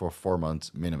month for 4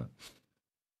 months minimum.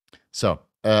 So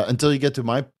until you get to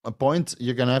my point,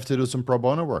 you're gonna have to do some pro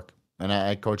bono work. And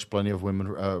I coached plenty of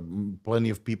women, plenty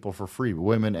of people for free,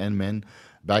 women and men,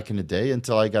 back in the day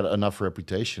until I got enough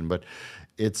reputation. But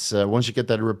it's once you get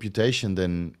that reputation,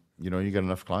 then you get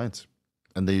enough clients,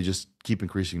 and then you just keep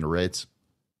increasing the rates,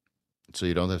 so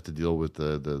you don't have to deal with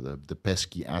the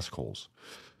pesky assholes.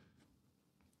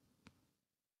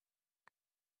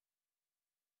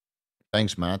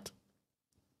 Thanks, Matt.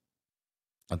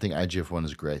 I think IGF-1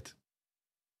 is great.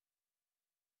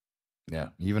 Yeah,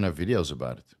 you even have videos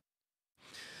about it.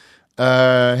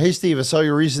 Hey Steve, I saw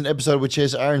your recent episode with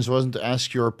Chase Irons. Wasn't to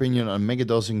ask your opinion on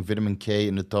megadosing vitamin K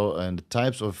and the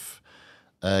types of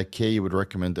K you would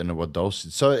recommend and what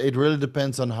dosage. So it really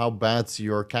depends on how bad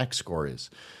your CAC score is.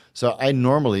 So I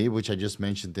normally, which I just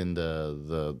mentioned in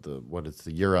the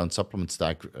year-round supplement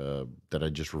stack that I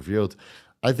just reviewed,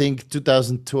 I think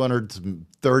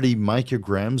 2,230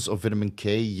 micrograms of vitamin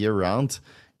K year-round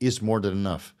is more than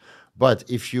enough. But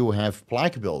if you have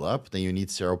plaque buildup, then you need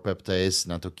seropeptase,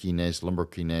 nattokinase,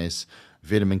 lumbrikinase,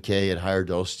 vitamin K at higher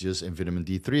dosages, and vitamin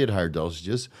D3 at higher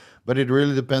dosages. But it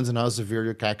really depends on how severe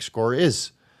your CAC score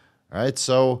is, right?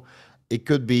 So it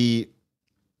could be,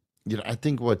 I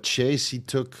think what Chase, he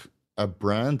took a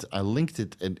brand, I linked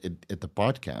it at the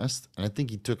podcast, and I think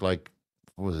he took like,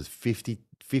 what was it, 50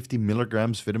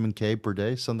 milligrams vitamin K per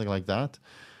day, something like that.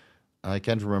 I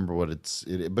can't remember what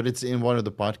but it's in one of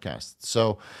the podcasts.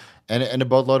 So, and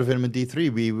about a lot of vitamin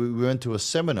D3, we went to a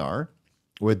seminar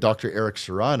with Dr. Eric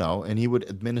Serrano, and he would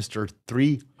administer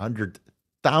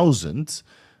 300,000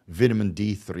 vitamin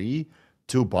D3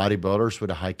 to bodybuilders with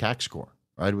a high CAC score,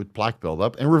 right, with plaque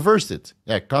buildup, and reversed it.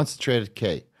 Yeah, concentrated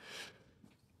K.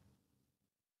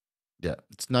 Yeah,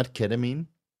 it's not ketamine.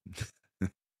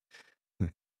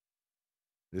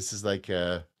 This is like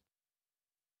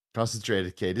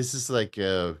concentrated K. This is like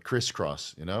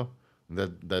crisscross,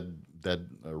 that that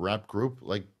rap group,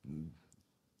 like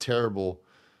terrible,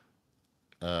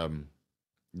 um,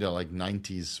 like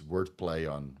 90s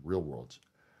wordplay on real world.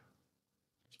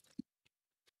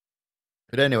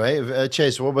 But anyway,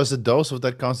 Chase, what was the dose of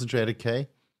that concentrated K?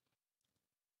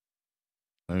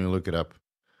 Let me look it up.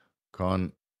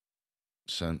 Concentrated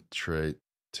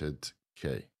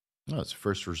K. No, it's the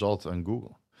first result on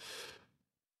Google.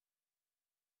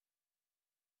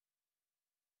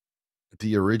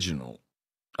 The original.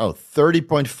 Oh,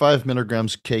 30.5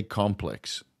 milligrams K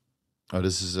complex. Oh,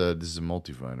 this is a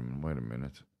multivitamin. Wait a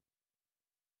minute.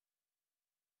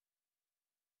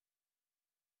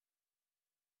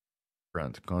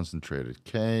 Brand concentrated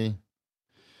K.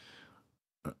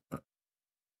 What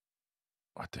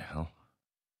the hell?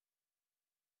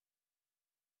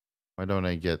 Why don't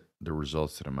I get the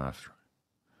results that I'm after?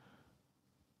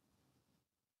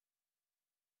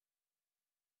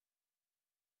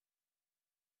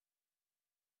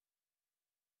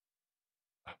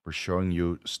 We're showing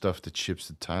you stuff that ships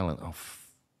to Thailand. Oh,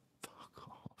 fuck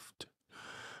off. Dude.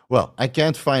 Well, I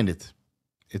can't find it.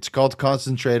 It's called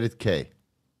concentrated K.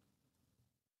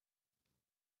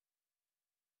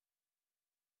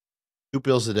 Two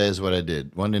pills a day is what I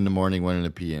did. One in the morning, one in the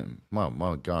PM. Wow,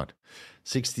 my God.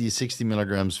 60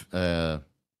 milligrams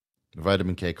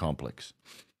vitamin K complex.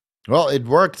 Well, it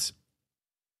worked.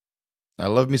 I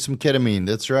love me some ketamine.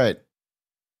 That's right.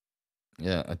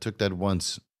 Yeah, I took that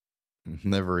once.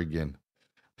 Never again.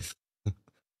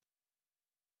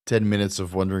 10 minutes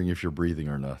of wondering if you're breathing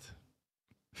or not.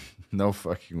 No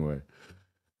fucking way.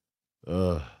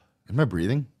 Am I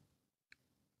breathing?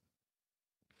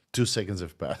 2 seconds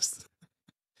have passed.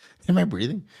 Am I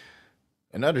breathing?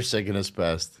 Another second has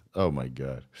passed. Oh my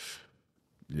God.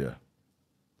 Yeah.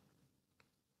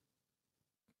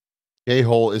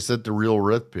 K-hole, is that the real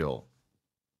red pill?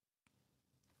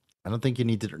 I don't think you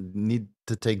need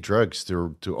to take drugs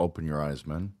to open your eyes,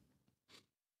 man.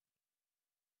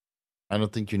 I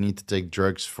don't think you need to take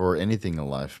drugs for anything in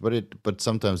life, but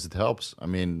sometimes it helps. I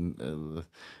mean,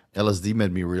 LSD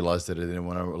made me realize that I didn't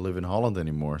want to live in Holland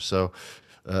anymore. So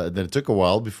then it took a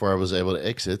while before I was able to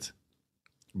exit.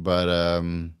 But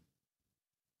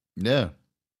yeah,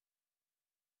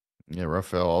 yeah,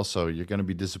 Raphael. Also, you're gonna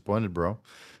be disappointed, bro.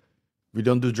 We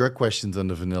don't do drug questions on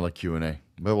the vanilla Q&A,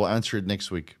 but we'll answer it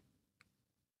next week.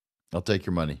 I'll take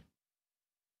your money.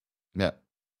 Yeah,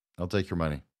 I'll take your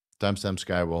money. Timestamp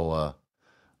Sky will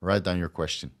write down your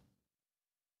question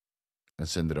and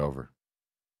send it over.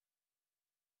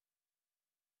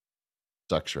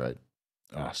 Sucks, right?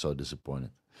 Ah, so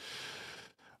disappointed.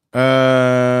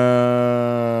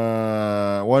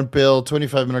 One pill,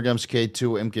 25 milligrams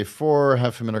K2, MK4,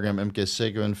 half a milligram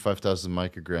MK7, 5,000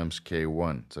 micrograms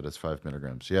K1. So that's 5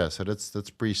 milligrams. Yeah, so that's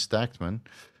pretty stacked, man.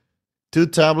 2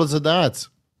 tablets of that.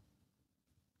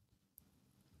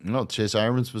 No, Chase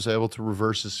Irons was able to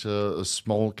reverse his a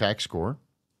small CAC score.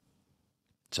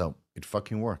 So it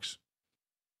fucking works.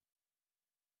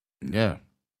 Yeah.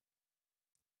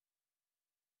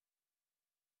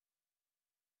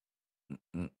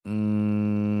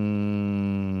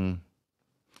 Mm.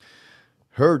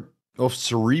 Heard of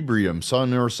cerebrium. Saw a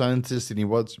neuroscientist and he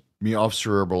wants me off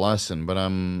cerebral lesson, but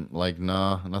I'm like,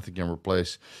 nah, nothing can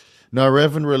replace. No, I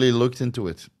haven't really looked into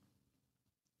it.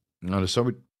 No, there's so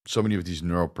many of these so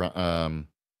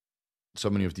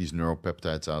many of these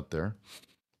neuropeptides out there.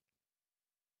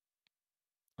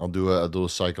 I'll do a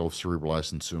cycle of cerebral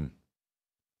lesson soon.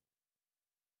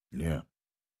 Yeah.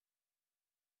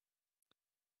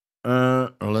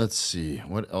 Let's see.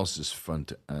 What else is fun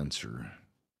to answer?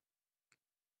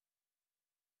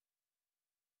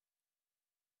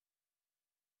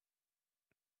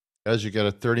 Guys, you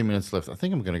got 30 minutes left. I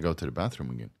think I'm gonna go to the bathroom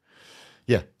again.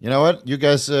 Yeah, you know what? You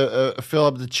guys fill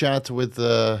up the chat with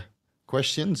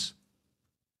questions,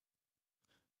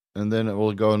 and then it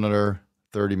will go another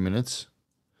 30 minutes.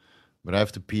 But I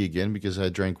have to pee again because I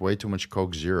drank way too much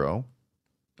Coke Zero,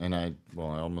 and I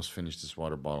almost finished this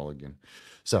water bottle again.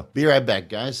 So be right back,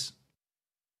 guys.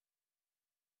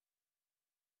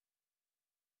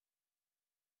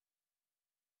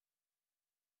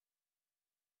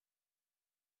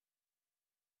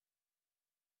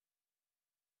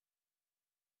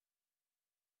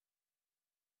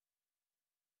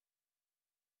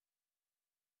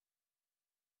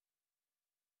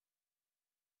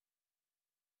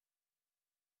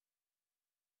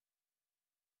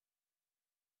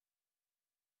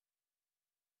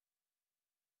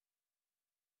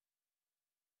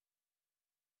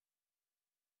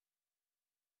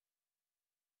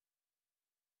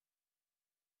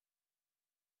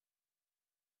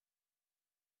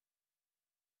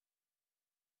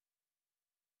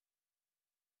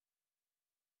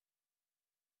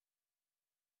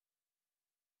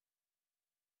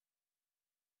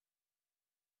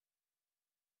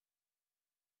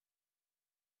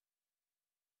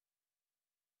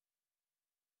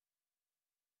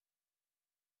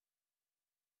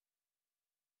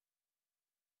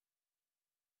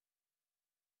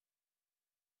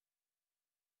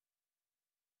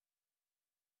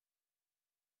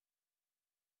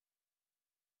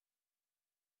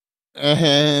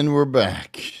 And we're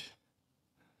back.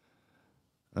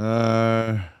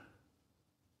 Uh,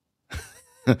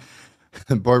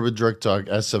 bored with drug talk.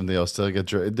 Ask something else. Still get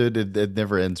drug. Dude, it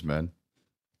never ends, man.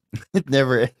 It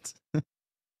never ends.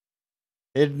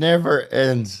 It never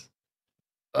ends.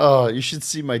 Oh, you should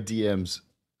see my DMs.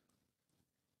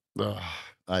 Ugh,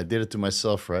 I did it to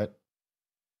myself, right?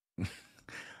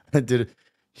 I did it.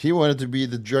 He wanted to be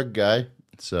the drug guy,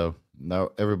 so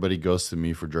now everybody goes to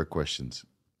me for drug questions.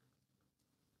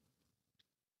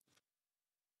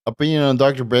 Opinion on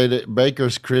Dr.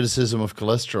 Baker's criticism of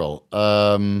cholesterol.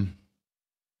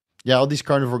 Yeah, all these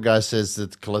carnivore guys says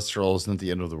that cholesterol is not the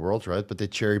end of the world, right? But they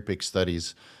cherry pick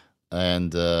studies,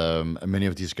 and many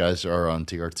of these guys are on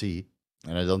TRT,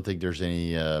 and I don't think there's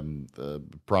any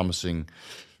promising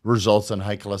results on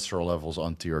high cholesterol levels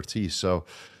on TRT. So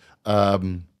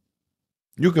um,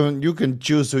 you can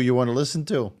choose who you want to listen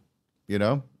to. You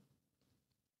know,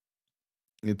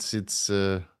 it's.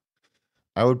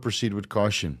 I would proceed with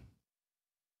caution.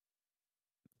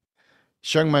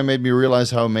 Chiang Mai made me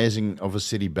realize how amazing of a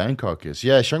city Bangkok is.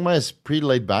 Yeah, Chiang Mai is pretty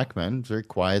laid back, man. Very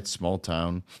quiet, small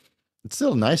town. It's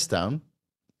still a nice town.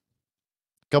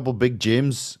 Couple big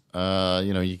gyms.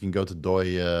 You can go to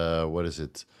Doi. What is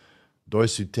it? Doi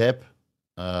Sutep.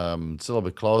 It's a little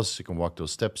bit close. You can walk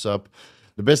those steps up.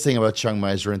 The best thing about Chiang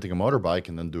Mai is renting a motorbike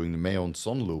and then doing the Maeon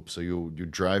Son Loop. So you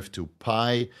drive to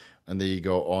Pai, and then you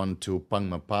go on to Pang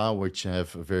Mapa, which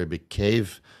have a very big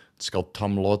cave. It's called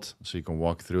Tamlot, so you can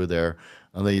walk through there,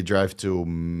 and then you drive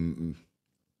to.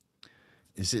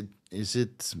 Is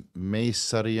it Mae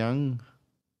Sariang?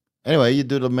 Anyway, you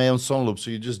do the Maeon Son Loop,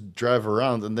 so you just drive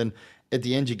around, and then at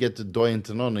the end you get to Doi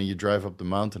Intenon, and you drive up the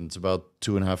mountain. It's about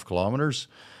 2.5 kilometers.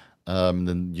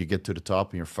 Then you get to the top,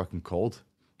 and you're fucking cold.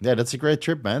 Yeah, that's a great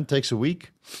trip, man. Takes a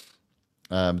week.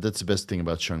 That's the best thing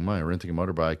about Chiang Mai. Renting a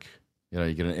motorbike,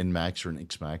 you get an Nmax or an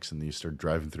Xmax, and then you start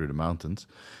driving through the mountains.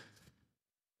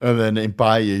 And then in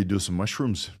Pai, you do some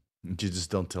mushrooms. You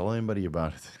just don't tell anybody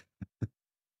about it.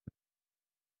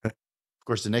 Of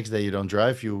course, the next day you don't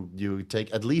drive. You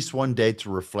take at least one day to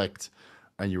reflect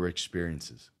on your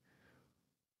experiences.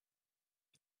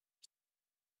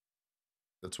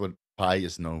 That's what Pai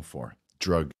is known for.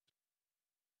 Drug.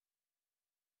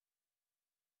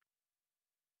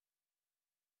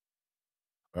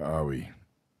 Where are we?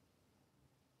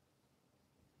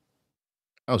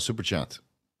 Oh, super chat.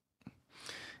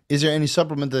 Is there any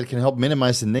supplement that can help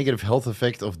minimize the negative health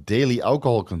effect of daily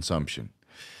alcohol consumption?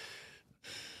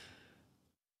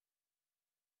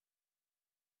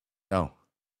 No,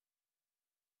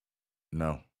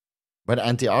 no. But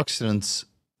antioxidants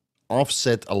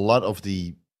offset a lot of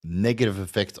the negative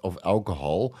effect of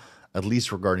alcohol, at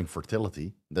least regarding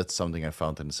fertility. That's something I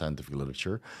found in the scientific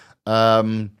literature.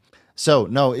 Um, so,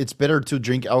 no, it's better to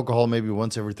drink alcohol maybe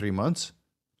once every 3 months.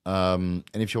 And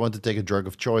if you want to take a drug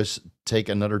of choice, take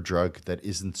another drug that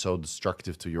isn't so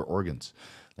destructive to your organs.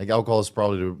 Like alcohol is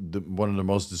probably one of the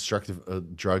most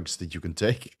destructive drugs that you can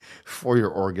take for your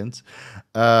organs.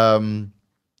 Um,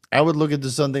 I would look into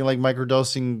something like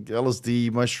microdosing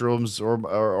LSD, mushrooms,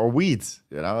 or weed.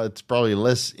 It's probably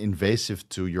less invasive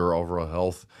to your overall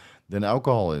health than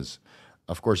alcohol is.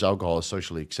 Of course, alcohol is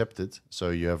socially accepted, so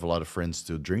you have a lot of friends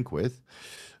to drink with.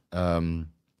 Um,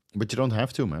 but you don't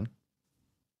have to, man.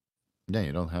 Yeah,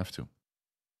 you don't have to.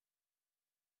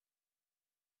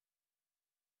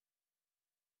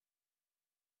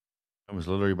 I was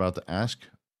literally about to ask,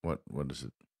 what is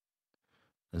it?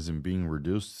 As in being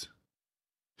reduced?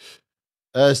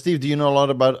 Steve, do you know a lot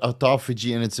about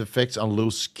autophagy and its effects on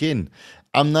loose skin?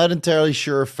 I'm not entirely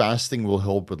sure if fasting will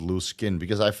help with loose skin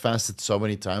because I fasted so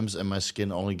many times and my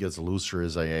skin only gets looser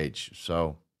as I age.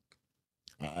 So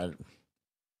I,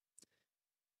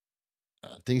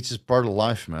 I think it's just part of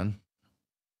life, man.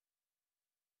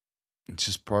 It's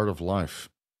just part of life.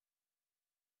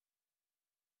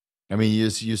 I mean, you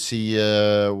see,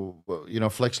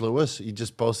 Flex Lewis. He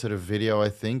just posted a video, I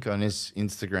think, on his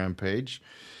Instagram page,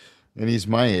 and he's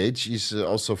my age. He's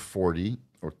also 40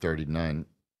 or 39,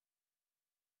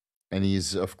 and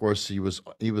he's, of course, he was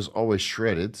always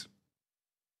shredded.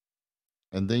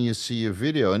 And then you see a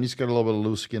video, and he's got a little bit of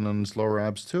loose skin on his lower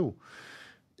abs too.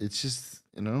 It's just,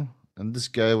 and this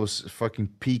guy was fucking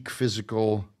peak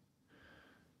physical.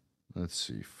 Let's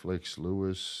see, Flex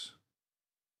Lewis.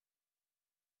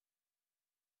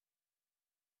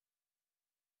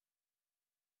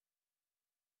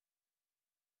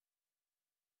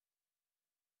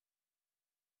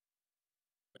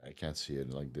 I can't see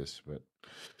it like this, but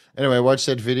anyway, watch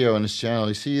that video on his channel.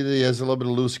 You see that he has a little bit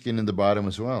of loose skin in the bottom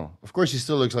as well. Of course, he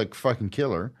still looks like fucking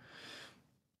killer.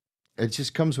 It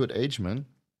just comes with age, man.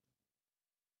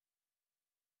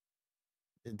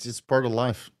 It's just part of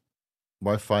life.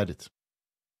 Why fight it?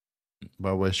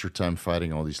 Why waste your time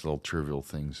fighting all these little trivial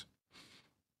things?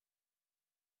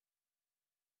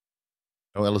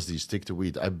 Oh, LSD, stick to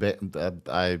weed. I bet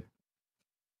that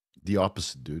the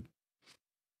opposite, dude.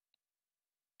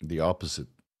 The opposite.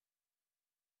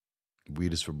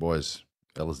 Weed is for boys.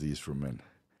 LSD is for men.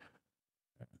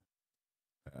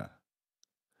 Yeah.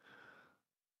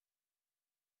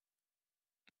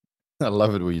 I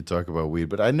love it when you talk about weed,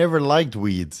 but I never liked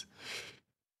weed.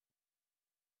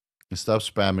 Stop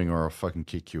spamming or I'll fucking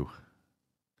kick you.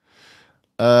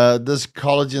 Does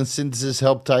collagen synthesis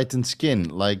help tighten skin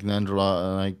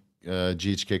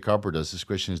GHK copper does? This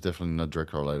question is definitely not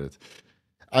drug related.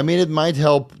 I mean, it might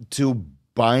help to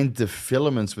bind the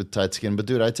filaments with tight skin, but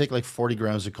dude, I take like 40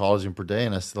 grams of collagen per day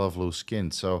and I still have loose skin.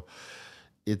 So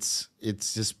it's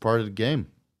just part of the game.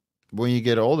 When you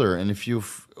get older, and if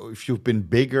you've been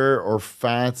bigger or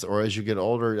fat, or as you get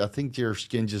older, I think your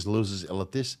skin just loses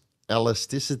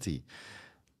elasticity.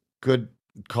 Could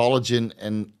collagen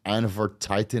and Anavar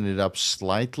tighten it up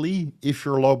slightly if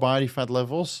you're low body fat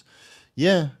levels?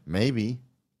 Yeah, maybe,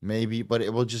 but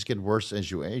it will just get worse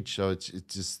as you age. So it's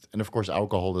just, and of course,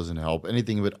 alcohol doesn't help.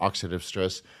 Anything with oxidative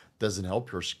stress doesn't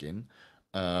help your skin.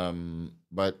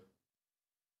 But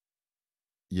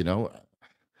you know,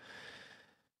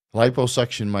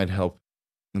 liposuction might help,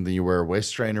 and then you wear a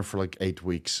waist trainer for like 8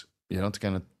 weeks. To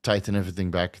kind of tighten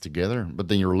everything back together. But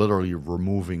then you're literally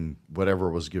removing whatever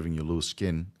was giving you loose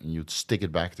skin, and you'd stick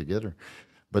it back together.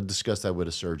 But discuss that with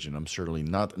a surgeon. I'm certainly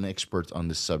not an expert on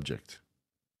this subject.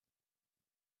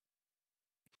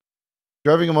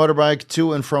 Driving a motorbike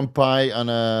to and from Pi on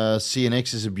a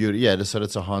CNX is a beauty. Yeah, so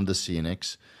that's a Honda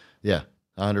CNX. Yeah,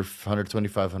 100,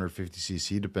 125,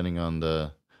 150cc, depending on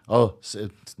the. Oh,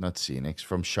 it's not CNX,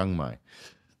 from Chiang Mai.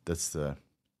 That's the.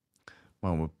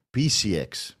 Well,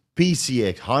 PCX,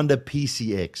 Honda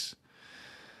PCX.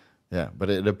 Yeah, but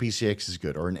the PCX is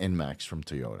good, or an NMAX from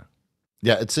Toyota.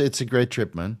 Yeah, it's a great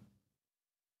trip, man.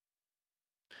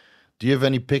 Do you have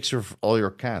any pics of all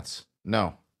your cats?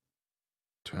 No.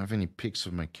 Do I have any pics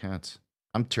of my cats?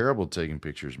 I'm terrible at taking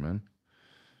pictures, man.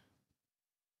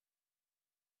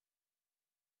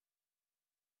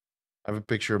 I have a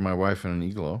picture of my wife in an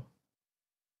igloo.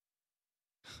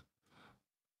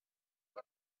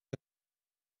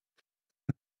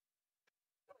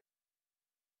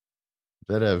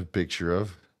 That I have a picture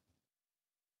of.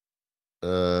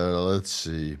 Let's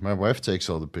see. My wife takes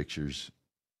all the pictures.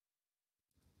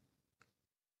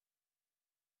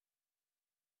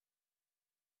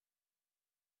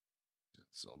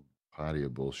 It's all patio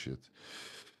bullshit.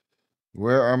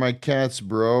 Where are my cats,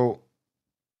 bro?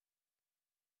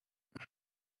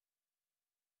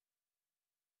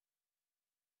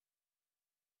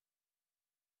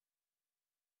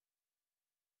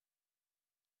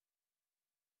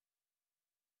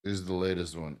 This is the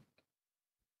latest one.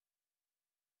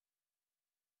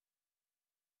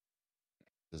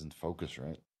 Doesn't focus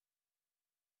right.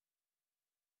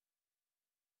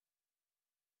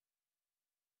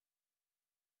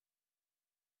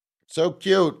 So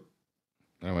cute.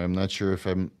 Anyway, I'm not sure if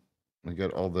I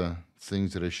got all the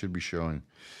things that I should be showing.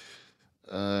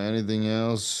 Anything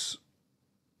else?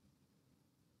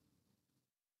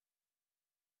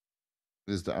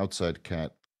 This is the outside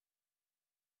cat.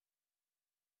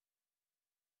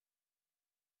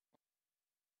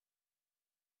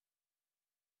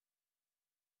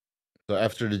 So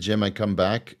after the gym, I come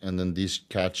back, and then these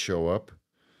cats show up,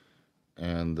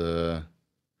 and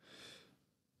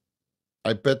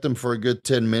I pet them for a good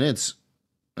 10 minutes,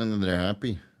 and then they're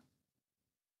happy.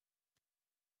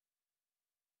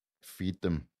 Feed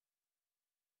them.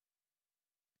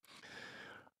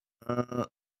 Uh,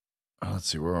 let's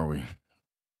see, where are we?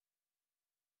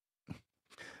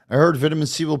 I heard vitamin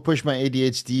C will push my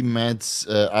ADHD meds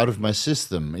out of my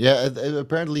system. Yeah,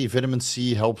 apparently vitamin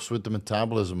C helps with the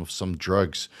metabolism of some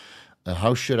drugs.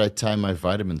 How should I time my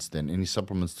vitamins then? Any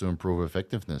supplements to improve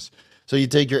effectiveness? So you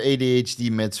take your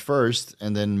ADHD meds first,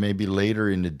 and then maybe later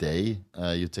in the day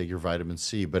you take your vitamin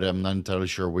C. But I'm not entirely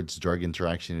sure which drug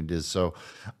interaction it is, so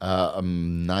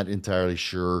I'm not entirely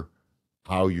sure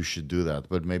how you should do that.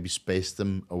 But maybe space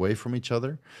them away from each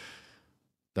other.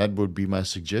 That would be my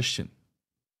suggestion.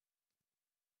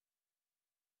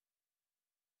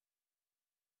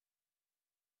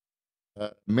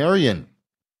 Marion,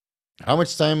 how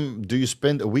much time do you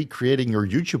spend a week creating your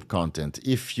YouTube content?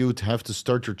 If you'd have to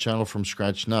start your channel from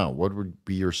scratch now, what would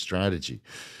be your strategy?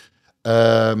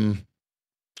 I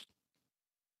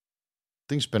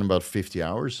think spend about 50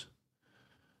 hours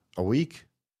a week.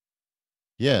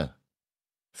 Yeah,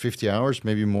 50 hours,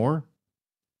 maybe more.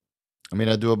 I mean,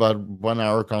 I do about 1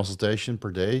 hour consultation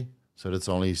per day. So that's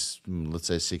only, let's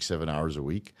say 6, 7 hours a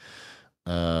week.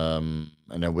 And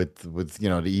then with,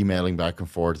 the emailing back and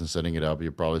forth and setting it up,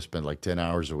 you probably spend like 10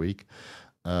 hours a week.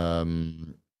 Yeah,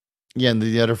 and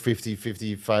the other 50,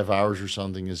 55 hours or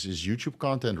something is YouTube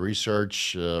content,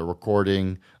 research,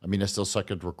 recording. I mean, I still suck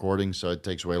at recording, so it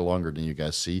takes way longer than you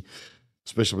guys see,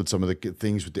 especially with some of the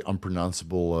things with the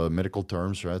unpronounceable medical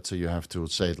terms, right? So you have to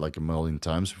say it like a million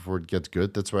times before it gets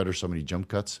good. That's why there's so many jump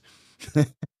cuts.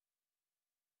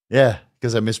 Yeah,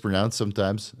 because I mispronounce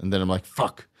sometimes, and then I'm like,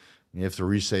 "Fuck!" You have to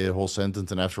re-say the whole sentence,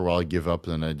 and after a while, I give up,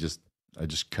 and I just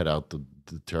cut out the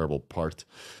terrible part.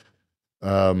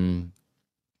 Um,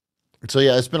 so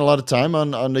yeah, I spent a lot of time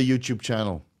on the YouTube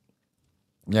channel.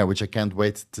 Yeah, which I can't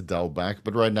wait to dial back.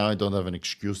 But right now, I don't have an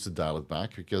excuse to dial it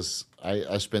back because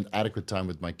I spend adequate time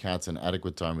with my cats and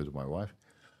adequate time with my wife.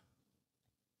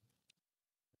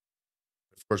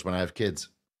 Of course, when I have kids,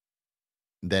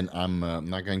 then I'm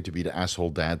not going to be the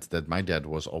asshole dad that my dad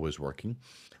was always working.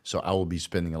 So I will be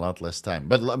spending a lot less time.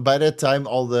 But by that time,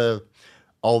 all the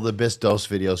best dose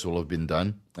videos will have been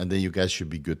done, and then you guys should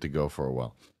be good to go for a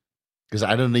while. Because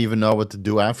I don't even know what to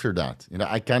do after that.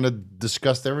 I kind of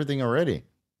discussed everything already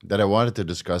that I wanted to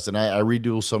discuss, and I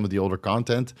redo some of the older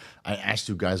content. I asked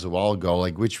you guys a while ago,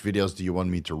 like, which videos do you want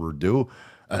me to redo?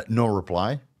 No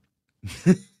reply.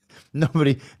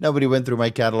 Nobody went through my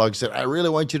catalog and said, I really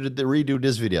want you to redo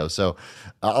this video. So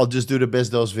I'll just do the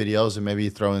best those videos and maybe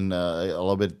throw in a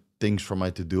little bit things from my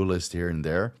to-do list here and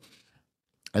there.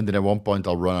 And then at one point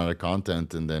I'll run out of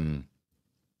content, and then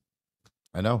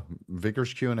I know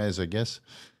Vickers Q&As, I guess,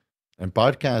 and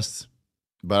podcasts.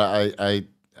 But I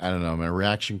don't know, man.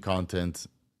 Reaction content.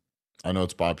 I know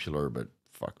it's popular, but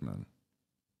fuck, man.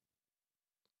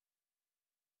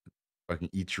 Fucking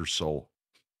eat your soul.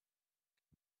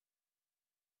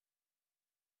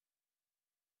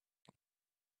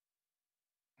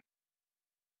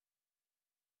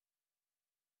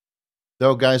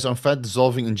 Though, guys, on fat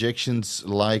dissolving injections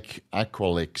like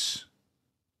Aqualix.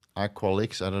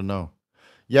 Aqualix, I don't know.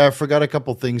 Yeah, I forgot a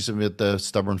couple things with the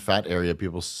stubborn fat area.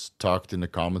 People talked in the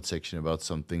comment section about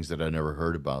some things that I never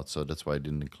heard about, so that's why I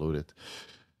didn't include it.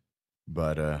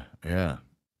 But yeah,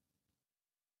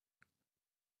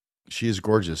 she is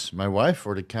gorgeous. My wife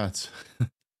or the cats?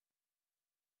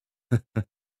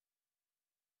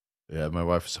 Yeah, my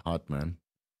wife is hot, man.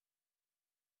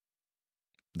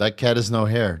 That cat has no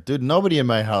hair, dude. Nobody in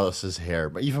my house has hair,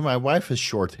 but even my wife has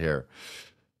short hair.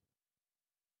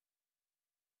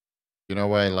 You know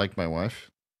why I like my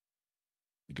wife?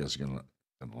 You guys are gonna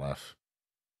laugh.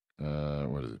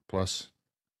 What is it? Plus,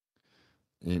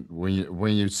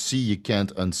 when you see, you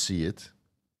can't unsee it.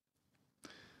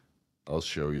 I'll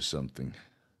show you something.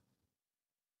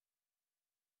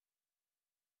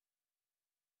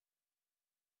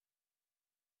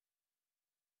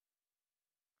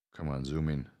 Come on, zoom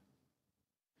in.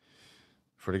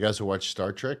 For the guys who watch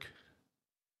Star Trek,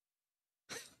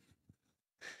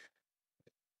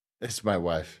 it's my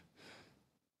wife.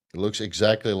 It looks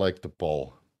exactly like the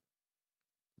Paul,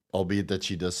 albeit that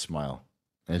she does smile,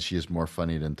 and she is more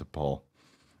funny than the Paul.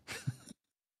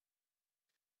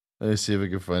 Let me see if I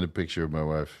can find a picture of my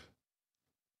wife.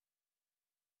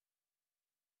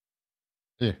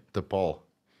 Yeah, the Paul.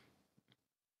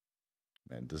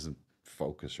 Man, it doesn't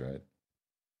focus right.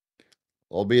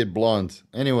 Albeit blonde.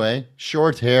 Anyway,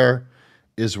 short hair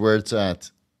is where it's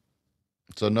at.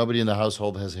 So nobody in the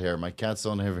household has hair. My cats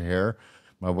don't have hair.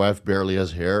 My wife barely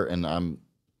has hair, and I know,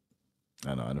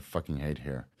 I fucking hate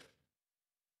hair.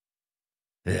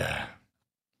 Yeah.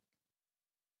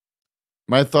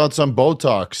 My thoughts on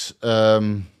Botox.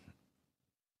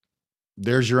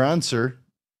 There's your answer.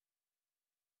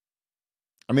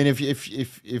 I mean, if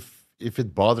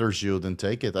it bothers you, then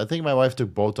take it. I think my wife took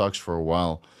Botox for a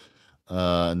while,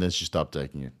 and then she stopped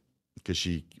taking it because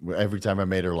every time I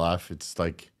made her laugh, it's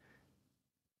like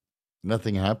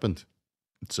nothing happened.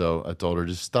 So I told her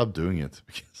just stop doing it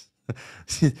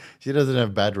because she doesn't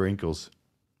have bad wrinkles.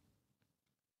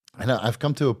 I know I've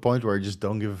come to a point where I just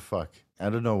don't give a fuck. I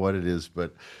don't know what it is,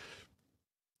 but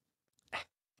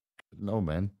no,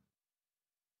 man.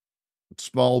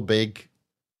 Small, big,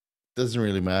 doesn't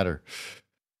really matter.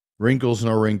 Wrinkles,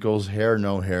 no wrinkles. Hair,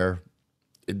 no hair.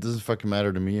 It doesn't fucking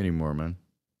matter to me anymore, man.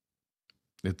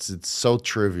 It's so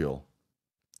trivial.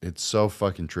 It's so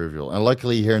fucking trivial. And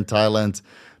luckily here in Thailand,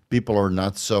 people are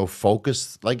not so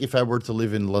focused. Like if I were to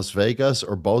live in Las Vegas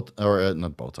or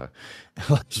not Bota,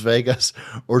 Las Vegas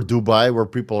or Dubai, where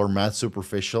people are mad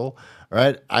superficial,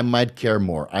 right? I might care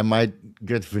more. I might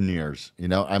get veneers.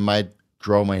 I might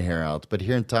grow my hair out. But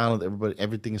here in Thailand,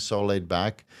 everything is so laid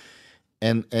back.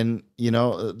 And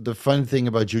the funny thing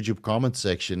about YouTube comment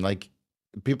section, like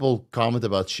people comment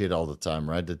about shit all the time,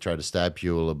 right? They try to stab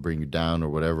you or bring you down or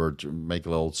whatever, to make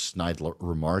little snide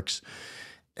remarks.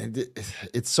 And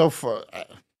it's so far.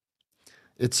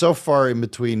 It's so far in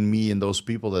between me and those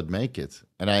people that make it.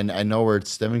 And I know where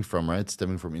it's stemming from, right? It's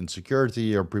stemming from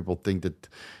insecurity, or people think that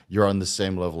you're on the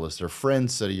same level as their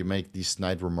friends, so you make these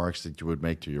snide remarks that you would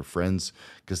make to your friends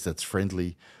because that's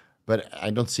friendly. But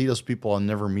I don't see those people. I'll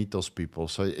never meet those people.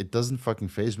 So it doesn't fucking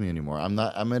phase me anymore. I'm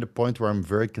at a point where I'm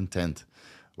very content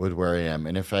with where I am.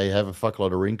 And if I have a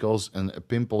fuckload of wrinkles and a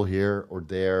pimple here or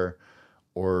there,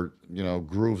 or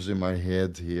grooves in my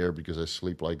head here because I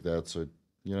sleep like that. So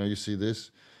you see this,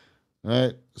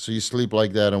 right? So you sleep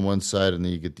like that on one side, and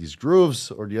then you get these grooves,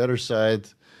 or the other side.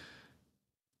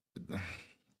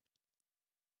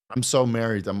 I'm so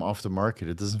married. I'm off the market.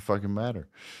 It doesn't fucking matter.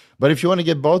 But if you want to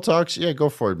get Botox, yeah, go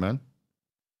for it, man.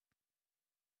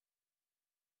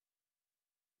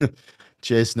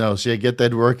 Chase knows. Yeah, get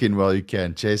that work in while you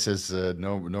can. Chase has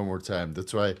no more time.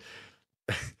 That's why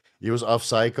he was off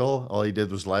cycle. All he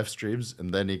did was live streams,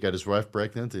 and then he got his wife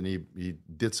pregnant, and he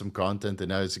did some content, and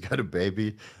now he's got a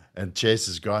baby, and Chase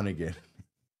is gone again.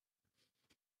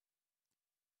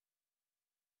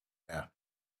 Yeah,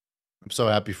 I'm so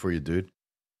happy for you, dude.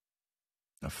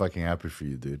 I'm fucking happy for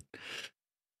you, dude.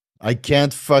 I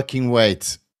can't fucking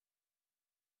wait.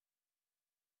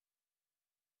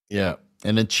 Yeah.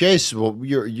 And then Chase, well,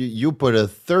 you put a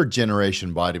third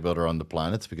generation bodybuilder on the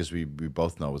planet because we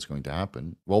both know what's going to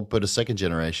happen. We'll put a second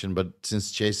generation, but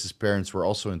since Chase's parents were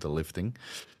also into lifting,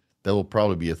 there will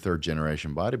probably be a third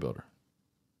generation bodybuilder,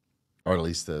 or at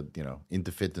least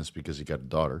into fitness because he got a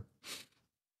daughter.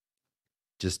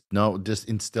 Just no, just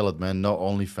instill it, man. No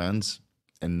OnlyFans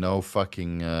and no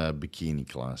fucking bikini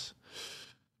class.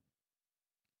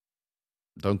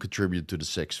 Don't contribute to the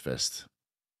sex fest.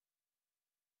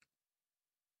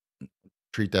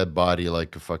 Treat that body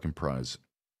like a fucking prize.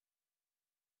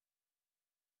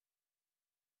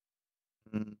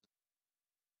 Mm.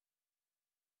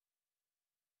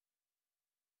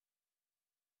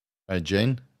 Hey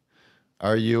Jane,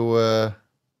 are you uh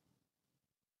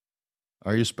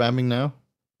are you spamming now?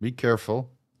 Be careful.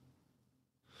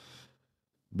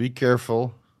 Be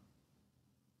careful.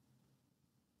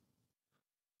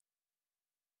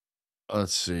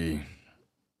 Let's see.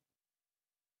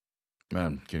 Man,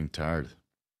 I'm getting tired.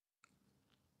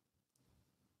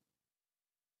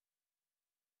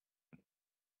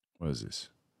 What is this?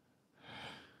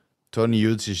 Tony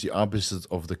Utes is the opposite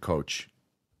of the coach.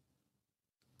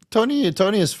 Tony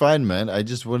is fine, man. I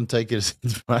just wouldn't take his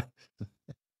advice.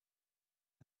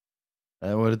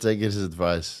 I wouldn't take his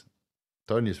advice.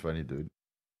 Tony is funny, dude.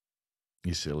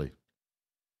 He's silly.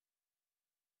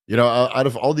 Out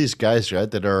of all these guys,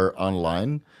 right, that are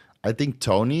online, I think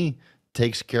Tony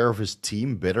takes care of his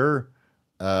team better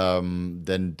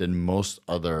than most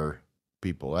other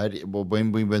people. Right? Well,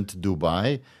 when we went to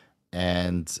Dubai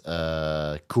and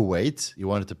Kuwait, he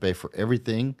wanted to pay for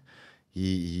everything.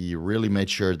 He really made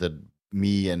sure that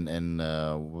me and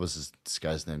what was this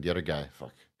guy's name? The other guy,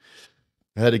 fuck,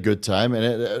 had a good time.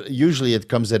 And usually it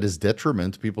comes at his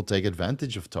detriment. People take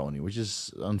advantage of Tony, which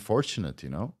is unfortunate.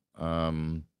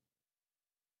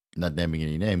 Not naming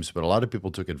any names, but a lot of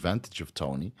people took advantage of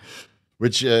Tony,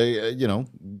 which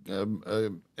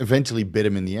eventually bit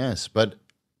him in the ass. But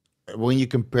when you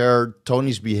compare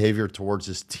Tony's behavior towards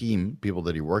his team, people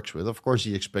that he works with, of course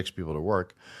he expects people to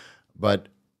work, but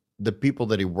the people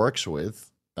that he works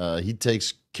with, he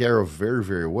takes care of very,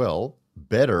 very well,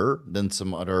 better than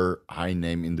some other high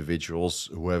name individuals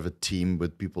who have a team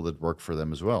with people that work for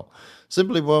them as well.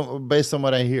 Simply based on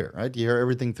what I hear, right? You hear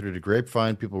everything through the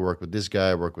grapevine. People work with this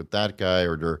guy, work with that guy,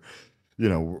 or they're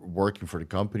working for the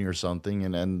company or something.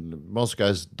 And most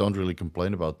guys don't really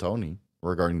complain about Tony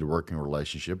regarding the working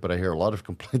relationship, but I hear a lot of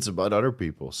complaints about other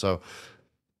people. So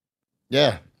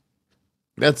yeah,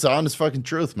 that's the honest fucking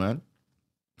truth, man.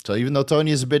 So even though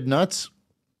Tony is a bit nuts,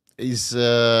 he's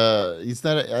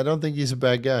not. I don't think he's a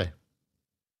bad guy.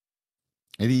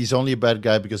 And he's only a bad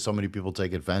guy because so many people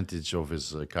take advantage of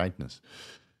his kindness.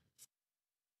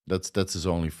 That's his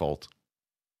only fault.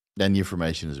 Then the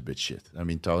information is a bit shit. I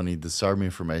mean, Tony, the SARM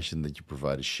information that you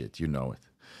provide is shit. You know it.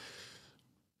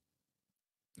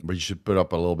 But you should put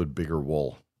up a little bit bigger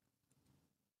wall.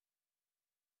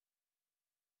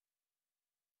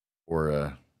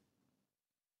 Or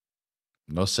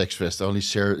no sex fest, only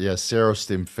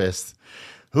Serostim fest.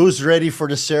 Who's ready for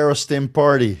the Serostim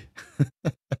party?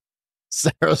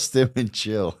 Serostim and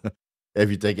chill. If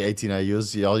you take 18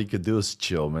 IUs, all you can do is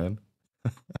chill, man.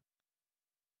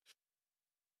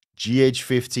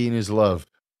 GH15 is love.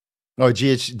 No,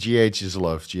 GH is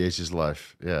love. GH is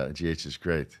life. Yeah, GH is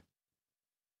great.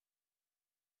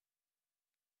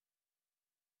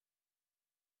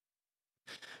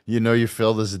 You know you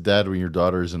failed as a dad when your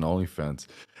daughter is an OnlyFans.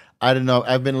 I don't know.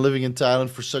 I've been living in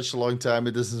Thailand for such a long time.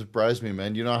 It doesn't surprise me,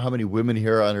 man. You know how many women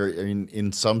here are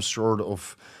in some sort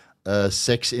of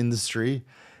sex industry?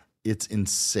 It's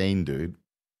insane, dude.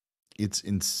 It's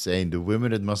insane. The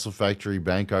women at Muscle Factory,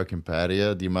 Bangkok, and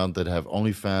Pattaya, the amount that have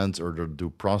OnlyFans or that do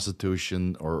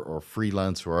prostitution or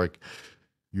freelance work,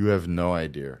 you have no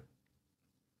idea.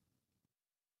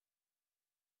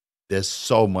 There's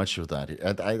so much of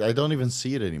that. I don't even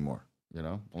see it anymore, you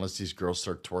know, unless these girls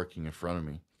start twerking in front of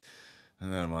me.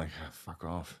 And then I'm like, "Ah, fuck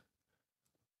off."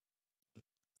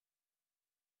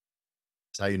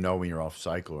 It's how you know when you're off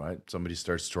cycle, right? Somebody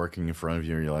starts twerking in front of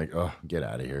you and you're like, oh, get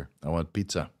out of here. I want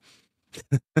pizza.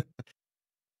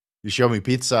 You show me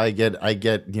pizza, you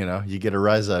know, you get a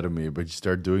rise out of me, but you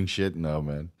start doing shit. No,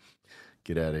 man,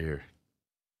 get out of here.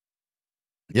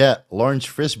 Yeah, Lawrence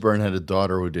Fishburne had a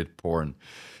daughter who did porn.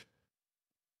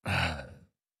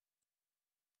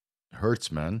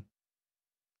 Hurts, man.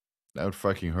 That would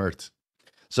fucking hurt.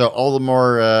 So all the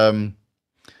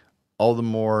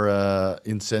more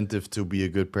incentive to be a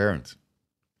good parent.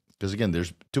 Because again,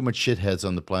 there's too much shitheads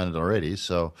on the planet already.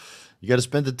 So you got to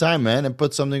spend the time, man, and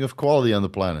put something of quality on the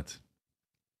planet.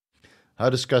 How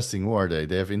disgusting. Who are they?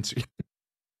 They have Instagram.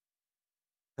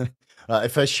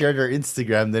 If I share their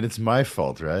Instagram, then it's my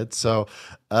fault, right? So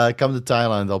come to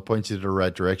Thailand. I'll point you to the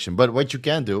right direction. But what you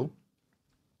can do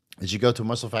is you go to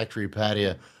Muscle Factory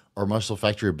Pattaya or Muscle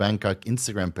Factory Bangkok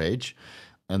Instagram page,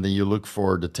 and then you look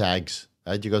for the tags.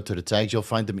 Right? You go to the tags, you'll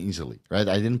find them easily, right?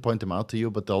 I didn't point them out to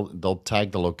you, but they'll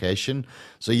tag the location.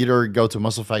 So either go to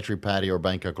Muscle Factory Pattaya or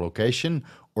Bangkok location,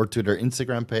 or to their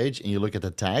Instagram page, and you look at the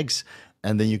tags,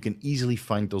 and then you can easily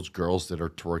find those girls that are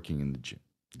twerking in the gym.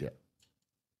 Yeah,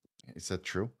 is that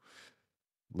true?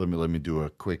 Let me do a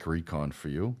quick recon for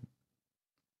you.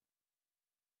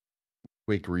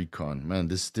 Quick recon, man.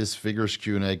 This figures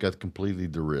Q&A got completely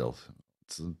derailed.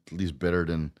 It's at least better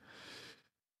than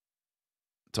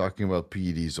talking about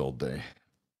PEDs all day.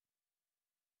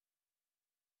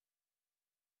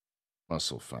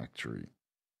 Muscle Factory.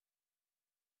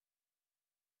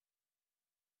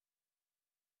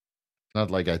 Not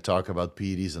like I talk about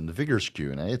PEDs on the figures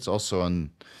Q&A. It's also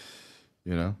on,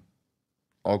 you know,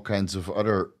 all kinds of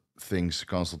other things,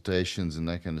 consultations and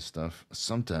that kind of stuff.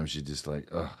 Sometimes you just like,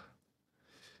 ugh.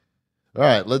 All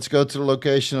right, let's go to the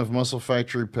location of Muscle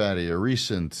Factory Patio.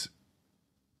 Recent.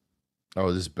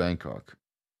 Oh, this is Bangkok.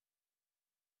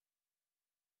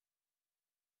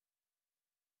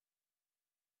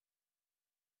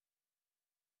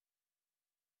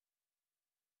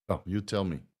 Oh, you tell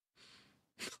me.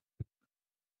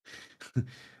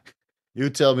 You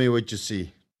tell me what you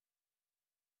see.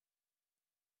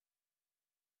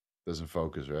 Doesn't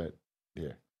focus, right?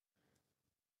 Yeah.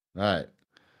 All right.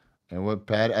 And what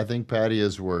Pat? I think Patty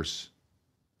is worse.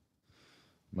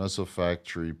 Muscle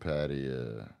Factory Patty.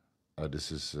 Oh,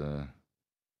 this is the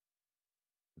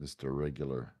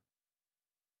regular.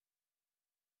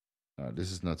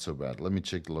 This is not so bad. Let me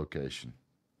check the location.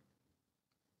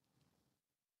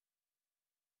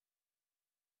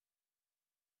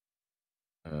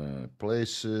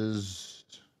 Places.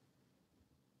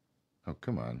 Oh,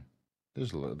 come on.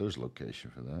 There's location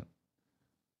for that.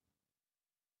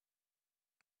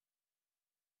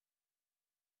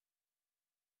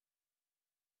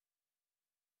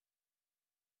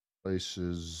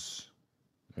 Places.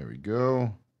 There we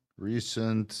go.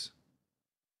 Recent.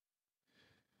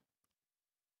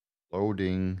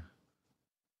 Loading.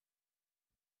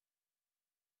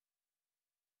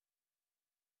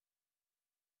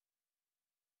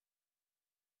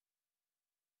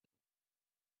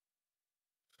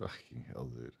 Fucking hell,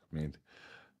 dude. I mean,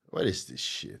 what is this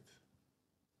shit?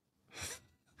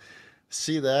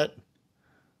 See that?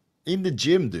 In the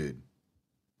gym, dude.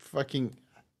 Fucking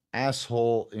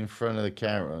asshole in front of the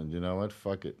camera. You know what?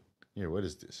 Fuck it. Here, what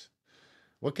is this?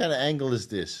 What kind of angle is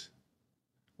this?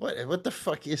 What the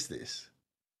fuck is this?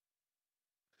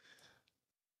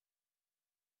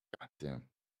 God damn.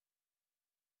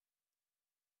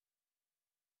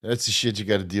 That's the shit you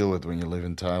got to deal with when you live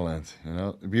in Thailand. You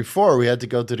know, before we had to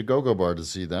go to the go-go bar to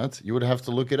see that. You would have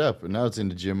to look it up, and now it's in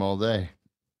the gym all day.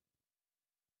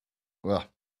 Well,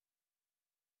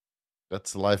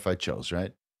 that's the life I chose,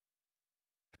 right?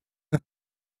 All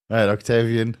right,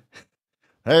 Octavian.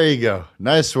 There you go.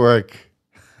 Nice work.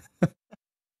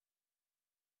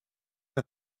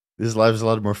 This life is a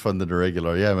lot more fun than the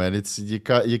regular. Yeah, man. It's you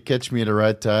catch me at the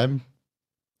right time.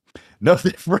 No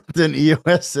different than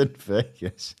EOS in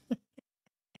Vegas.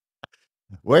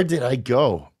 Where did I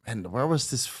go? And where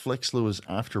was this Flex Lewis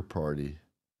after party?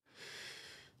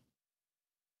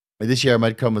 This year I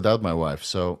might come without my wife.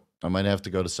 So I might have to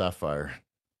go to Sapphire.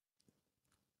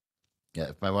 Yeah,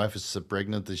 if my wife is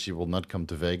pregnant, then she will not come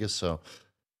to Vegas. So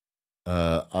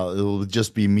it'll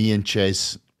just be me and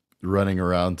Chase running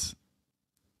around.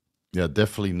 Yeah,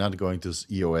 definitely not going to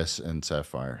EOS and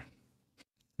Sapphire.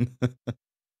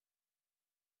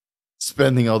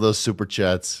 Spending all those super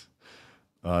chats.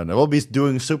 No, we'll be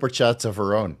doing super chats of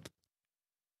our own.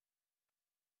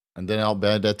 And then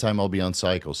by that time I'll be on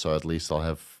cycle, so at least I'll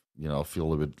have, I'll feel a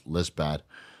little bit less bad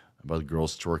about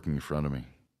girls twerking in front of me.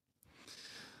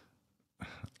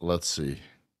 Let's see.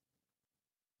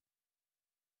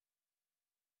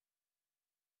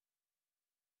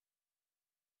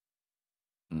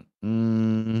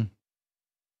 Mm.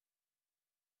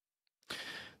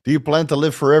 Do you plan to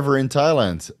live forever in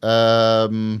Thailand?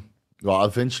 Well,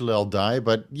 eventually I'll die,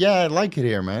 but yeah, I like it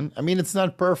here, man. I mean, it's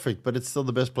not perfect, but it's still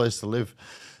the best place to live.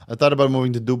 I thought about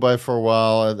moving to Dubai for a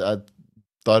while. I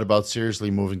thought about seriously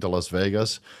moving to Las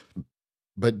Vegas,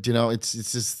 but it's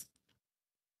just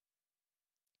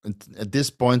at this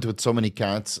point with so many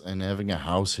cats and having a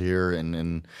house here,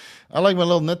 and I like my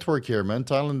little network here, man.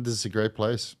 Thailand is a great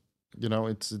place.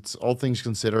 It's all things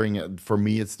considering. For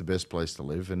me, it's the best place to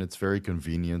live, and it's very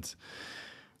convenient.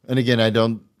 And again, I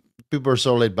don't. People are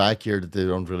so laid back here that they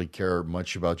don't really care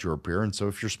much about your appearance. So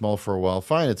if you're small for a while,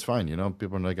 fine, it's fine.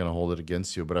 People are not going to hold it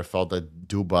against you. But I felt that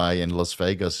Dubai and Las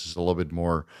Vegas is a little bit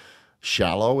more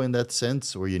shallow in that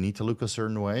sense, where you need to look a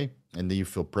certain way, and then you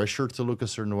feel pressured to look a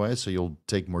certain way. So you'll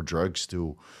take more drugs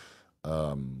to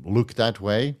look that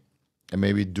way, and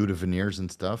maybe do the veneers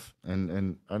and stuff.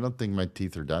 And I don't think my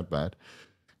teeth are that bad.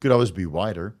 Could always be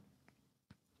wider.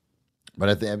 But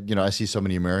I think I see so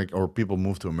many American or people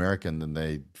move to America and then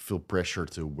they feel pressure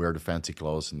to wear the fancy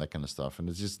clothes and that kind of stuff, and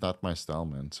it's just not my style,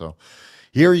 man. So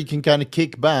here you can kind of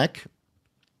kick back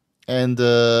and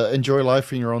enjoy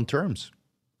life in your own terms.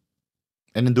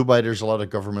 And in Dubai, there's a lot of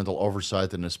governmental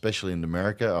oversight, and especially in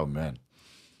America, oh man,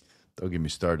 don't get me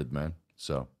started, man.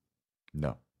 So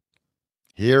no,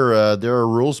 here there are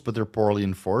rules, but they're poorly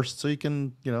enforced. So you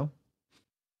can,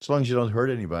 as long as you don't hurt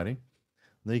anybody,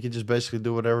 then you can just basically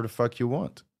do whatever the fuck you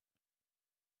want.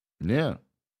 Yeah.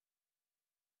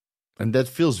 And that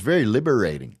feels very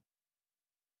liberating.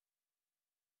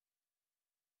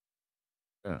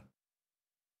 Yeah.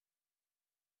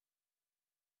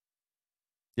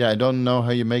 Yeah, I don't know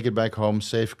how you make it back home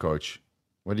safe, coach.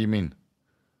 What do you mean?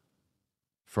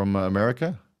 From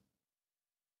America?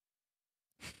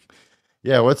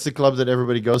 Yeah, what's the club that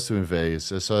everybody goes to in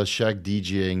Vegas? I saw Shaq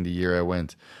DJing the year I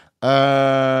went. I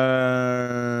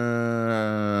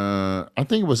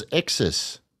think it was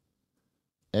Exis.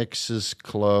 Exis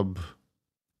Club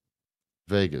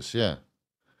Vegas. Yeah.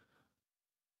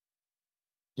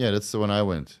 Yeah, that's the one I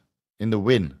went. In the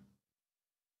Win.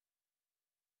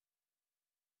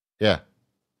 Yeah.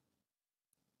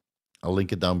 I'll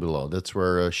link it down below. That's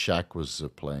where Shaq was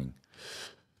playing.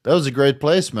 That was a great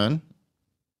place, man.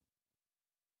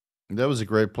 That was a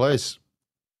great place.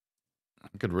 I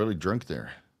got really drunk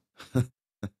there.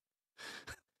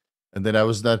 And then I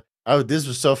was not. Oh, this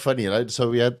was so funny. Right?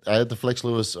 So I had the Flex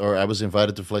Lewis, or I was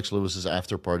invited to Flex Lewis's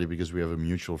after party because we have a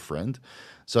mutual friend.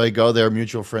 So I go there,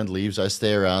 mutual friend leaves. I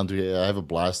stay around. I have a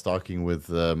blast talking with,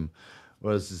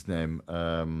 what is his name?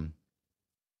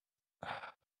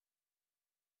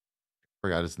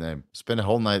 Forgot his name. Spent a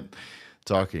whole night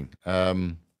talking.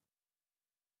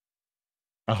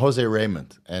 Jose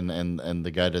Raymond and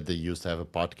the guy that they used to have a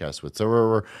podcast with. So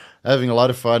we're having a lot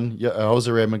of fun. Yeah, Jose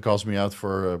Raymond calls me out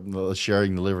for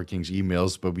sharing the Liver Kings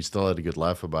emails, but we still had a good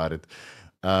laugh about it.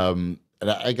 And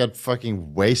I got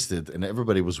fucking wasted, and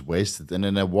everybody was wasted. And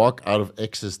then I walk out of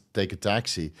Exis, take a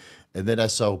taxi, and then I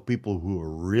saw people who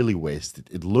were really wasted.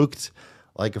 It looked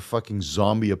like a fucking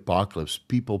zombie apocalypse.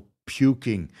 People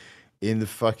puking in the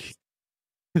fucking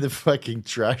the fucking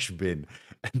trash bin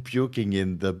and puking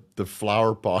in the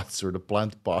flower pots or the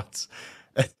plant pots.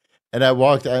 And I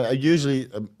walked. I usually,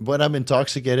 when I'm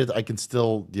intoxicated, I can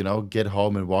still, get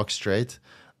home and walk straight.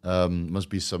 Must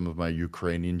be some of my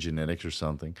Ukrainian genetics or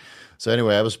something. So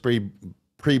anyway, I was pretty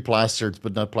plastered,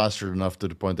 but not plastered enough to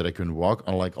the point that I couldn't walk,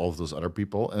 unlike all of those other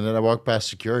people. And then I walked past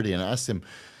security and I asked him,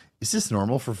 "Is this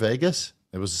normal for Vegas?"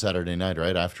 It was a Saturday night,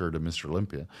 right after the Mr.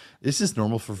 Olympia. Is this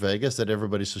normal for Vegas that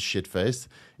everybody's so shit faced?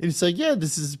 And he's like, "Yeah,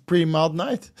 this is a pretty mild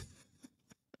night."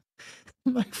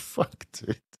 I'm like, "Fuck,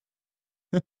 dude."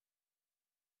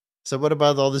 So what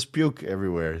about all this puke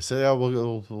everywhere? So yeah,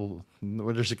 well,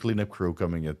 there's a cleanup crew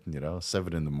coming at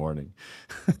 7 in the morning.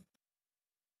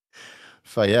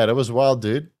 So yeah, that was wild,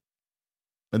 dude.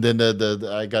 And then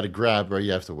I got a grab where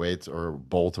you have to wait or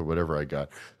bolt or whatever I got.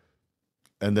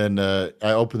 And then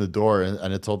I opened the door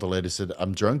and I told the lady, I said,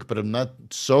 I'm drunk, but I'm not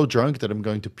so drunk that I'm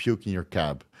going to puke in your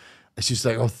cab. And she's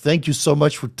like, oh, thank you so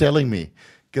much for telling me.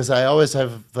 Because I always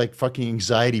have like fucking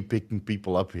anxiety picking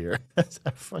people up here.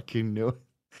 I fucking knew.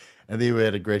 And then we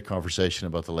had a great conversation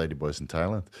about the ladyboys in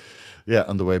Thailand. Yeah,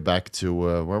 on the way back to,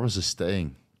 where was I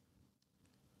staying?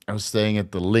 I was staying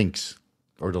at the Links,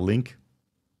 or the Link.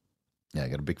 Yeah, I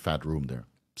got a big fat room there.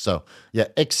 So, yeah,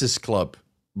 Access Club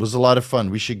was a lot of fun.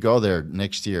 We should go there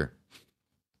next year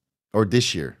or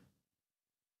this year.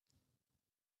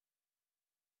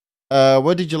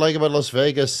 What did you like about Las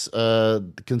Vegas,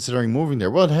 considering moving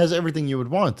there? Well, it has everything you would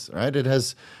want, right? It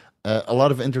has a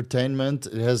lot of entertainment.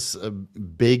 It has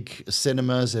big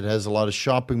cinemas. It has a lot of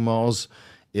shopping malls.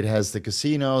 It has the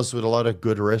casinos with a lot of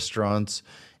good restaurants.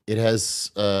 It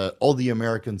has all the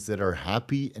Americans that are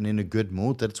happy and in a good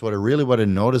mood. That's what I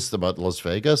noticed about Las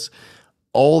Vegas.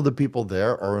 All the people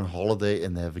there are on holiday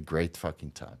and they have a great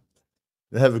fucking time.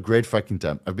 They have a great fucking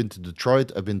time. I've been to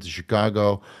Detroit. I've been to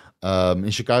Chicago. In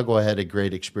Chicago, I had a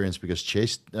great experience because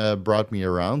Chase brought me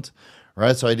around,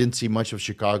 right? So I didn't see much of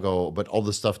Chicago, but all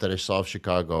the stuff that I saw of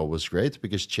Chicago was great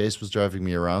because Chase was driving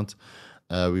me around.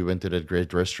 We went to that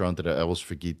great restaurant that I always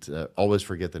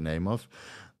forget the name of.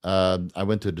 I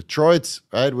went to Detroit,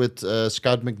 right, with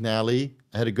Scott McNally.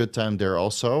 I had a good time there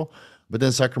also. But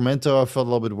then Sacramento, I felt a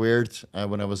little bit weird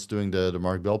when I was doing the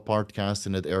Mark Bell podcast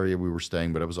in that area we were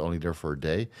staying, but I was only there for a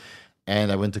day.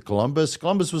 And I went to Columbus.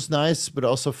 Columbus was nice, but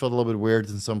also felt a little bit weird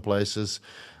in some places.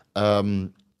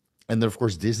 Um, and then, of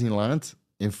course, Disneyland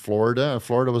in Florida.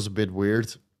 Florida was a bit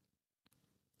weird.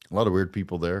 A lot of weird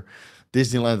people there.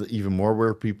 Disneyland, even more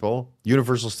weird people.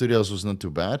 Universal Studios was not too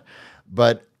bad.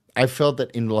 But I felt that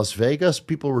in Las Vegas,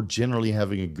 people were generally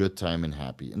having a good time and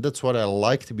happy. And that's what I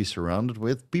like to be surrounded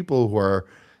with. People who are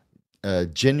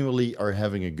genuinely are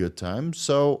having a good time.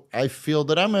 So I feel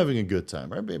that I'm having a good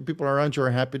time, right? People around you are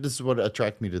happy. This is what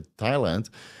attracted me to Thailand.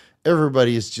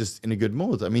 Everybody is just in a good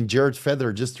mood. I mean, Jared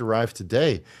Feather just arrived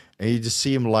today and you just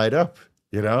see him light up.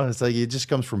 You know, it's like he just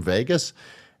comes from Vegas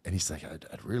and he's like,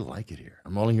 I'd really like it here.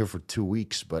 I'm only here for 2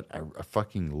 weeks, but I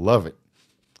fucking love it.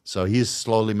 So he's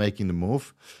slowly making the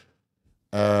move.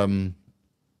 Um,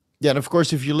 yeah, and of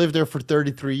course, if you live there for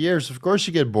 33 years, of course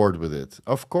you get bored with it.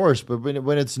 Of course, but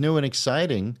when it's new and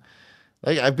exciting,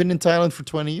 like I've been in Thailand for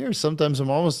 20 years. Sometimes I'm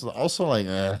almost also like,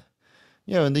 and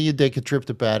then you take a trip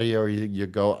to Pattaya or you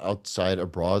go outside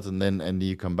abroad and then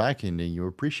you come back and then you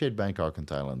appreciate Bangkok and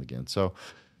Thailand again. So,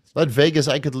 like Vegas,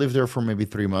 I could live there for maybe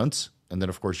 3 months, and then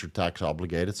of course you're tax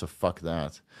obligated. So fuck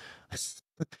that.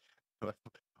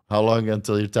 How long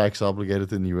until you're tax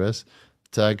obligated in the U.S.?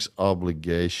 Tax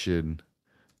obligation,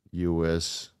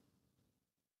 U.S.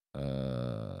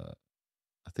 I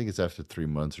think it's after 3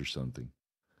 months or something.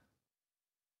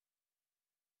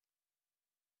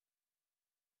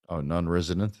 Oh,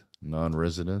 non-resident,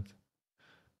 non-resident.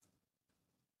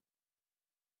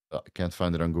 I can't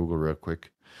find it on Google real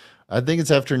quick. I think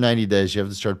it's after 90 days you have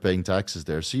to start paying taxes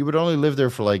there. So you would only live there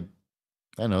for like,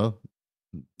 I don't know,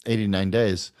 89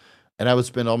 days. And I would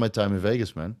spend all my time in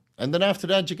Vegas, man. And then after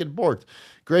that, you get bored.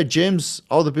 Great gyms.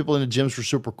 All the people in the gyms were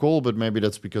super cool, but maybe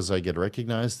that's because I get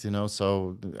recognized, you know.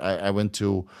 So I went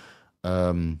to,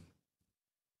 um,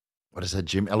 what is that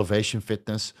gym? Elevation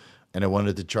Fitness. And I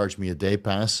wanted to charge me a day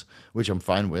pass, which I'm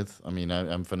fine with. I mean,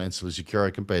 I'm financially secure.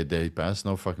 I can pay a day pass,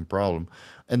 no fucking problem.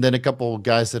 And then a couple of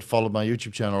guys that followed my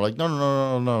YouTube channel are like, no, no,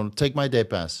 no, no, no, take my day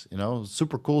pass. You know,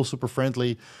 super cool, super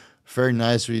friendly, very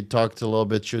nice. We talked a little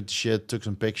bit, shoot the shit, took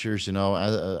some pictures, you know,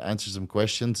 answered some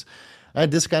questions.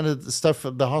 And this kind of stuff,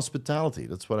 the hospitality,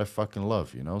 that's what I fucking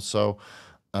love, you know. So,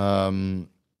 um,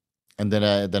 and then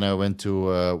I went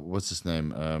to what's his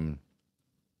name?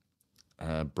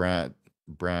 Brad.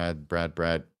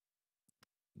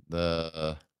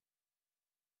 The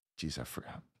Jeez, I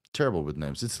forgot. Terrible with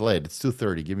names. It's late. It's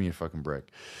 2:30. Give me a fucking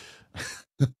break.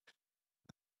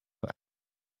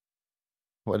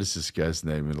 What is this guy's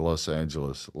name in Los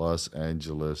Angeles? Los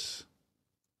Angeles.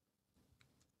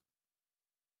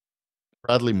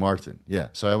 Bradley Martin. Yeah.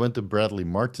 So I went to Bradley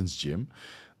Martin's gym.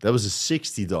 That was a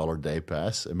 $60 day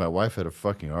pass, and my wife had a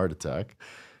fucking heart attack.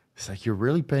 It's like, you're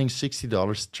really paying $60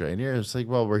 to train here? It's like,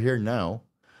 well, we're here now.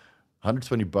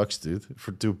 120 bucks, dude,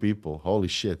 for two people. Holy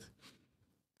shit.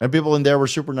 And people in there were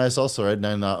super nice also, right?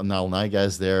 Now nine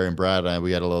guys there, and Brad and I,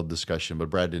 we had a little discussion, but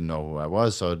Brad didn't know who I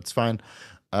was, so it's fine.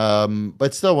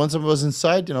 But still, once I was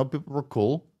inside, you know, people were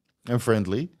cool and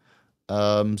friendly.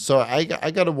 So I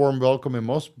got a warm welcome in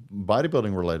most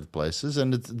bodybuilding related places,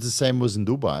 and the same was in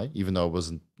Dubai, even though it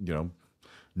wasn't, you know,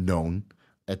 known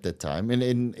at that time. And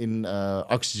in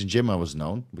Oxygen Gym, I was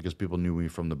known because people knew me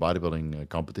from the bodybuilding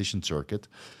competition circuit.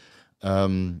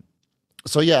 Um,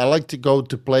 So yeah, I like to go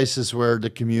to places where the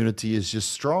community is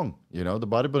just strong, the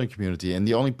bodybuilding community. And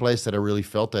the only place that I really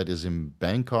felt that is in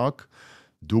Bangkok,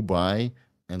 Dubai,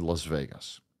 and Las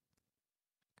Vegas.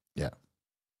 Yeah.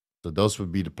 So those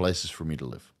would be the places for me to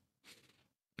live.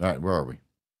 All right, where are we?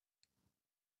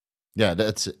 Yeah,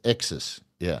 that's X's.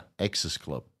 Yeah, X's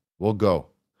Club. We'll go.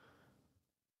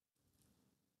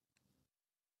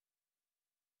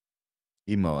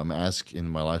 Emo, I'm ask in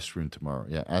my live stream tomorrow.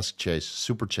 Yeah, ask Chase.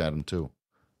 Super chat him too.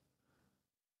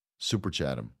 Super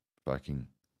chat him. Fucking.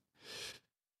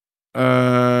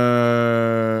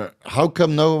 How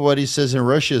come nobody says in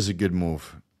Russia is a good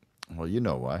move? Well, you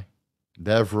know why.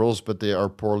 They have rules, but they are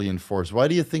poorly enforced. Why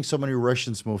do you think so many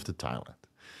Russians move to Thailand?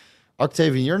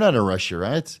 Octavian, you're not in Russia,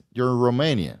 right? You're in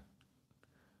Romania.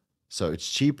 So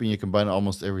it's cheap and you can buy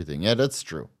almost everything. Yeah, that's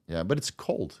true. Yeah, but it's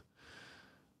cold.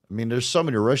 I mean, there's so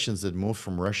many Russians that moved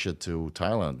from Russia to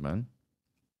Thailand, man.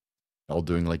 All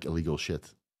doing like illegal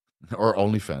shit. Or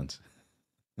OnlyFans.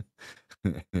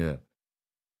 Yeah.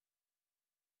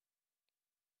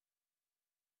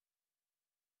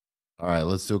 All right,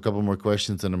 let's do a couple more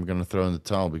questions and I'm going to throw in the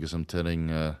towel because I'm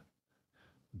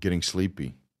getting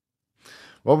sleepy.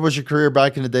 What was your career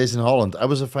back in the days in Holland? I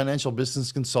was a financial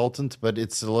business consultant, but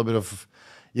it's a little bit of,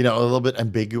 a little bit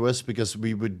ambiguous because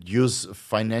we would use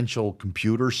financial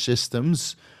computer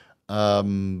systems,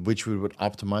 which we would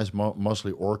optimize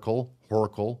mostly Oracle,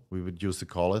 we would use to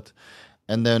call it.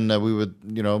 And then we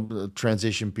would,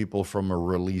 transition people from a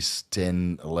release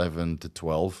 10, 11 to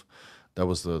 12. That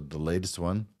was the latest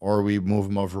one. Or we move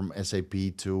them over from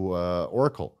SAP to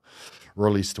Oracle,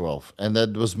 release 12. And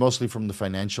that was mostly from the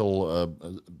financial,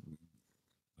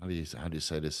 how do you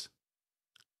say this?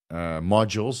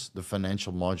 Modules, the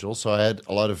financial modules. So I had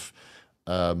a lot of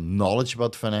knowledge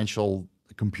about financial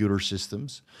computer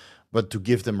systems, but to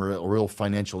give them real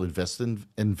financial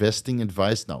investing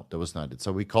advice, no, that was not it.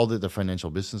 So we called it a financial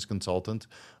business consultant.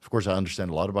 Of course, I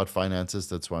understand a lot about finances.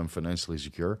 That's why I'm financially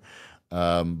secure.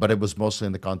 But it was mostly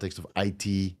in the context of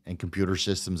IT and computer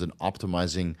systems and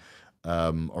optimizing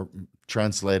or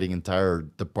translating entire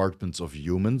departments of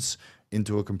humans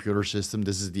into a computer system.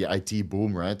 This is the IT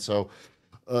boom, right? So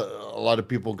a lot of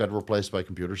people got replaced by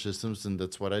computer systems, and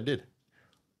that's what I did.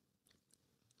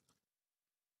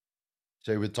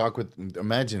 So you would talk with,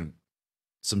 imagine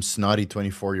some snotty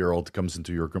 24-year-old comes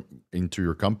into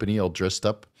your company all dressed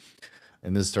up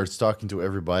and then starts talking to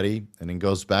everybody and then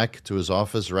goes back to his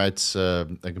office, writes a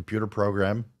computer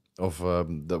program of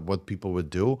what people would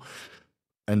do,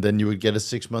 and then you would get a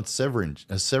 6 month severance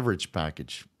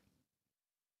package.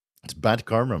 It's bad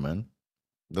karma, man.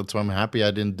 That's why I'm happy I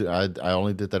didn't do, I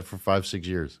only did that for 5, 6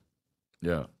 years.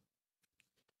 Yeah.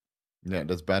 Yeah,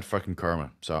 that's bad fucking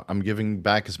karma. So I'm giving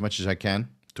back as much as I can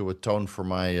to atone for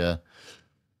my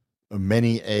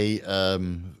many a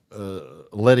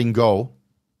letting go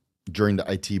during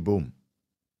the IT boom.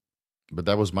 But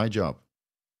that was my job.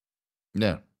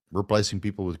 Yeah, replacing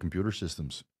people with computer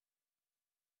systems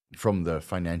from the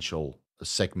financial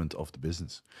segment of the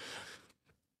business.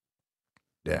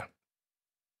 Yeah.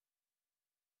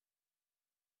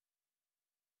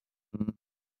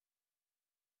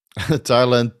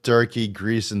 Thailand, Turkey,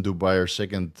 Greece, and Dubai are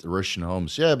second Russian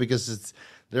homes. Yeah, because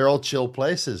they're all chill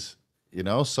places,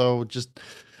 So just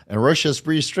and Russia's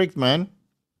pretty strict, man.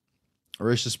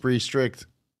 Russia's pretty strict.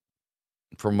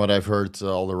 From what I've heard,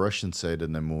 all the Russians say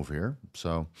that they move here.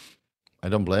 So I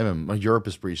don't blame them. Europe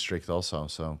is pretty strict also.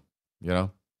 So, you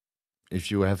know, if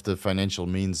you have the financial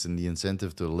means and the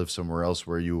incentive to live somewhere else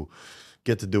where you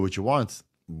get to do what you want,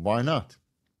 why not?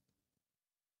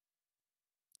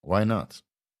 Why not?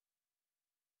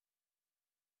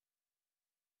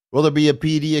 Will there be a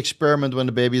PD experiment when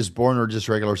the baby is born or just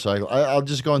regular cycle? I'll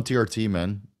just go on TRT,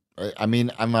 man. I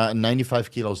mean, I'm 95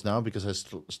 kilos now because I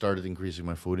started increasing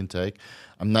my food intake.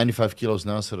 I'm 95 kilos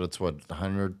now, so that's what,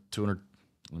 100, 200.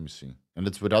 Let me see. And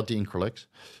it's without the Increlex.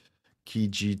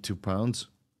 Kg, 2 pounds.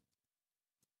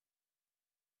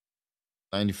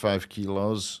 95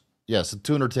 kilos. Yeah, so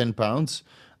 210 pounds.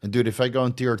 And dude, if I go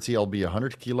on TRT, I'll be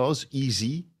 100 kilos,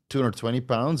 easy, 220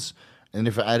 pounds. And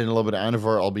if I add in a little bit of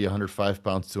Anavar, I'll be 105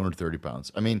 pounds, 230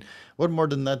 pounds. I mean, what more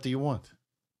than that do you want?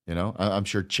 I'm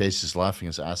sure Chase is laughing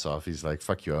his ass off. He's like,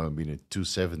 "Fuck you, I'm being at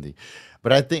 270."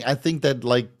 But I think that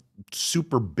like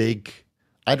super big.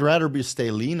 I'd rather be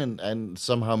stay lean and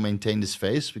somehow maintain this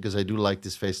face because I do like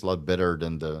this face a lot better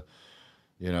than the,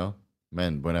 you know,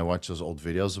 man. When I watch those old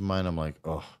videos of mine, I'm like,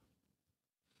 oh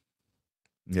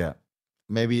yeah.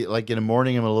 Maybe like in the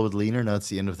morning I'm a little bit leaner. Now it's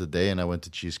the end of the day, and I went to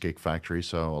Cheesecake Factory,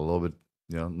 so a little bit,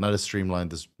 not as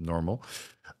streamlined as normal.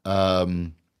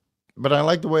 Um, but I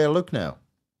like the way I look now.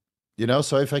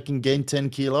 So if I can gain 10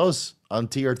 kilos, on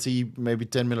TRT, maybe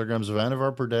 10 milligrams of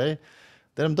Anavar per day,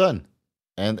 then I'm done.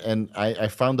 And I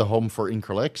found a home for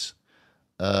Increlex.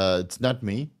 It's not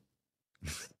me.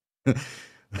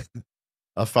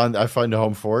 I found a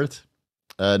home for it.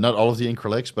 Not all of the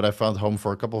Increlex, but I found home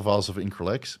for a couple of vials of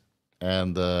Increlex.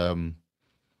 And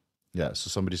yeah, so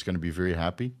somebody's going to be very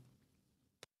happy.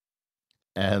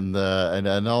 And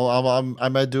I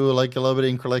might do like a little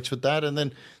bit of Increlex with that. And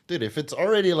then, dude, if it's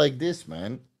already like this,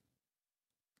 man,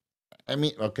 I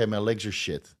mean, okay, my legs are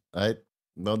shit. Right?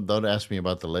 Don't ask me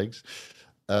about the legs.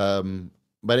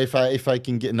 But if I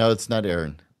can get, no, it's not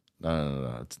Aaron.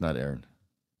 No, it's not Aaron.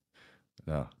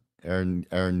 No, Aaron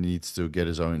needs to get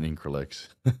his own Increlex,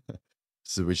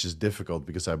 so which is difficult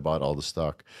because I bought all the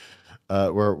stock.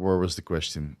 Where was the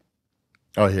question?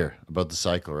 Oh, here about the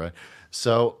cycle, right?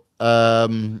 So,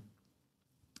 where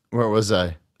was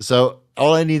I? So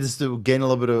all I need is to gain a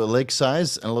little bit of leg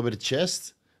size and a little bit of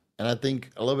chest, and I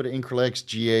think a little bit of Increlex,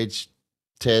 GH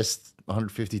test,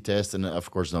 150 test, and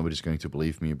of course nobody's going to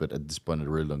believe me, but at this point I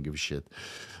really don't give a shit.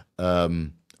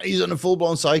 He's on a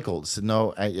full-blown cycle. So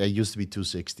no, I used to be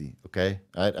 260, okay?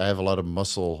 I have a lot of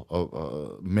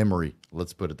muscle memory,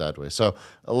 let's put it that way. So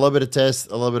a little bit of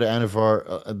test, a little bit of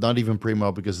Anavar, not even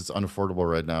Primo because it's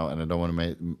unaffordable right now and I don't want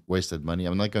to waste that money.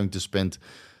 I'm not going to spend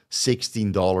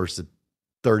 $16 to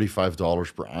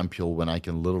 $35 per ampule when I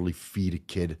can literally feed a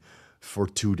kid for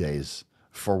 2 days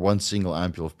for one single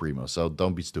ampule of Primo. So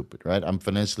don't be stupid, right? I'm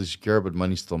financially secure, but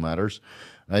money still matters,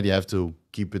 right? You have to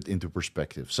keep it into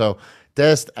perspective. So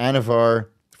test, Anavar,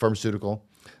 pharmaceutical,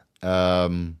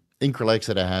 Increlex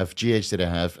that I have, GH that I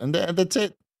have, and that's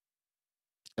it.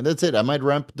 And that's it. I might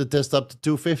ramp the test up to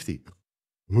 250.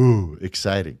 Ooh,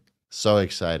 exciting. So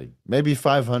exciting. Maybe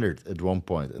 500 at one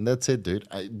point. And that's it, dude.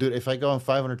 Dude, if I go on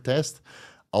 500 test,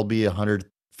 I'll be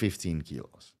 115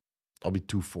 kilos. I'll be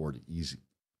 240, easy.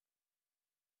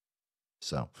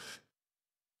 So,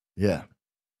 yeah.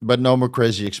 But no more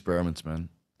crazy experiments, man.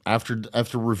 After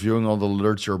reviewing all the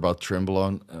literature about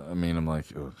Trenbolone, I mean, I'm like,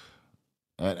 ugh.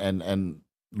 And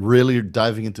really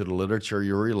diving into the literature,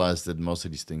 you realize that most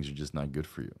of these things are just not good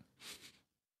for you.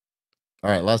 All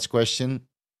right, last question,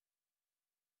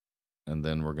 and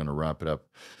then we're gonna wrap it up.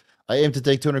 I aim to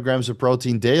take 200 grams of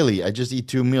protein daily. I just eat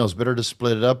 2 meals. Better to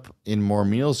split it up in more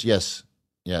meals? Yes.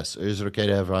 Yes. Is it okay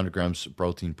to have 100 grams of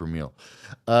protein per meal?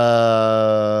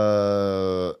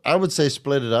 I would say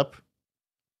split it up,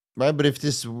 right? But if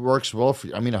this works well for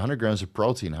you, I mean, 100 grams of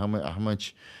protein, how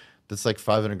much? That's like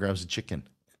 500 grams of chicken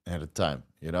at a time,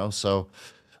 you know? So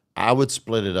I would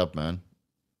split it up, man.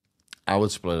 I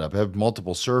would split it up. Have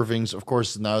multiple servings. Of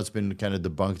course, now it's been kind of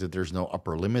debunked that there's no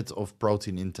upper limit of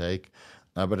protein intake,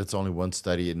 but it's only one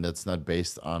study, and that's not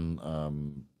based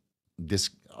on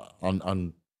this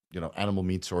on animal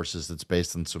meat sources. That's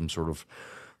based on some sort of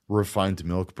refined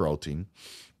milk protein.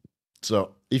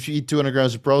 So if you eat 200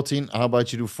 grams of protein, how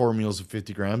about you do 4 meals of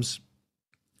 50 grams?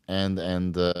 And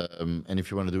if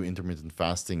you want to do intermittent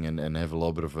fasting and have a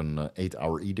little bit of an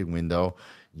 8-hour eating window,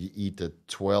 you eat at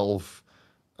 12,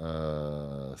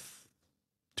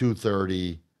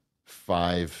 2:30,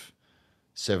 5,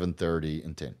 7:30,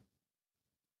 and 10. Is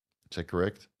that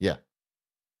correct? Yeah.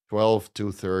 12,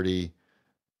 2:30.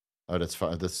 Oh, that's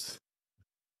 5. That's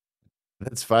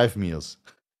 5 meals.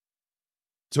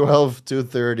 12,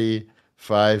 2:30,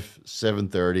 5,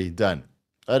 7:30, done.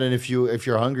 And then if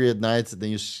you're hungry at night, then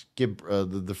you skip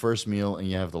the first meal and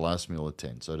you have the last meal at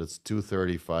 10. So that's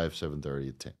 2:30, 5, 7:30,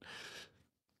 at 10.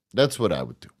 That's what I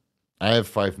would do. I have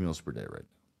 5 meals per day right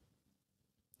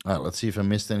now. All right, let's see if I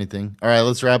missed anything. All right,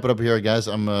 let's wrap it up here, guys.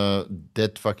 I'm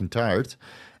dead fucking tired.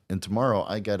 And tomorrow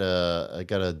I got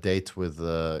a date with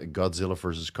Godzilla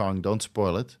versus Kong. Don't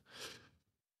spoil it.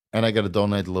 And I got to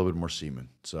donate a little bit more semen.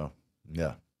 So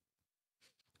yeah,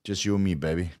 just you and me,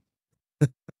 baby.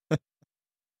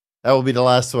 That will be the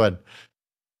last one.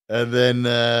 And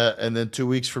then 2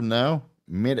 weeks from now,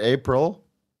 mid-April.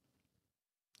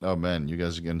 Oh man, you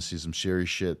guys are gonna see some serious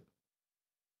shit.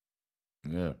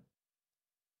 Yeah.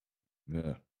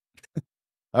 Yeah.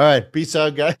 All right. Peace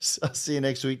out, guys. I'll see you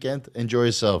next weekend. Enjoy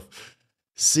yourself.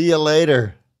 See you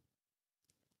later.